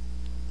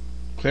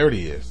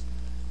is,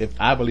 if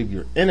I believe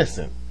you're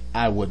innocent,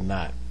 I would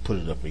not put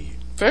it up for you.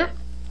 Fair.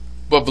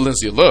 But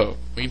Valencia Love,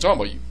 we ain't talking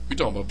about you. We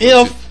talking about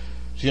Valencia.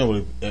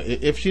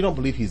 If she don't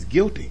believe he's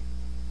guilty,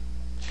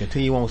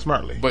 continue on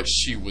smartly. But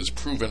she was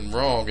proven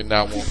wrong and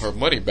now want her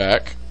money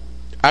back.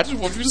 I just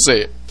want you to say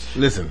it.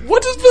 Listen.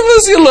 What does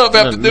Valencia Love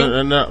have to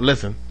do? No.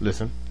 Listen. I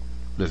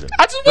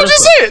just want you to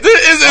say it.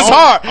 It's all-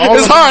 hard. all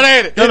It's of hard, you-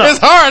 ain't it? No. It's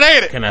hard,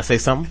 ain't it? Can I say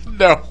something?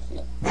 No.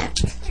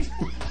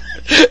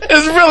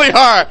 It's really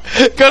hard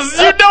because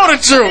you know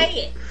the truth.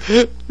 Say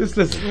it. Just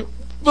listen.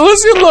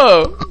 Valencia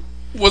Love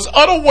was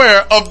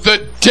unaware of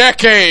the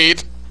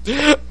decade,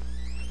 and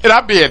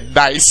I'm being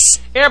nice.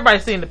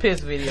 Everybody's seen the piss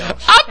video.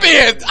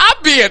 I'm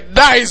being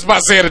nice by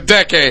saying a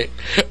decade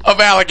of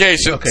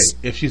allegations. Okay,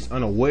 if she's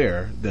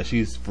unaware, then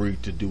she's free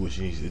to do what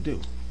she needs to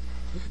do.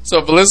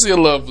 So Valencia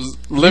Love was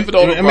living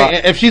on the I mean, rock.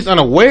 if she's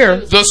unaware,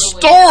 The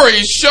story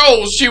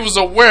shows she was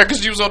aware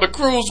because she was on the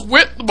cruise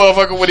with the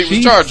motherfucker when he was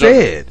she charged.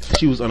 said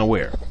she was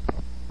unaware.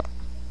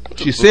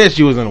 She said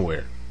she was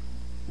unaware.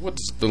 What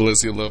does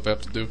Valencia Love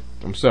have to do?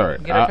 I'm sorry.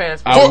 Get her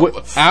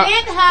passport.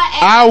 Send her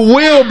I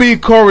will be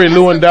Corey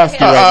Lewandowski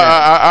right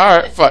now. All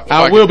right, fuck.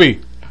 I will be.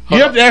 You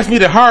have to ask me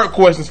the hard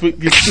questions to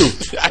get through.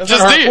 I That's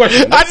just not a hard did.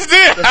 question. I just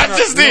did. I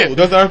just No, did.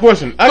 that's not a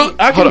question. I Hold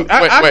can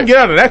on, wait. get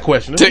out of that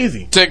question. It's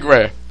easy. 10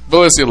 grand.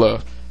 Valencia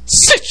Love,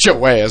 sit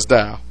your ass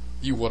down.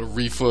 You want a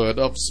refund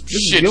of some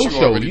This shit is you your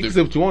show. already You can do.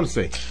 say what you want to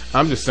say.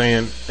 I'm just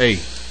saying, hey,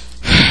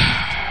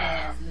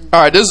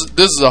 All right, this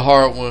is a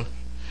hard one.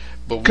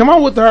 But come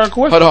on with the hard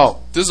question. hold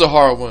on. This is a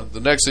hard one. The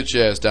next sit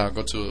your ass down,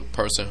 go to a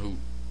person who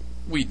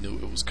we knew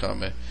it was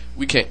coming.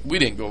 We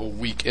didn't go a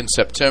week in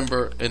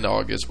September and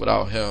August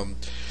without him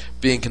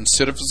being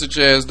considered for sit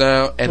your ass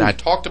down. And I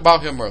talked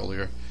about him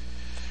earlier.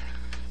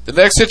 The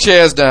next sit your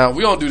ass down,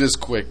 we don't do this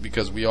quick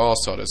because we all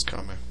saw this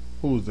coming.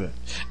 Who's that?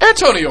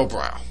 Antonio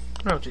Brown.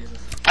 Oh, Jesus.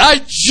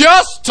 I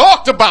just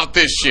talked about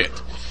this shit.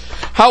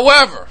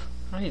 However,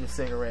 I need a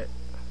cigarette.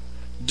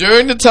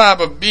 during the time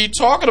of me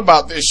talking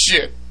about this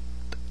shit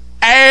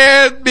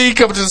and me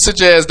coming to the sit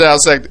your ass down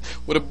segment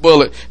with a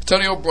bullet,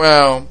 Antonio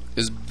Brown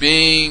is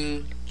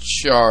being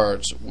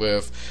charged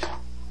with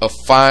a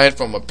fine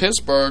from a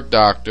Pittsburgh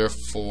doctor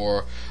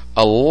for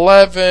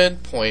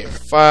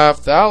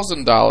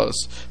 $11,500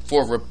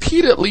 for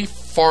repeatedly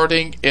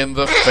farting in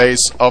the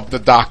face of the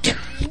doctor.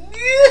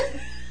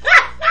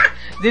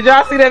 Did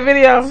y'all see that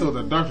video? So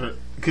the doctor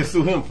can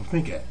sue him for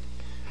pink eye.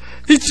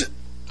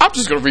 I'm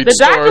just gonna read The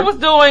the story. doctor was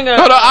doing a.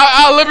 Hold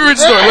on, let me read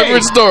the story. Let me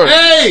read the story.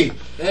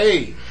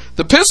 Hey.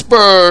 The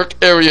Pittsburgh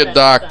area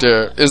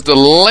doctor is the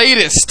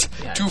latest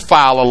to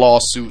file a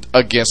lawsuit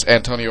against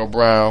Antonio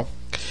Brown.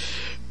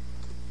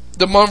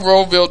 The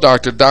Monroeville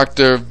doctor,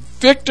 Dr.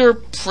 Victor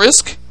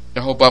Prisk, I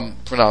hope I'm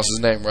pronouncing his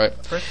name right,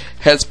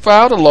 has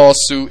filed a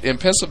lawsuit in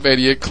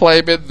Pennsylvania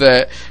claiming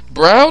that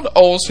Brown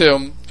owes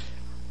him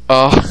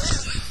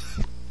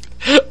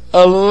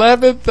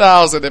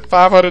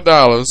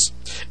 $11,500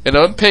 in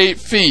unpaid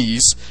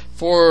fees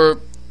for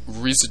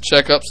recent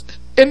checkups.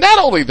 And not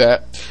only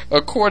that,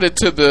 according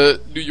to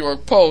the New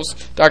York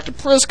Post, Dr.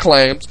 Priss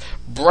claims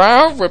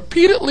Brown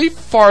repeatedly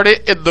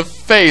farted in the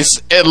face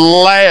and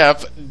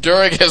laughed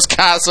during his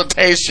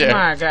consultation.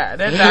 My God,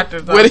 that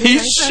doctor's When he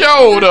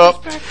showed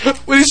up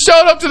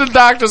to the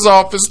doctor's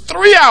office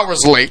 3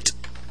 hours late,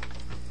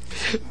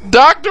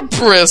 Dr.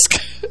 Prisk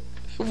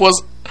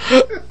was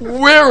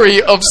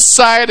weary of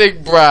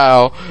citing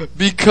Brown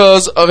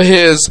because of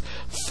his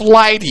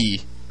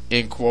flighty,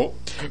 in quote,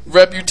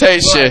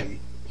 reputation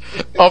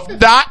of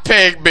not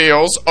paying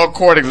bills,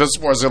 according to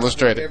Sports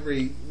Illustrated.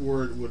 Every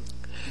word would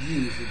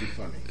use would be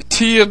funny.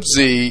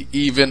 TMZ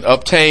even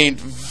obtained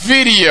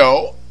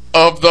video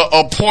of the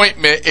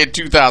appointment in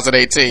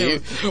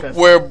 2018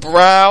 where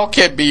Brown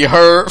can be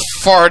heard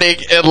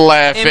farting and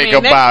laughing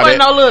about it.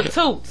 No little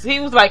toots. He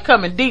was like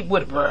coming deep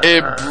with it.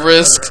 In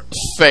brisk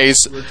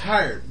face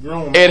Retired,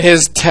 grown. in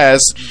his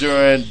test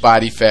during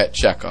body fat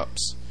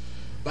checkups.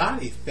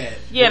 Body fat.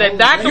 Yeah, the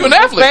doctor You're an was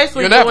athlete.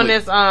 basically You're an doing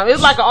athlete. this. It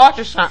was like an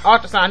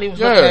ultrasound. He was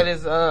looking at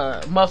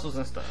his muscles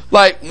and stuff.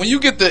 Like when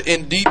you get the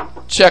in deep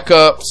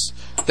checkups,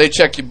 they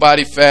check your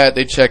body fat,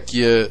 they check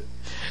your.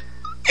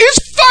 He's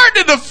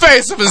farting in the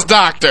face of his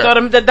doctor.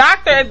 So the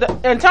doctor,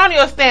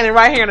 Antonio's standing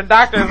right here, and the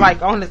doctor is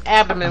like on his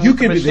abdomen. You with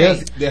can the be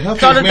machine. the healthiest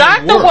So the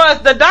man in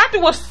doctor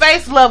world. was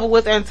face level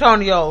with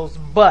Antonio's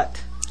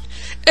butt.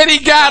 And he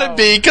gotta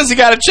be, because he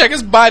gotta check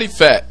his body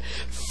fat.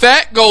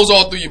 Fat goes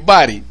all through your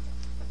body.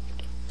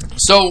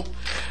 So,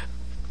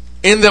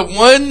 in the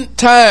one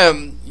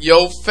time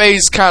your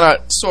face kind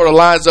of sort of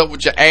lines up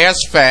with your ass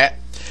fat,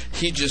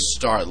 he just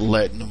start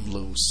letting them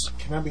loose.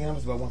 Can I be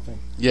honest about one thing?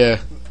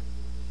 Yeah.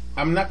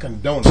 I'm not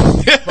condoning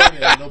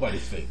farting at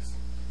nobody's face.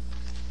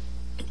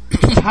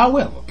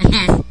 However,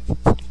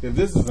 if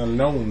this is a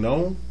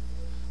known,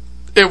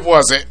 It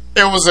wasn't.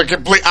 It was a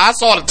complete, I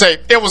saw the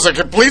tape. It was a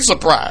complete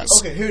surprise.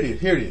 okay, here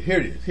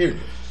it is.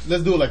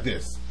 Let's do it like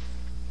this.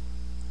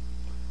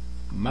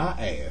 My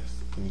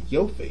ass in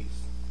your face.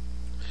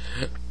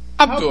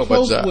 I'm How doing my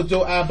close job. would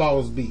your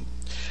eyeballs be?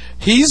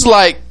 He's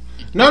like,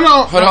 No,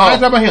 Hold on. I'm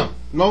talking about him.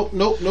 No. To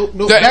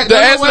answer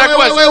that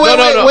question.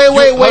 No.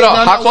 Wait. Hold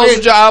on. How close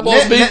would your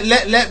eyeballs be?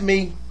 Let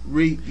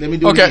me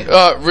do okay, it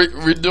again.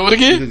 redo it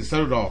again? Just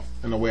set it off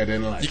in a way I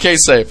didn't like. You can't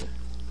save him.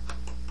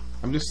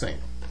 I'm just saying.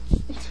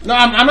 No,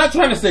 I'm not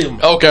trying to save him.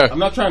 Okay. I'm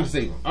not trying to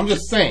save him. I'm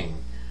just saying,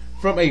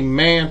 from a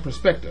man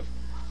perspective,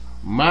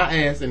 my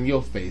ass in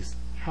your face,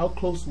 how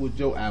close would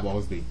your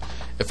eyeballs be?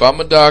 If I'm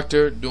a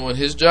doctor doing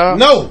his job.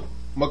 No,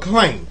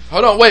 McLean.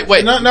 Hold on, wait.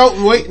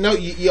 No,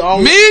 you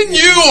always. Me and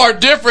you are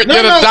different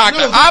than a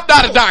doctor. I'm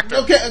not a doctor.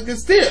 Okay,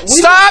 still.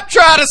 Stop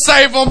trying to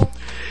save him.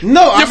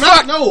 No, You're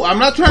fucked. I'm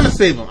not trying to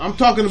save him. I'm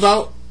talking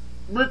about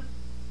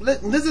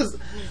this is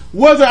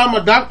whether I'm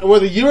a doctor,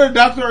 whether you're a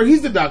doctor or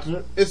he's a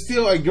doctor. It's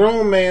still a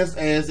grown man's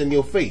ass in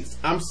your face.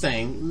 I'm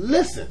saying,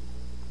 listen,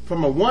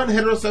 from a one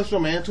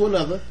heterosexual man to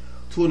another.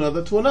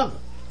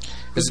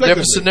 It's a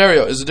different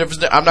scenario. It's a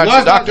different. I'm not No, your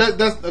it's not- doctor.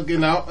 that's okay.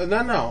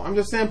 No. I'm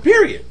just saying.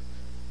 Period.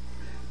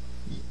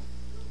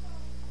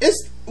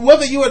 It's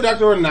whether you're a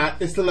doctor or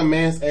not. It's still a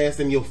man's ass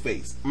in your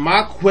face.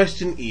 My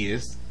question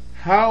is,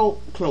 how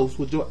close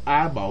would your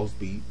eyeballs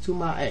be to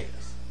my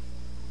ass?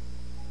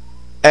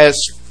 As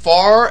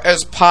far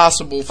as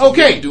possible for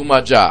me to do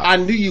my job. I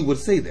knew you would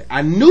say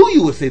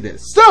that.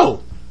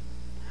 So,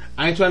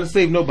 I ain't trying to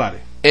save nobody.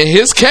 In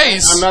his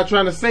case, I'm not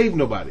trying to save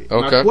nobody.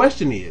 Okay. My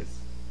question is,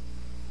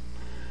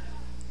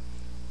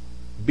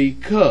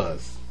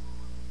 because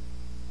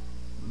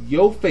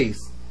your face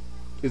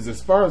is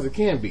as far as it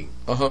can be.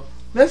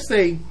 Let's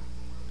say,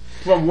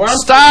 from where I'm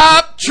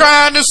stop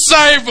trying to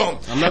save him.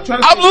 I'm not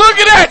trying to. I'm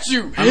looking at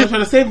you. I'm not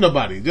trying to save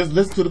nobody. Just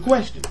listen to the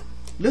question.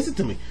 Listen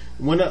to me.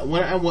 When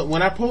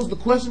I pose the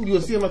question, you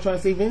will see I'm not trying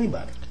to save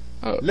anybody.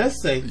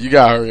 Let's say You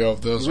gotta hurry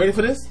up this. you ready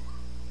for this?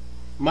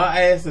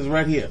 My ass is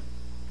right here,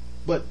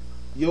 but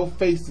your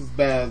face is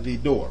by the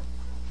door,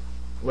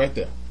 right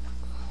there.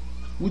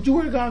 Would you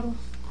wear goggles?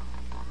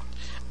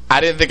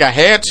 I didn't think I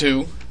had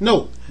to.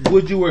 No.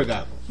 Would you wear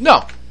goggles?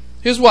 No.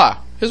 Here's why.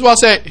 Here's why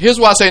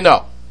I say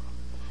no.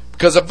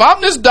 Because if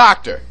I'm this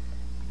doctor,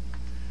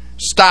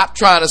 stop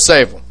trying to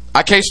save him.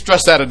 I can't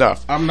stress that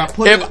enough. I'm not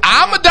putting. If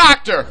I'm a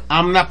doctor,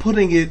 I'm not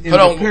putting it in Hold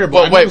the on, parable.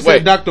 but I never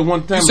said doctor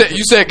one time.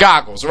 you said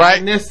goggles,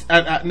 right?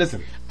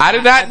 Listen. I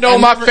did not know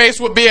my face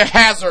would be a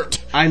hazard.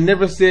 I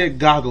never said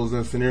goggles in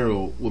a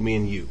scenario with me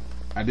and you.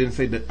 I didn't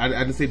say that. I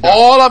didn't say doctor.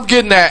 All I'm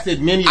getting at, I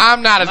said many.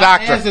 I'm not a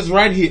doctor. My ass is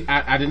right here.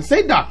 I didn't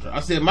say doctor.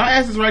 I said my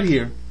ass is right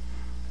here.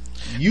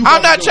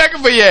 I'm not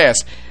checking for your ass.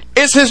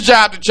 It's his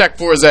job to check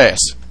for his ass.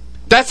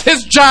 That's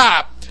his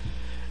job.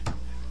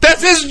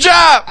 That's his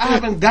job. I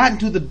haven't gotten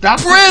to the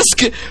doctor.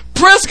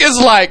 Prisk is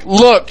like,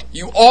 look,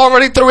 you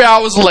already 3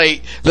 hours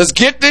late. Let's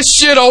get this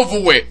shit over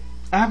with.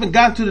 I haven't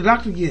gotten to the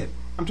doctor yet.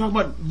 I'm talking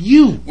about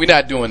you. We're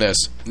not doing this.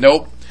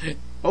 Nope.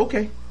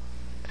 Okay.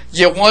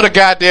 You want a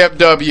goddamn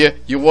W.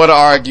 You want to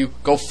argue.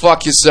 Go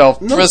fuck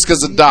yourself. No, Prisk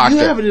is a doctor.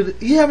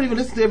 You haven't even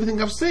listened to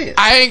everything I've said.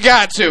 I ain't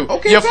got to.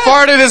 Okay, You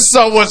fine. farted in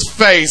someone's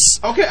face.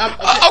 Okay. Okay,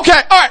 all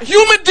right.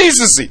 Human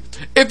decency.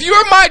 If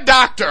you're my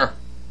doctor,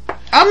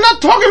 I'm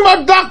not talking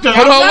about doctor.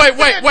 Hold on, I'm not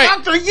wait. saying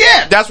doctor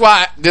yet.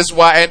 this is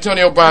why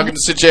Antonio Brown can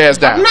sit your ass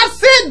down. I'm not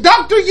saying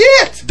doctor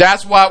yet.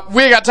 That's why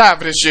we ain't got time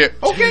for this shit.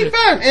 Okay,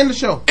 fine. End the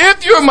show.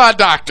 If you're my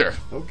doctor,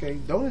 Okay,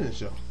 don't end the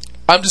show.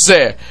 I'm just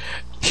saying,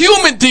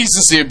 human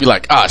decency would be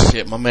like, ah,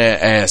 shit, my man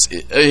ass,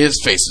 his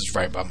face is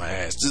right by my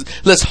ass.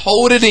 Let's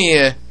hold it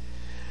in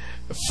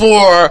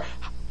for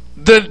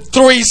than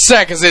 3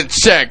 seconds it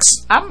checks.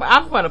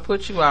 I'm going to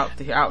put you out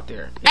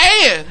there.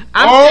 And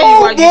I'm telling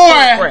you why you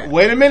feel crap.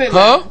 Wait a minute.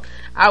 huh?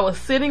 I was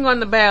sitting on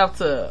the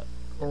bathtub,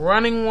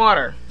 running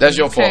water. That's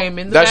your You fault. came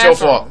in the That's your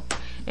bathroom, fault.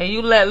 And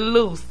you let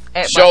loose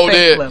at Show my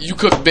face did. level. You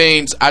cooked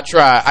beans. I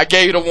tried. I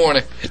gave you the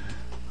warning.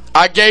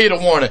 I gave you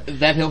the warning.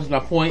 That helps my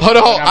point. Hold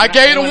on. But I'm I not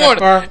gave you the going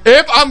that warning. far.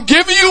 If I'm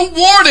giving you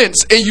warnings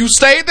and you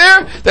stayed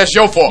there, that's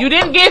your fault. You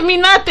didn't give me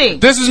nothing.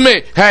 This is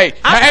me. Hey,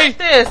 I hey. got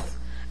this.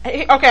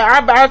 Hey, okay,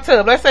 our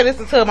tub. Let's say this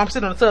is a tub. I'm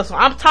sitting on the tub, so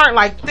I'm turned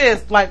like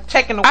this, like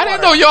checking the water. I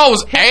didn't know y'all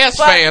was ass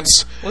butt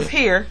fans Was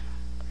here,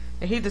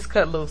 and he just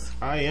cut loose.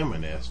 I am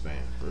an ass fan,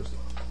 first of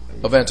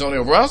all. of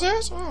Antonio Brown's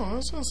ass. Oh,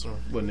 that's awesome.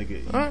 Well,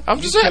 nigga, All right. I'm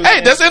just saying.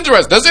 Hey, that's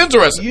interesting. That's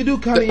interesting. You do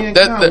Kanye and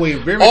That- Conway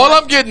that- very all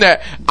much. I'm getting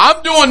at,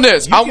 I'm doing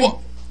this. You I'm can-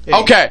 hey,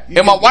 okay. you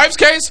In my can- wife's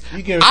case,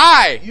 You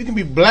can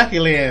be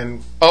blackly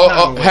and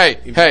Conway hey,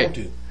 if you hey. want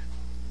to.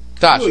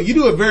 Tosh, You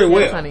do it very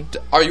well. Yes, honey.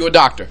 are you a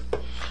doctor?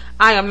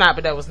 I am not,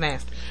 but that was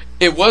nasty.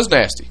 It was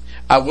nasty.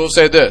 I will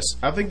say this.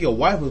 I think your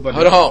wife was about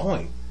to Hold make a on.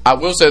 point. I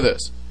will say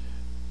this.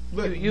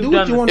 Look, You've do what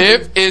done you it. want to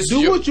If do. it's Do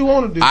your- what you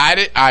want to do.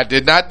 I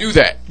did not do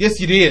that. Yes,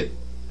 you did.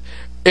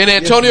 In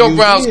Antonio you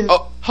Brown's, did.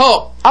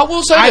 I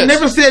will say I this.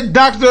 never said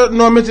doctor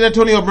nor mentioned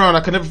Antonio Brown.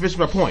 I could never finish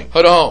my point.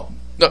 Hold on.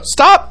 No,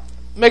 stop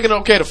making it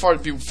okay to fart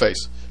in people's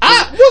face.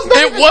 I was not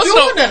It even wasn't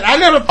doing o- that. I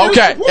never finished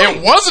Okay, the point.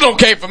 it wasn't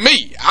okay for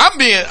me.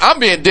 I'm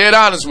being dead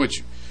honest with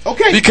you.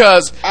 Okay.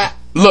 Because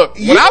look,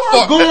 You when I are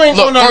fart, going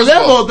look, on a first of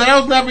all, level that I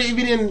was never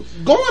even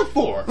going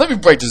for. let me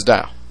break this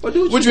down. But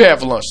do what What'd you you have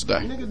for lunch today?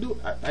 Nigga, do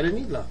I didn't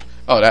eat nothing.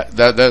 Oh,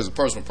 that is a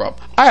personal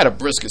problem. I had a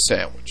brisket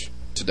sandwich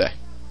today.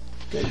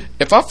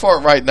 If I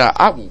fart right now,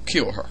 I will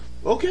kill her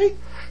Okay.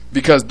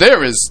 because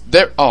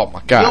oh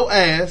my god, Your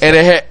ass. and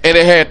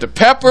it had the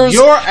peppers.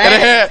 Your and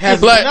it ass had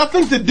has like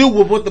nothing to do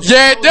with what the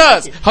yeah, it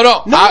does. Hold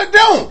on, No, it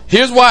don't.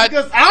 Here's why.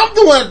 Because I'm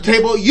the one at the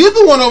table. You're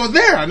the one over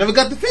there. I never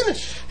got to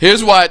finish.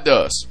 Here's why it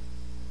does.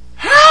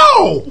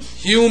 How?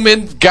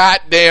 Human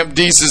goddamn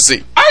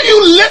decency. Are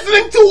you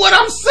listening to what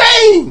I'm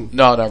saying?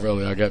 No, not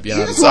really. I gotta be You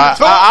honest. just wanna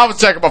talk. I was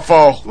checking my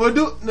phone. Well,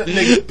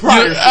 nigga,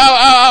 prior.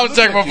 I was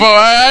checking my phone.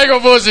 I ain't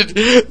gonna bullshit.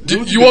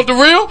 You want the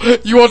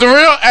real? You want the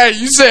real? Hey,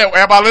 you said,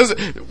 am I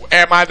listening?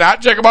 Am I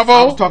not checking my I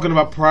was phone? talking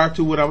about prior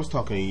to what I was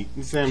talking.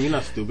 Sam, you're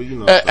not stupid. You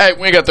know. Hey,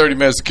 we ain't got 30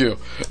 minutes to kill.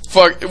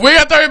 Fuck, we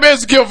got 30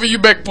 minutes to kill for you,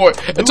 big boy.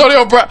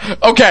 Antonio Brown.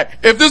 Okay,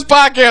 if this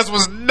podcast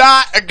was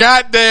not a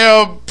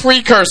goddamn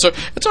precursor,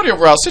 Antonio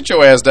Brown, sit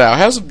your ass down.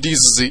 Have some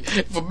decency.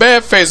 If a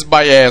man faces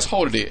by your ass,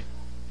 hold it in.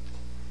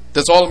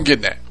 That's all I'm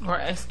getting at. Or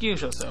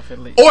excuse yourself at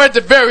least. Or at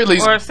the very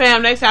least, Or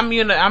Sam, next time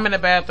I'm in the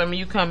bathroom and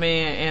you come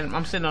in and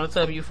I'm sitting on the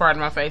tub and you fart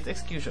in my face,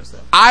 excuse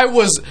yourself. I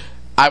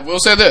will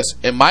say this.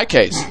 In my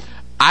case,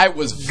 I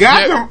was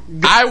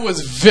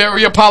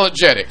very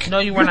apologetic. No,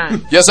 you were not.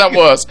 Yes, I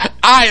was.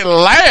 I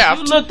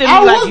laughed. You looked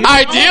at me like you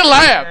I did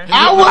laugh.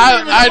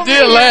 I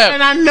did and laugh.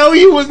 I know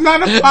you was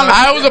not apologizing.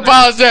 I was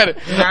apologetic.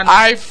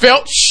 I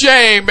felt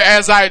shame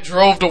as I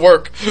drove to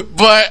work,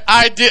 but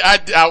I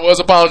was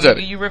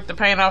apologetic. You ripped the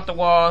paint off the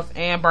walls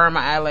and burned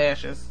my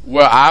eyelashes.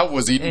 Well, I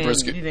was eating And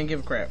brisket. you didn't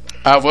give a crap.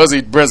 I was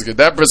eating brisket.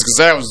 That brisket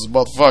sandwich was a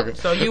motherfucker.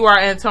 So you are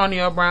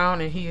Antonio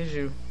Brown and he is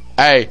you.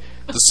 Hey,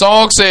 the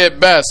song said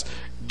best.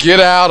 Get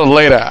out or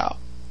lay down.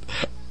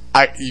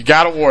 You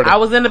got a warning. I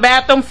was in the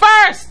bathroom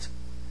first.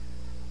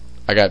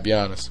 I gotta be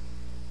honest.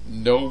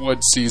 No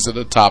one sees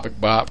the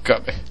topic Bob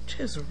coming.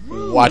 Just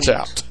rude. Watch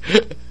out.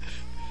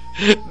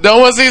 No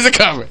one sees it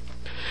coming.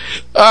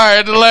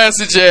 Alright, the last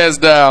sit your ass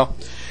down.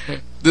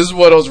 This is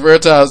one of those rare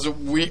times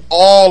we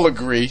all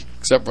agree,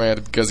 except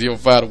Brandon, because he'll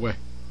find a way.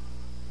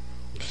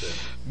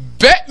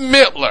 Bette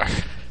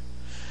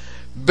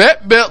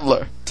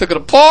Midler took it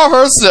upon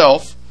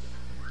herself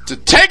to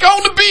take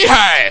on the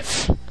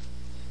Beehive.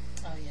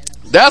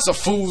 That's a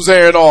fool's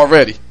errand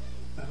already.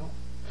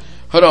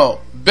 Hold on.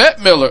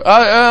 Bette Midler,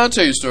 I'll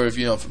tell you a story if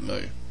you're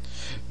unfamiliar.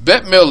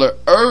 Bette Midler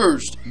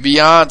urged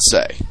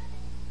Beyonce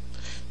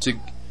to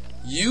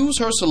use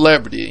her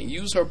celebrity and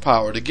use her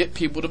power to get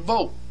people to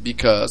vote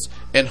because,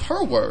 in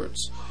her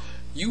words,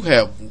 you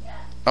have.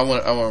 I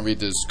want to read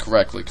this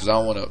correctly because I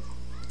don't want to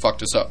fuck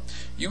this up.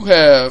 You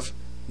have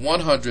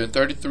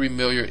 133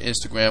 million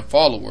Instagram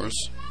followers,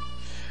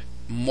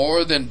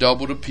 more than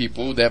double the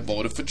people that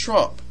voted for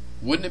Trump.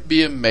 Wouldn't it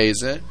be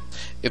amazing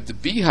if the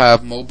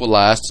Beehive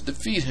mobilized to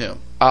defeat him?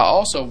 I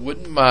also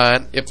wouldn't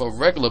mind if a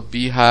regular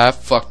Beehive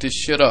fucked his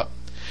shit up.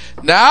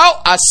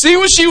 Now, I see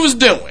what she was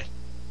doing.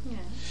 Yeah.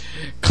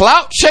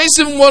 Clout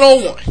chasing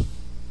 101.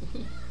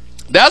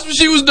 That's what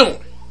she was doing.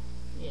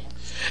 Yeah.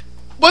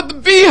 But the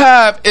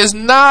Beehive is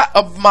not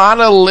a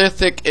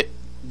monolithic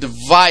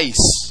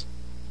device.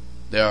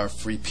 There are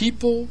free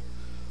people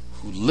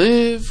who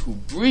live, who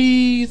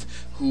breathe,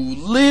 who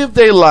live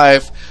their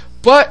life,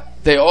 but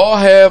they all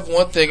have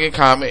one thing in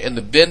common in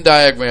the Venn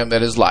diagram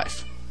that is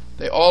life.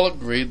 They all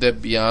agree that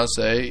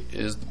Beyonce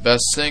is the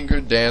best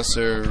singer,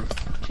 dancer,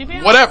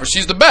 whatever.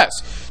 She's the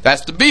best.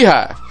 That's the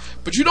Beehive.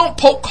 But you don't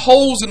poke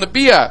holes in the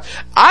Beehive.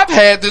 I've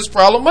had this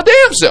problem my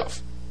damn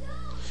self.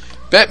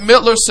 Bette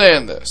Midler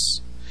saying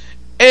this.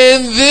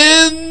 And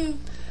then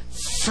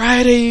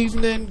Friday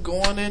evening,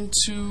 going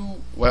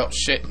into, well,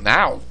 shit,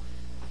 now,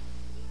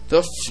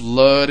 the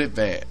flood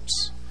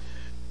advance.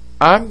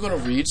 I'm going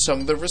to read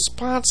some of the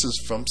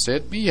responses from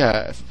said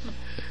Beehive,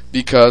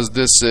 because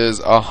this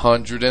is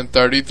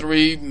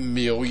 133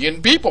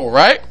 million people,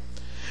 right?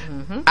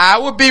 I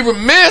would be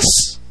remiss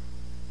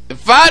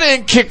if I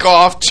didn't kick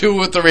off 2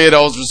 or 3 of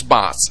those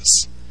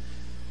responses.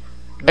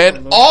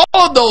 And all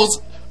of those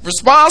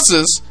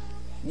responses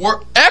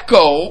were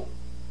echoed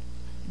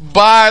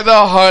by the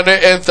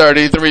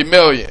 133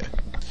 million.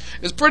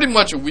 It's pretty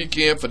much a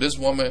weekend for this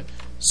woman,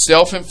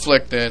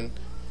 self-inflicting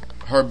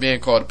her being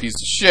called a piece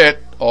of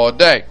shit all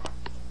day.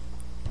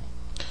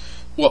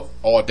 Well,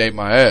 all day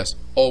my ass.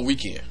 All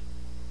weekend.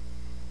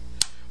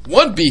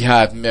 One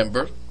Beehive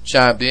member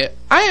chimed in,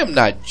 I am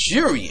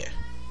Nigerian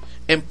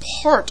and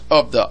part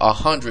of the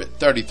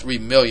 133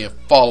 million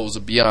followers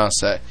of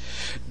Beyonce.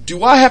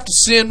 Do I have to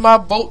send my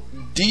vote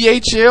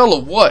DHL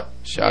or what?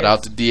 Shout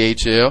out to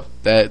DHL.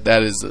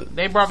 That is a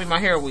They brought me my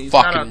hair weave.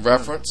 fucking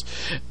reference.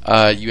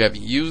 You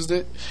haven't used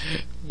it.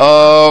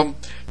 The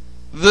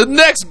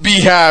next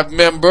Beehive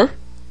member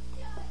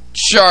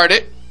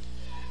charted,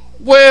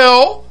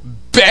 well,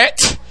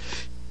 bet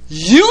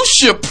you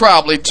should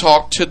probably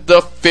talk to the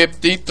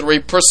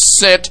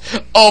 53%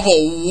 of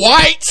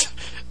white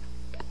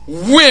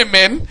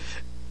women.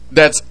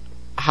 That's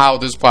how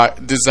this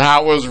is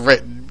how it was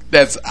written.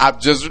 I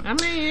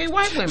mean,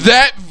 white women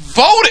That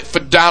voted for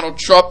Donald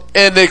Trump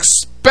and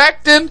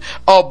expecting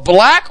a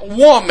black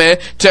woman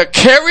to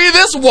carry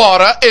this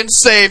water and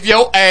save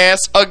your ass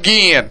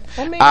again.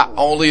 I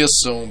only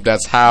assume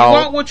that's how. You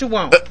want what you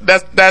want.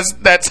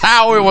 That's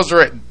how it was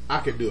written. I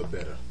could do it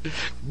better. But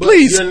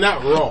Please, you're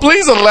not wrong.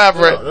 Please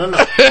elaborate. No.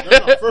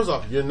 First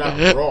off, you're not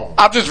wrong.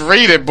 I'm just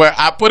reading, but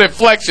I put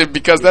inflection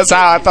because that's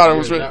how I thought it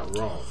was You're written. not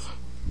wrong.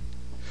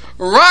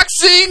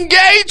 Roxine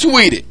Gay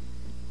tweeted,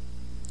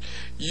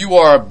 "You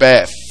are a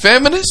bad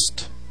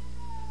feminist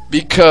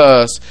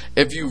because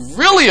if you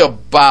really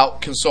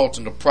about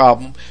consulting the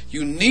problem,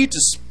 you need to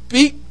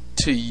speak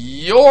to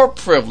your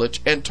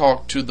privilege and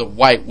talk to the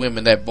white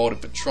women that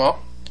voted for Trump."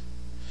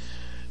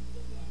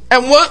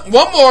 And one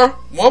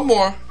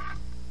more.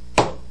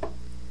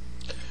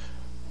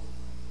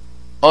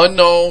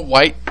 Unknown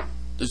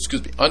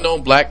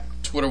black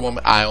Twitter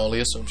woman. I only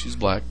assume she's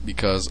black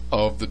because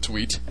of the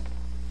tweet.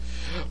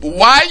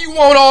 Why you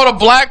want all the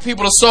black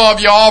people to solve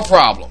y'all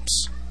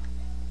problems?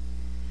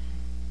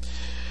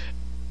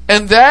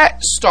 And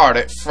that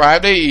started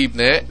Friday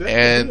evening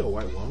That's a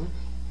white woman.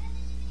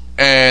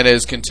 and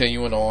is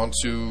continuing on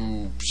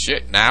to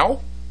shit now.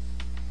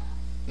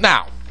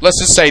 Now, let's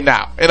just say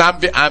now. And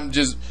I'm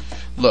just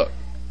look,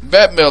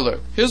 Bette Miller.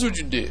 Here's what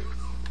you did.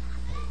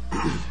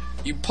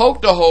 You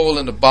poked a hole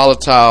in the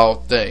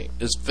volatile thing.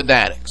 It's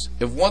fanatics.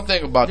 If one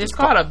thing about It's this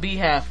called a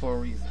Beehive for a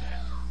reason.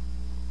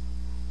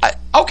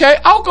 Okay,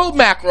 I'll go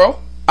macro.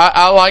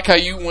 I like how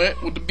you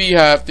went with the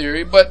Beehive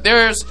theory, but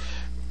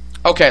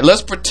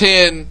let's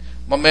pretend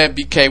my man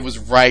BK was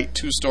right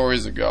 2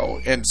 stories ago,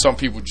 and some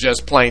people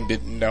just plain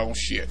didn't know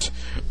shit.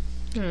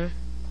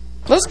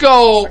 Let's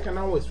go. I can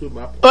always prove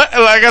my point.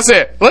 Like I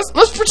said, let's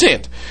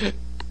pretend.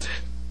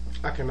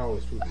 I can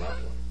always prove my point.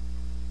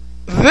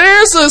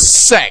 There's a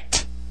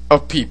sect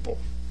of people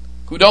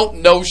who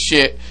don't know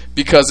shit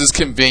because it's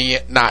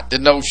convenient not to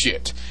know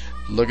shit.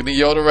 Looking in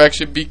your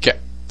direction, BK.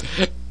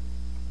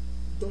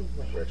 Don't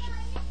my direction.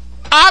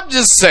 I'm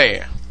just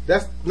saying.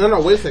 That's no.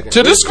 Wait a second.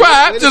 To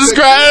describe. No,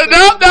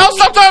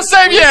 stop trying to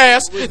save your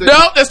ass.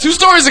 No, that's 2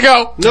 stories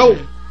ago. No.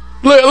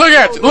 Look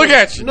at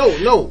you.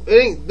 No, it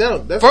ain't. No,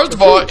 that's First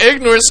of all,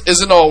 ignorance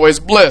isn't always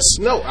bliss.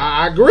 no,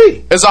 I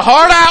agree. It's a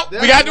hard out.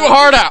 We gotta do a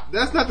hard out.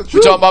 That's not the We're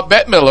truth. talking about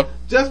Bette Miller.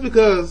 Just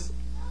because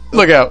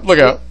Look out.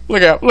 Scramble,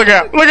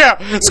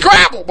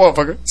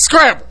 motherfucker.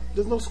 Scramble.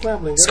 there's no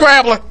scrambling.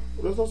 Scrambling.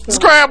 There's no scrambling.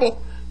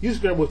 Scramble. You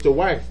scrambled with your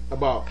wife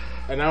about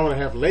an hour and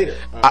a half later,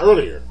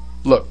 earlier.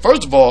 Look,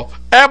 first of all,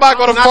 am I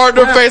going to fart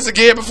in her face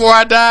again before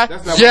I die?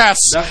 Yes.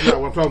 That's not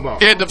what I'm talking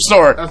about. End of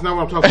story. That's not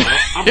what I'm talking about.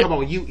 I'm talking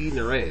about you eating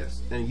her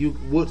ass, and you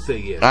would say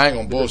yes. I ain't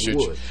gonna because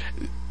bullshit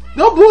you.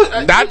 No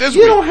bullshit. Not this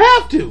You week. don't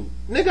have to,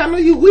 nigga. I know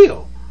you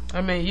will.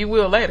 I mean, you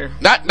will later.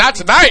 Not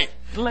tonight.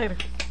 Later.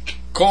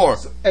 Corn.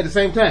 At the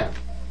same time,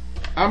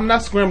 I'm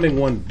not scrambling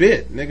one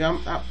bit, nigga.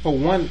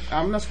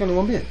 I'm not scrambling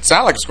one bit.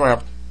 Sound like a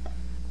scramble.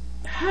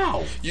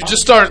 How? You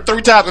just started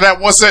 3 times in that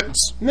one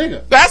sentence.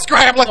 Nigga. That's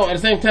scrambling. No, at the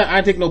same time,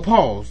 I take no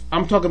pause.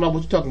 I'm talking about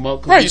what you're talking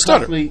about. 'Cause Right, you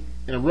stuttered. constantly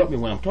interrupt me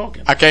when I'm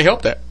talking. I can't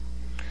help that.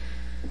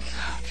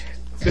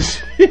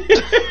 Alright,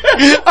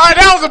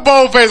 that was a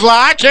bold-faced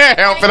lie. I can't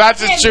help it. I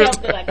just choose.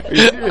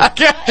 I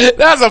can't.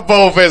 That's a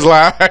bold-faced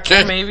lie. I I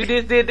can't. mean, if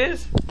you did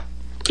this.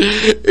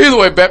 Either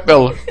way, Bette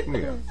Miller.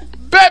 Nigga,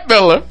 Bette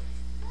Miller.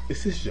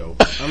 it's his show.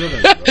 I'm not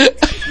gonna do it.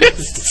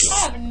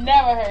 I've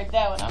never heard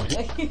that one. I'm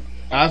like,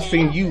 I've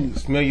seen you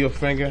smell your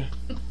finger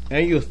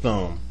and your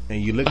thumb, and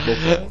you lick both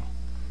of them.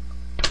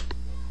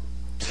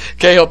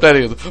 Can't help that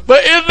either.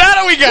 But now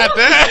that we got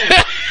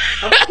that,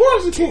 Of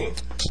course you can.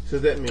 So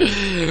that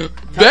means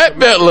Bette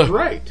Miller.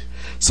 right.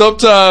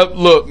 Sometimes,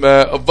 look,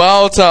 man, a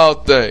volatile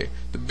thing.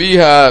 The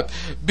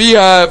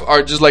Beehive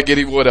are just like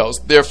anyone else.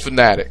 They're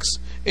fanatics.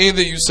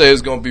 Anything you say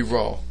is going to be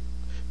wrong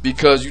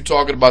because you're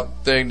talking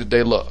about the thing that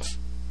they love.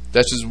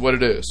 That's just what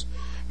it is.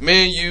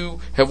 Me and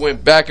you have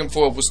went back and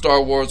forth with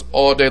Star Wars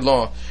all day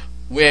long.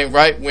 We ain't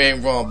right, we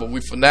ain't wrong, but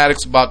we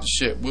fanatics about the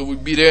shit. Will we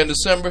be there in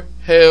December?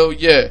 Hell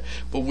yeah.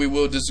 But we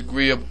will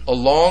disagree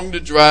along the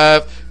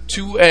drive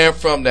to and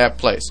from that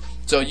place.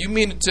 So you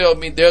mean to tell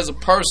me there's a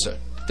person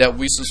that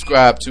we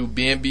subscribe to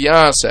being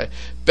Beyonce,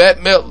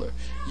 Bette Midler?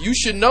 You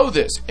should know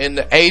this. In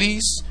the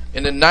 80s,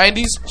 in the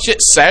 90s,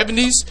 shit,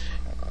 70s,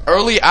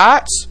 early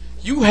aughts,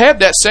 you have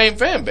that same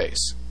fan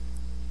base.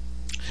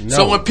 No.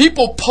 So when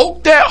people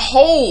poke that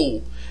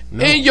hole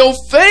in your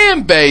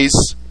fan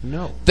base,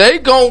 they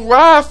gonna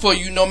ride for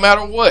you no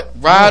matter what,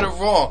 right or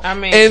wrong. I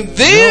mean, and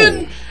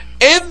then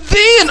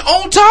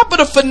on top of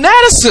the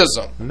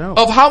fanaticism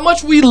of how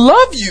much we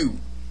love you,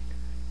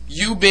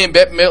 you being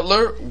Bette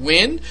Midler,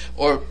 win,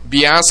 or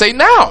Beyonce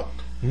now.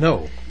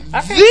 No.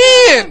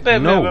 Then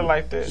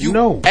like that.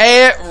 you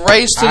add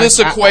race to this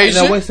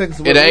equation. Wait a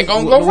second. It ain't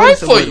gonna go right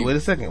for you. Wait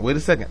a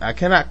second. I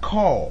cannot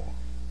call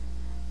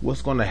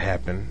what's going to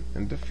happen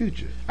in the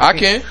future. I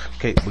can.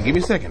 Okay, but give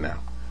me a second now.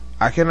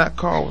 I cannot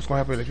call what's going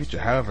to happen in the future.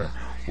 However,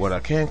 what I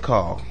can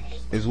call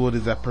is what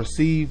is I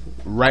perceive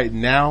right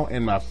now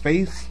in my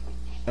face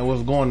and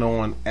what's going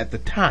on at the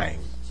time.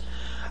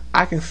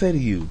 I can say to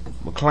you,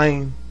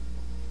 McLean,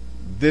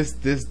 this,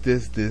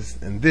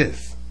 and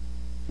this,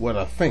 what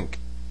I think.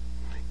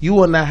 You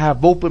will not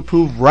have both been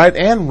proved right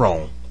and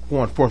wrong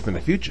going forth in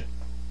the future.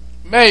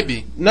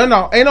 Maybe.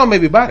 No, ain't no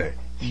maybe about it.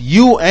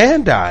 You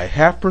and I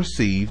have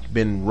perceived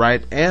been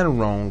right and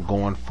wrong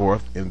going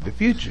forth in the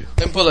future.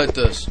 And put it like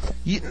this.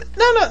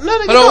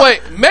 No,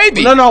 wait,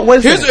 maybe. No, wait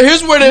a second.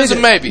 Here's where there's a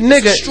maybe.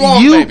 Nigga, it's a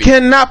strong you maybe.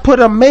 cannot put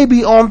a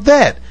maybe on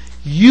that.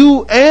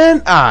 You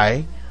and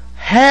I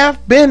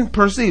have been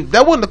perceived.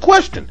 That wasn't the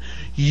question.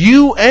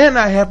 You and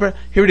I have been.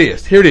 Here it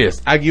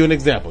is. I'll give you an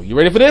example. You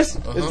ready for this?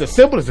 It's the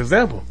simplest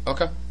example.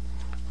 Okay.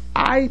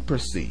 I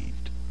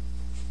perceived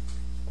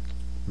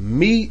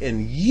me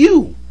and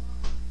you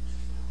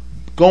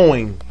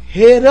going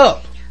head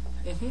up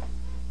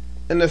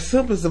in the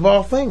simplest of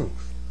all things.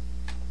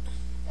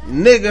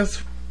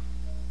 Niggas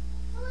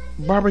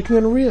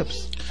barbecuing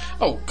ribs.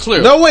 Oh,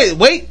 clear. No,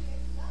 wait.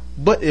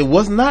 But it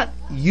was not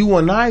you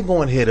and I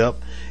going head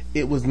up.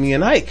 It was me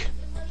and Ike.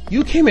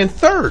 You came in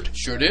third.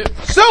 Sure did.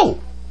 So,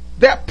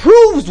 that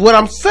proves what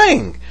I'm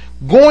saying.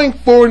 Going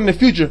forward in the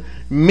future,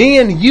 me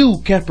and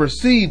you can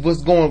perceive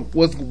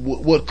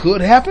what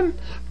could happen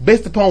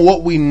based upon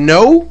what we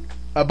know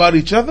about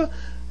each other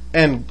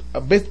and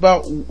based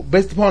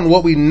upon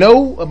what we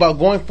know about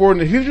going forward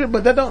in the future,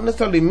 but that don't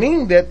necessarily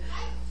mean that,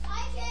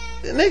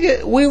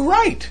 nigga, we're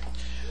right.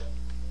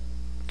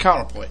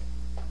 Counterpoint.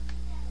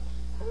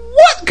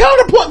 What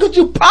counterpoint could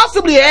you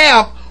possibly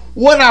have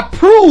when I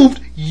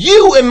proved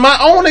you in my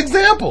own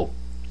example?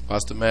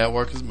 Watch the man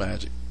work his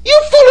magic.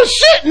 You full of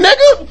shit,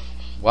 nigga.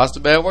 Watch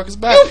the man work his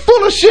magic. You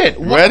full of shit.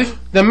 Ready?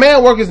 The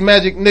man work his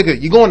magic, nigga.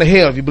 You going to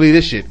hell if you believe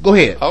this shit. Go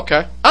ahead.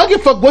 Okay. I don't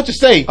give a fuck what you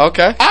say.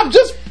 Okay.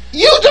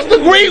 You just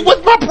agreed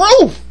with my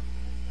proof.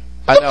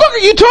 What the fuck are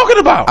you talking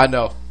about? I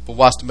know, but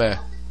watch the man.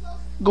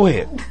 Go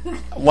ahead.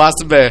 Watch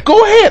the man.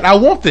 Go ahead. I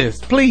want this,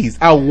 please.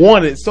 I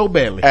want it so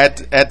badly. At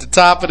the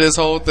top of this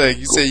whole thing,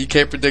 you say you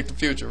can't predict the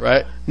future,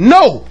 right?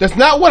 No, that's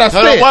not what I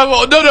said.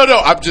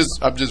 No. I'm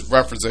just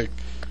referencing.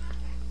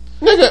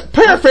 Nigga,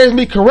 paraphrase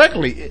me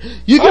correctly.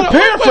 You can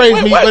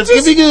paraphrase me, but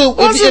if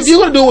you're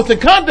gonna do it within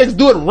context,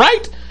 do it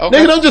right. Okay.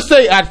 Nigga, don't just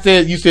say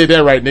you said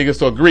that right, nigga.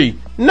 So agree.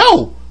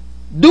 No,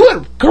 do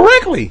it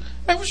correctly.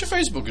 Hey, what's your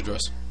Facebook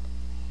address?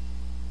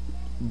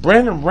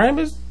 Brandon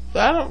Rambis.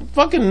 I don't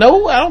fucking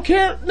know. I don't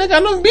care, nigga. I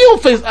don't be on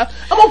Facebook.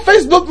 I'm on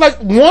Facebook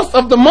like once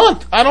of the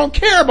month. I don't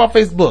care about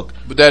Facebook.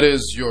 But that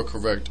is your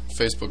correct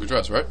Facebook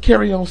address, right?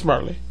 Carry on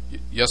smartly.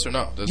 Yes or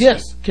no?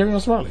 Yes. Carry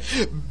on smartly.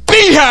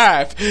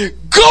 Beehive,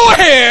 go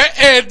ahead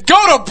and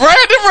go to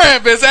Brandon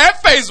Rambis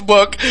at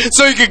Facebook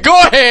so you can go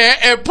ahead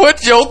and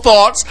put your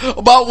thoughts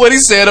about what he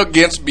said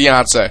against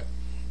Beyonce.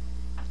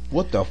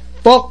 What the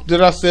fuck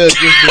did I say against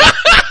Beyonce?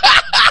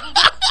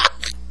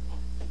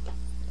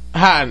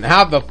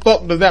 How the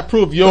fuck does that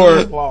prove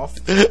your loss?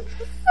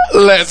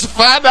 Let's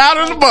find out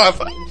in a month.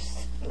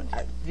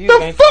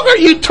 The fuck are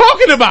you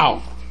talking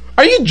about?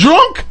 Are you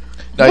drunk?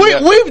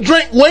 We've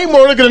drank way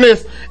more liquor than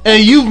this,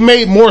 and you've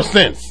made more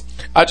sense.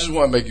 I just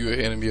want to make you an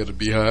enemy of the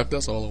Beehive.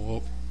 That's all I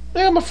want.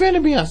 Yeah, I'm a fan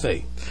of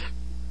Beyonce.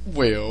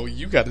 Well,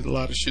 you got a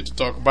lot of shit to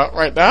talk about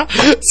right now.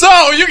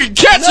 So you can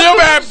catch him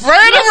at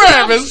Brandon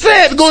Rambis.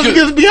 Said goes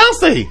against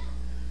Beyonce.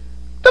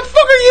 The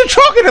fuck are you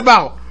talking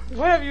about?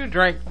 What have you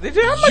drank?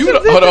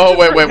 Hold on,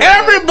 wait.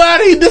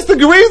 Everybody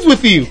disagrees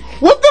with you.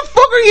 What the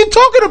fuck are you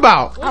talking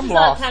about? I'm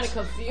lost. Kind of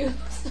confused.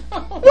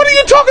 What are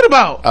you talking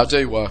about? I'll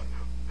tell you why.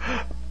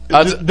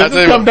 Does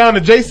it come down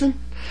to Jason?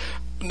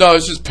 No,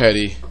 it's just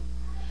petty.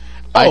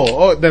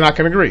 Then I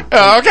can agree. Okay,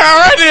 all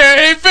right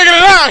then. He figured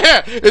it out.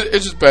 Yeah,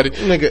 it's just petty.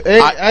 Nigga,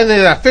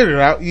 I figured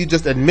it out. You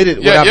just admitted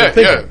what I've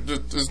been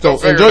thinking. Just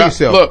so enjoy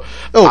yourself.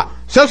 Look,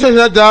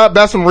 Self-sufficient,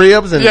 buy some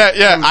ribs and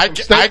Yeah. I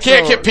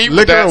can't compete with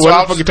liquor that. or So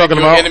whatever I'll the fuck just you talking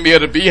make you an about. enemy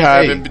of the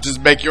Beehive Hey. and just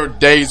make your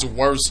days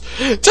worse.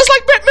 Just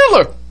like Bette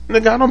Miller.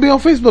 Nigga, I don't be on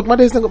Facebook. My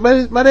days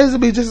will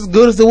be just as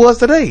good as it was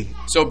today.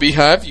 So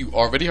Beehive, you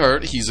already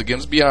heard, he's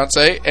against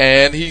Beyonce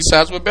and he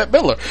sides with Bette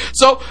Miller.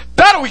 So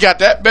now that we got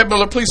that, Bette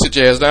Miller, please sit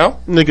your ass down.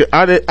 Nigga,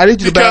 I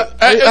need you to Because,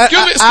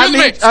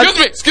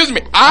 back. excuse me.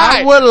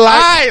 I would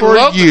like for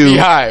love you. the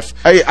Beehive.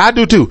 Hey, I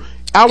do too.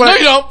 No, you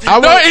don't.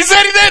 No, he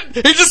said he didn't.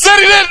 He just said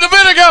he did a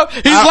minute ago.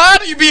 He's lying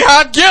to you,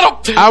 Beehive. Get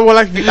him. I would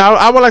like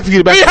for you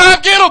to back.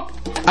 Beehive, get him.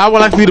 I would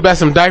like for you to buy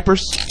some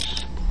diapers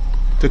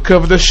to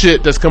cover the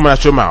shit that's coming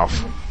out your mouth.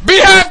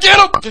 Beehive, get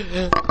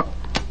him.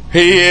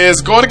 He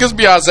is going against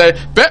Beyonce.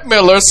 Bette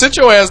Miller, sit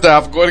your ass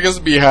down for going against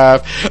the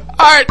Beehive.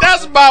 All right,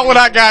 that's about what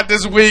I got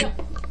this week.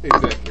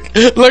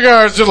 Exactly. Look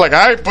at her, she's like,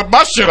 I ain't put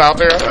my shit out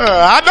there.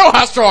 I know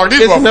how strong these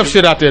There's motherfuckers. enough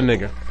shit out there,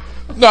 nigga.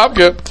 No, I'm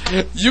good.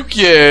 You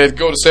can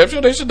go to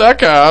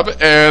SamShowNation.com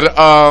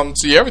and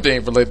see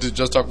everything related to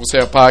Just Talk with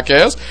Sam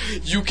podcast.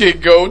 You can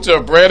go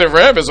to Brandon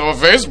Rabbits on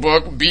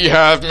Facebook,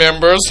 Beehive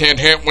members, hint,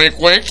 hint, wink,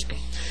 wink.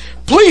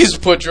 Please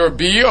put your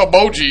bee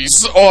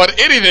emojis on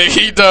anything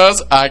he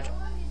does.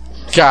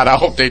 God, I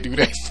hope they do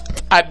that.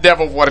 I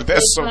never wanted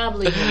that so.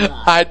 Probably not.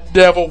 I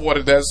never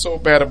wanted that so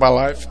bad in my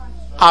life.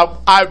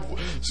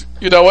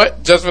 You know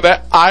what? Just for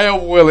that, I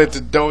am willing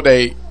to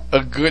donate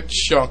a good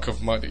chunk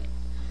of money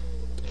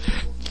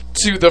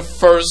to the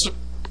first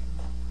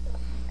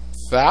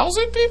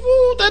 1,000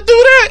 people that do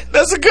that.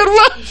 That's a good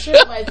I'm sure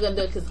one. nobody's gonna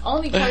do it because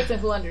only person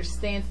who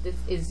understands this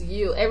is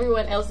you.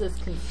 Everyone else is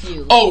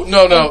confused. Oh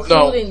no,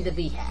 including the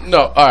Beehive.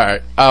 no! All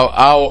right,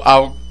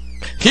 I'll.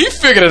 He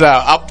figured it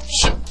out.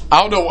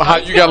 I don't know how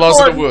you got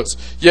lost in the woods.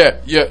 Yeah.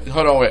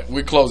 Hold on, wait.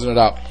 We're closing it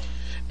out.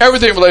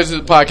 Everything related to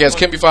the podcast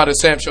can be found at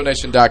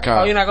SamShowNation.com.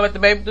 Oh, you're not gonna let the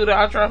baby do the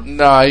outro?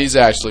 Nah, he's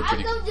actually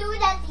pretty. I'm gonna do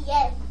it at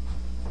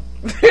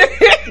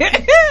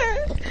the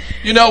end.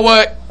 You know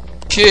what,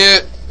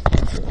 kid?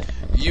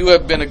 You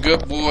have been a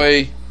good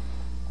boy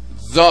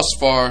thus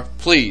far.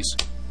 Please,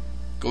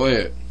 go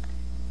ahead.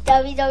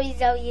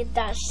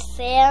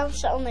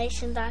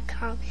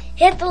 www.samshownation.com.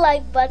 Hit the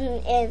like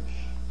button and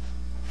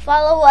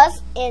follow us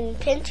in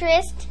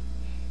Pinterest,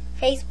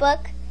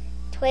 Facebook,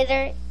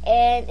 Twitter,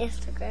 and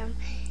Instagram.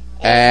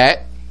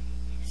 At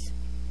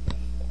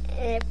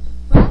And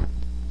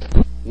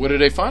where do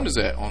they find us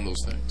at on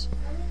those things?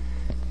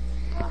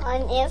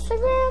 on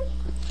Instagram,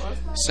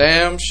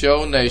 Sam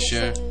Show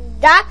Nation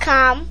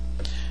 .com.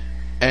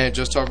 and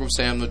Just Talk with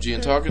Sam. No G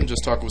and talking.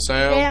 Just Talk with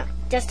Sam. Yeah,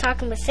 just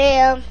talking with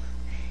Sam,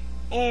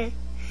 and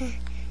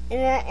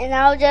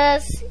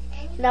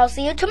I'll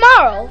see you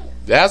tomorrow.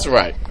 That's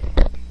right.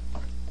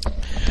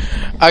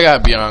 I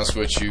gotta be honest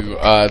with you.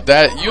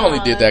 That you only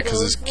did that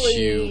because it's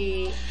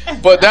cute.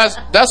 But that's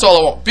all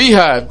I want.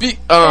 Beehive, That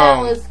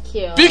was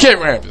cute. BK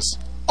Rambus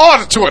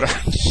on the Twitter.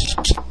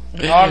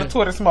 All the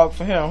Twitter smoke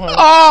for him, huh?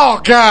 Oh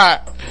God!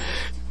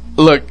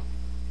 Look,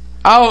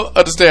 I don't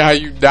understand how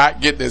you not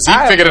get this. He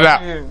figured it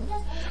out.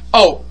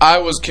 Oh, I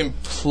was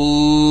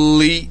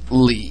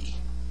completely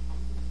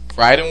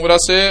right in what I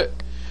said,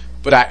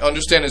 but I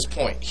understand his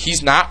point.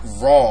 He's not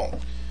wrong,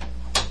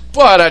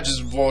 but I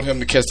just want him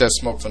to catch that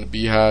smoke from the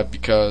Beehive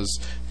because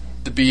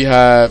the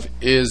Beehive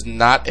is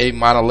not a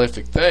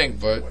monolithic thing,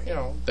 but you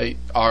know they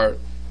are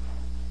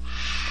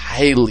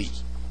highly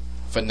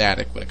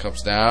fanatic when it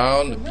comes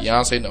down to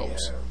Beyonce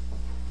knows.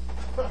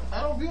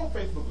 I don't be on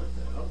Facebook like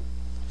that.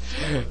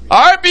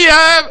 All right,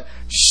 Beehive,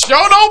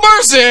 show no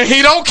mercy.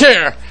 He don't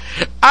care.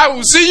 I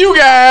will see you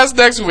guys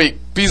next week.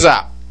 Peace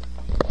out.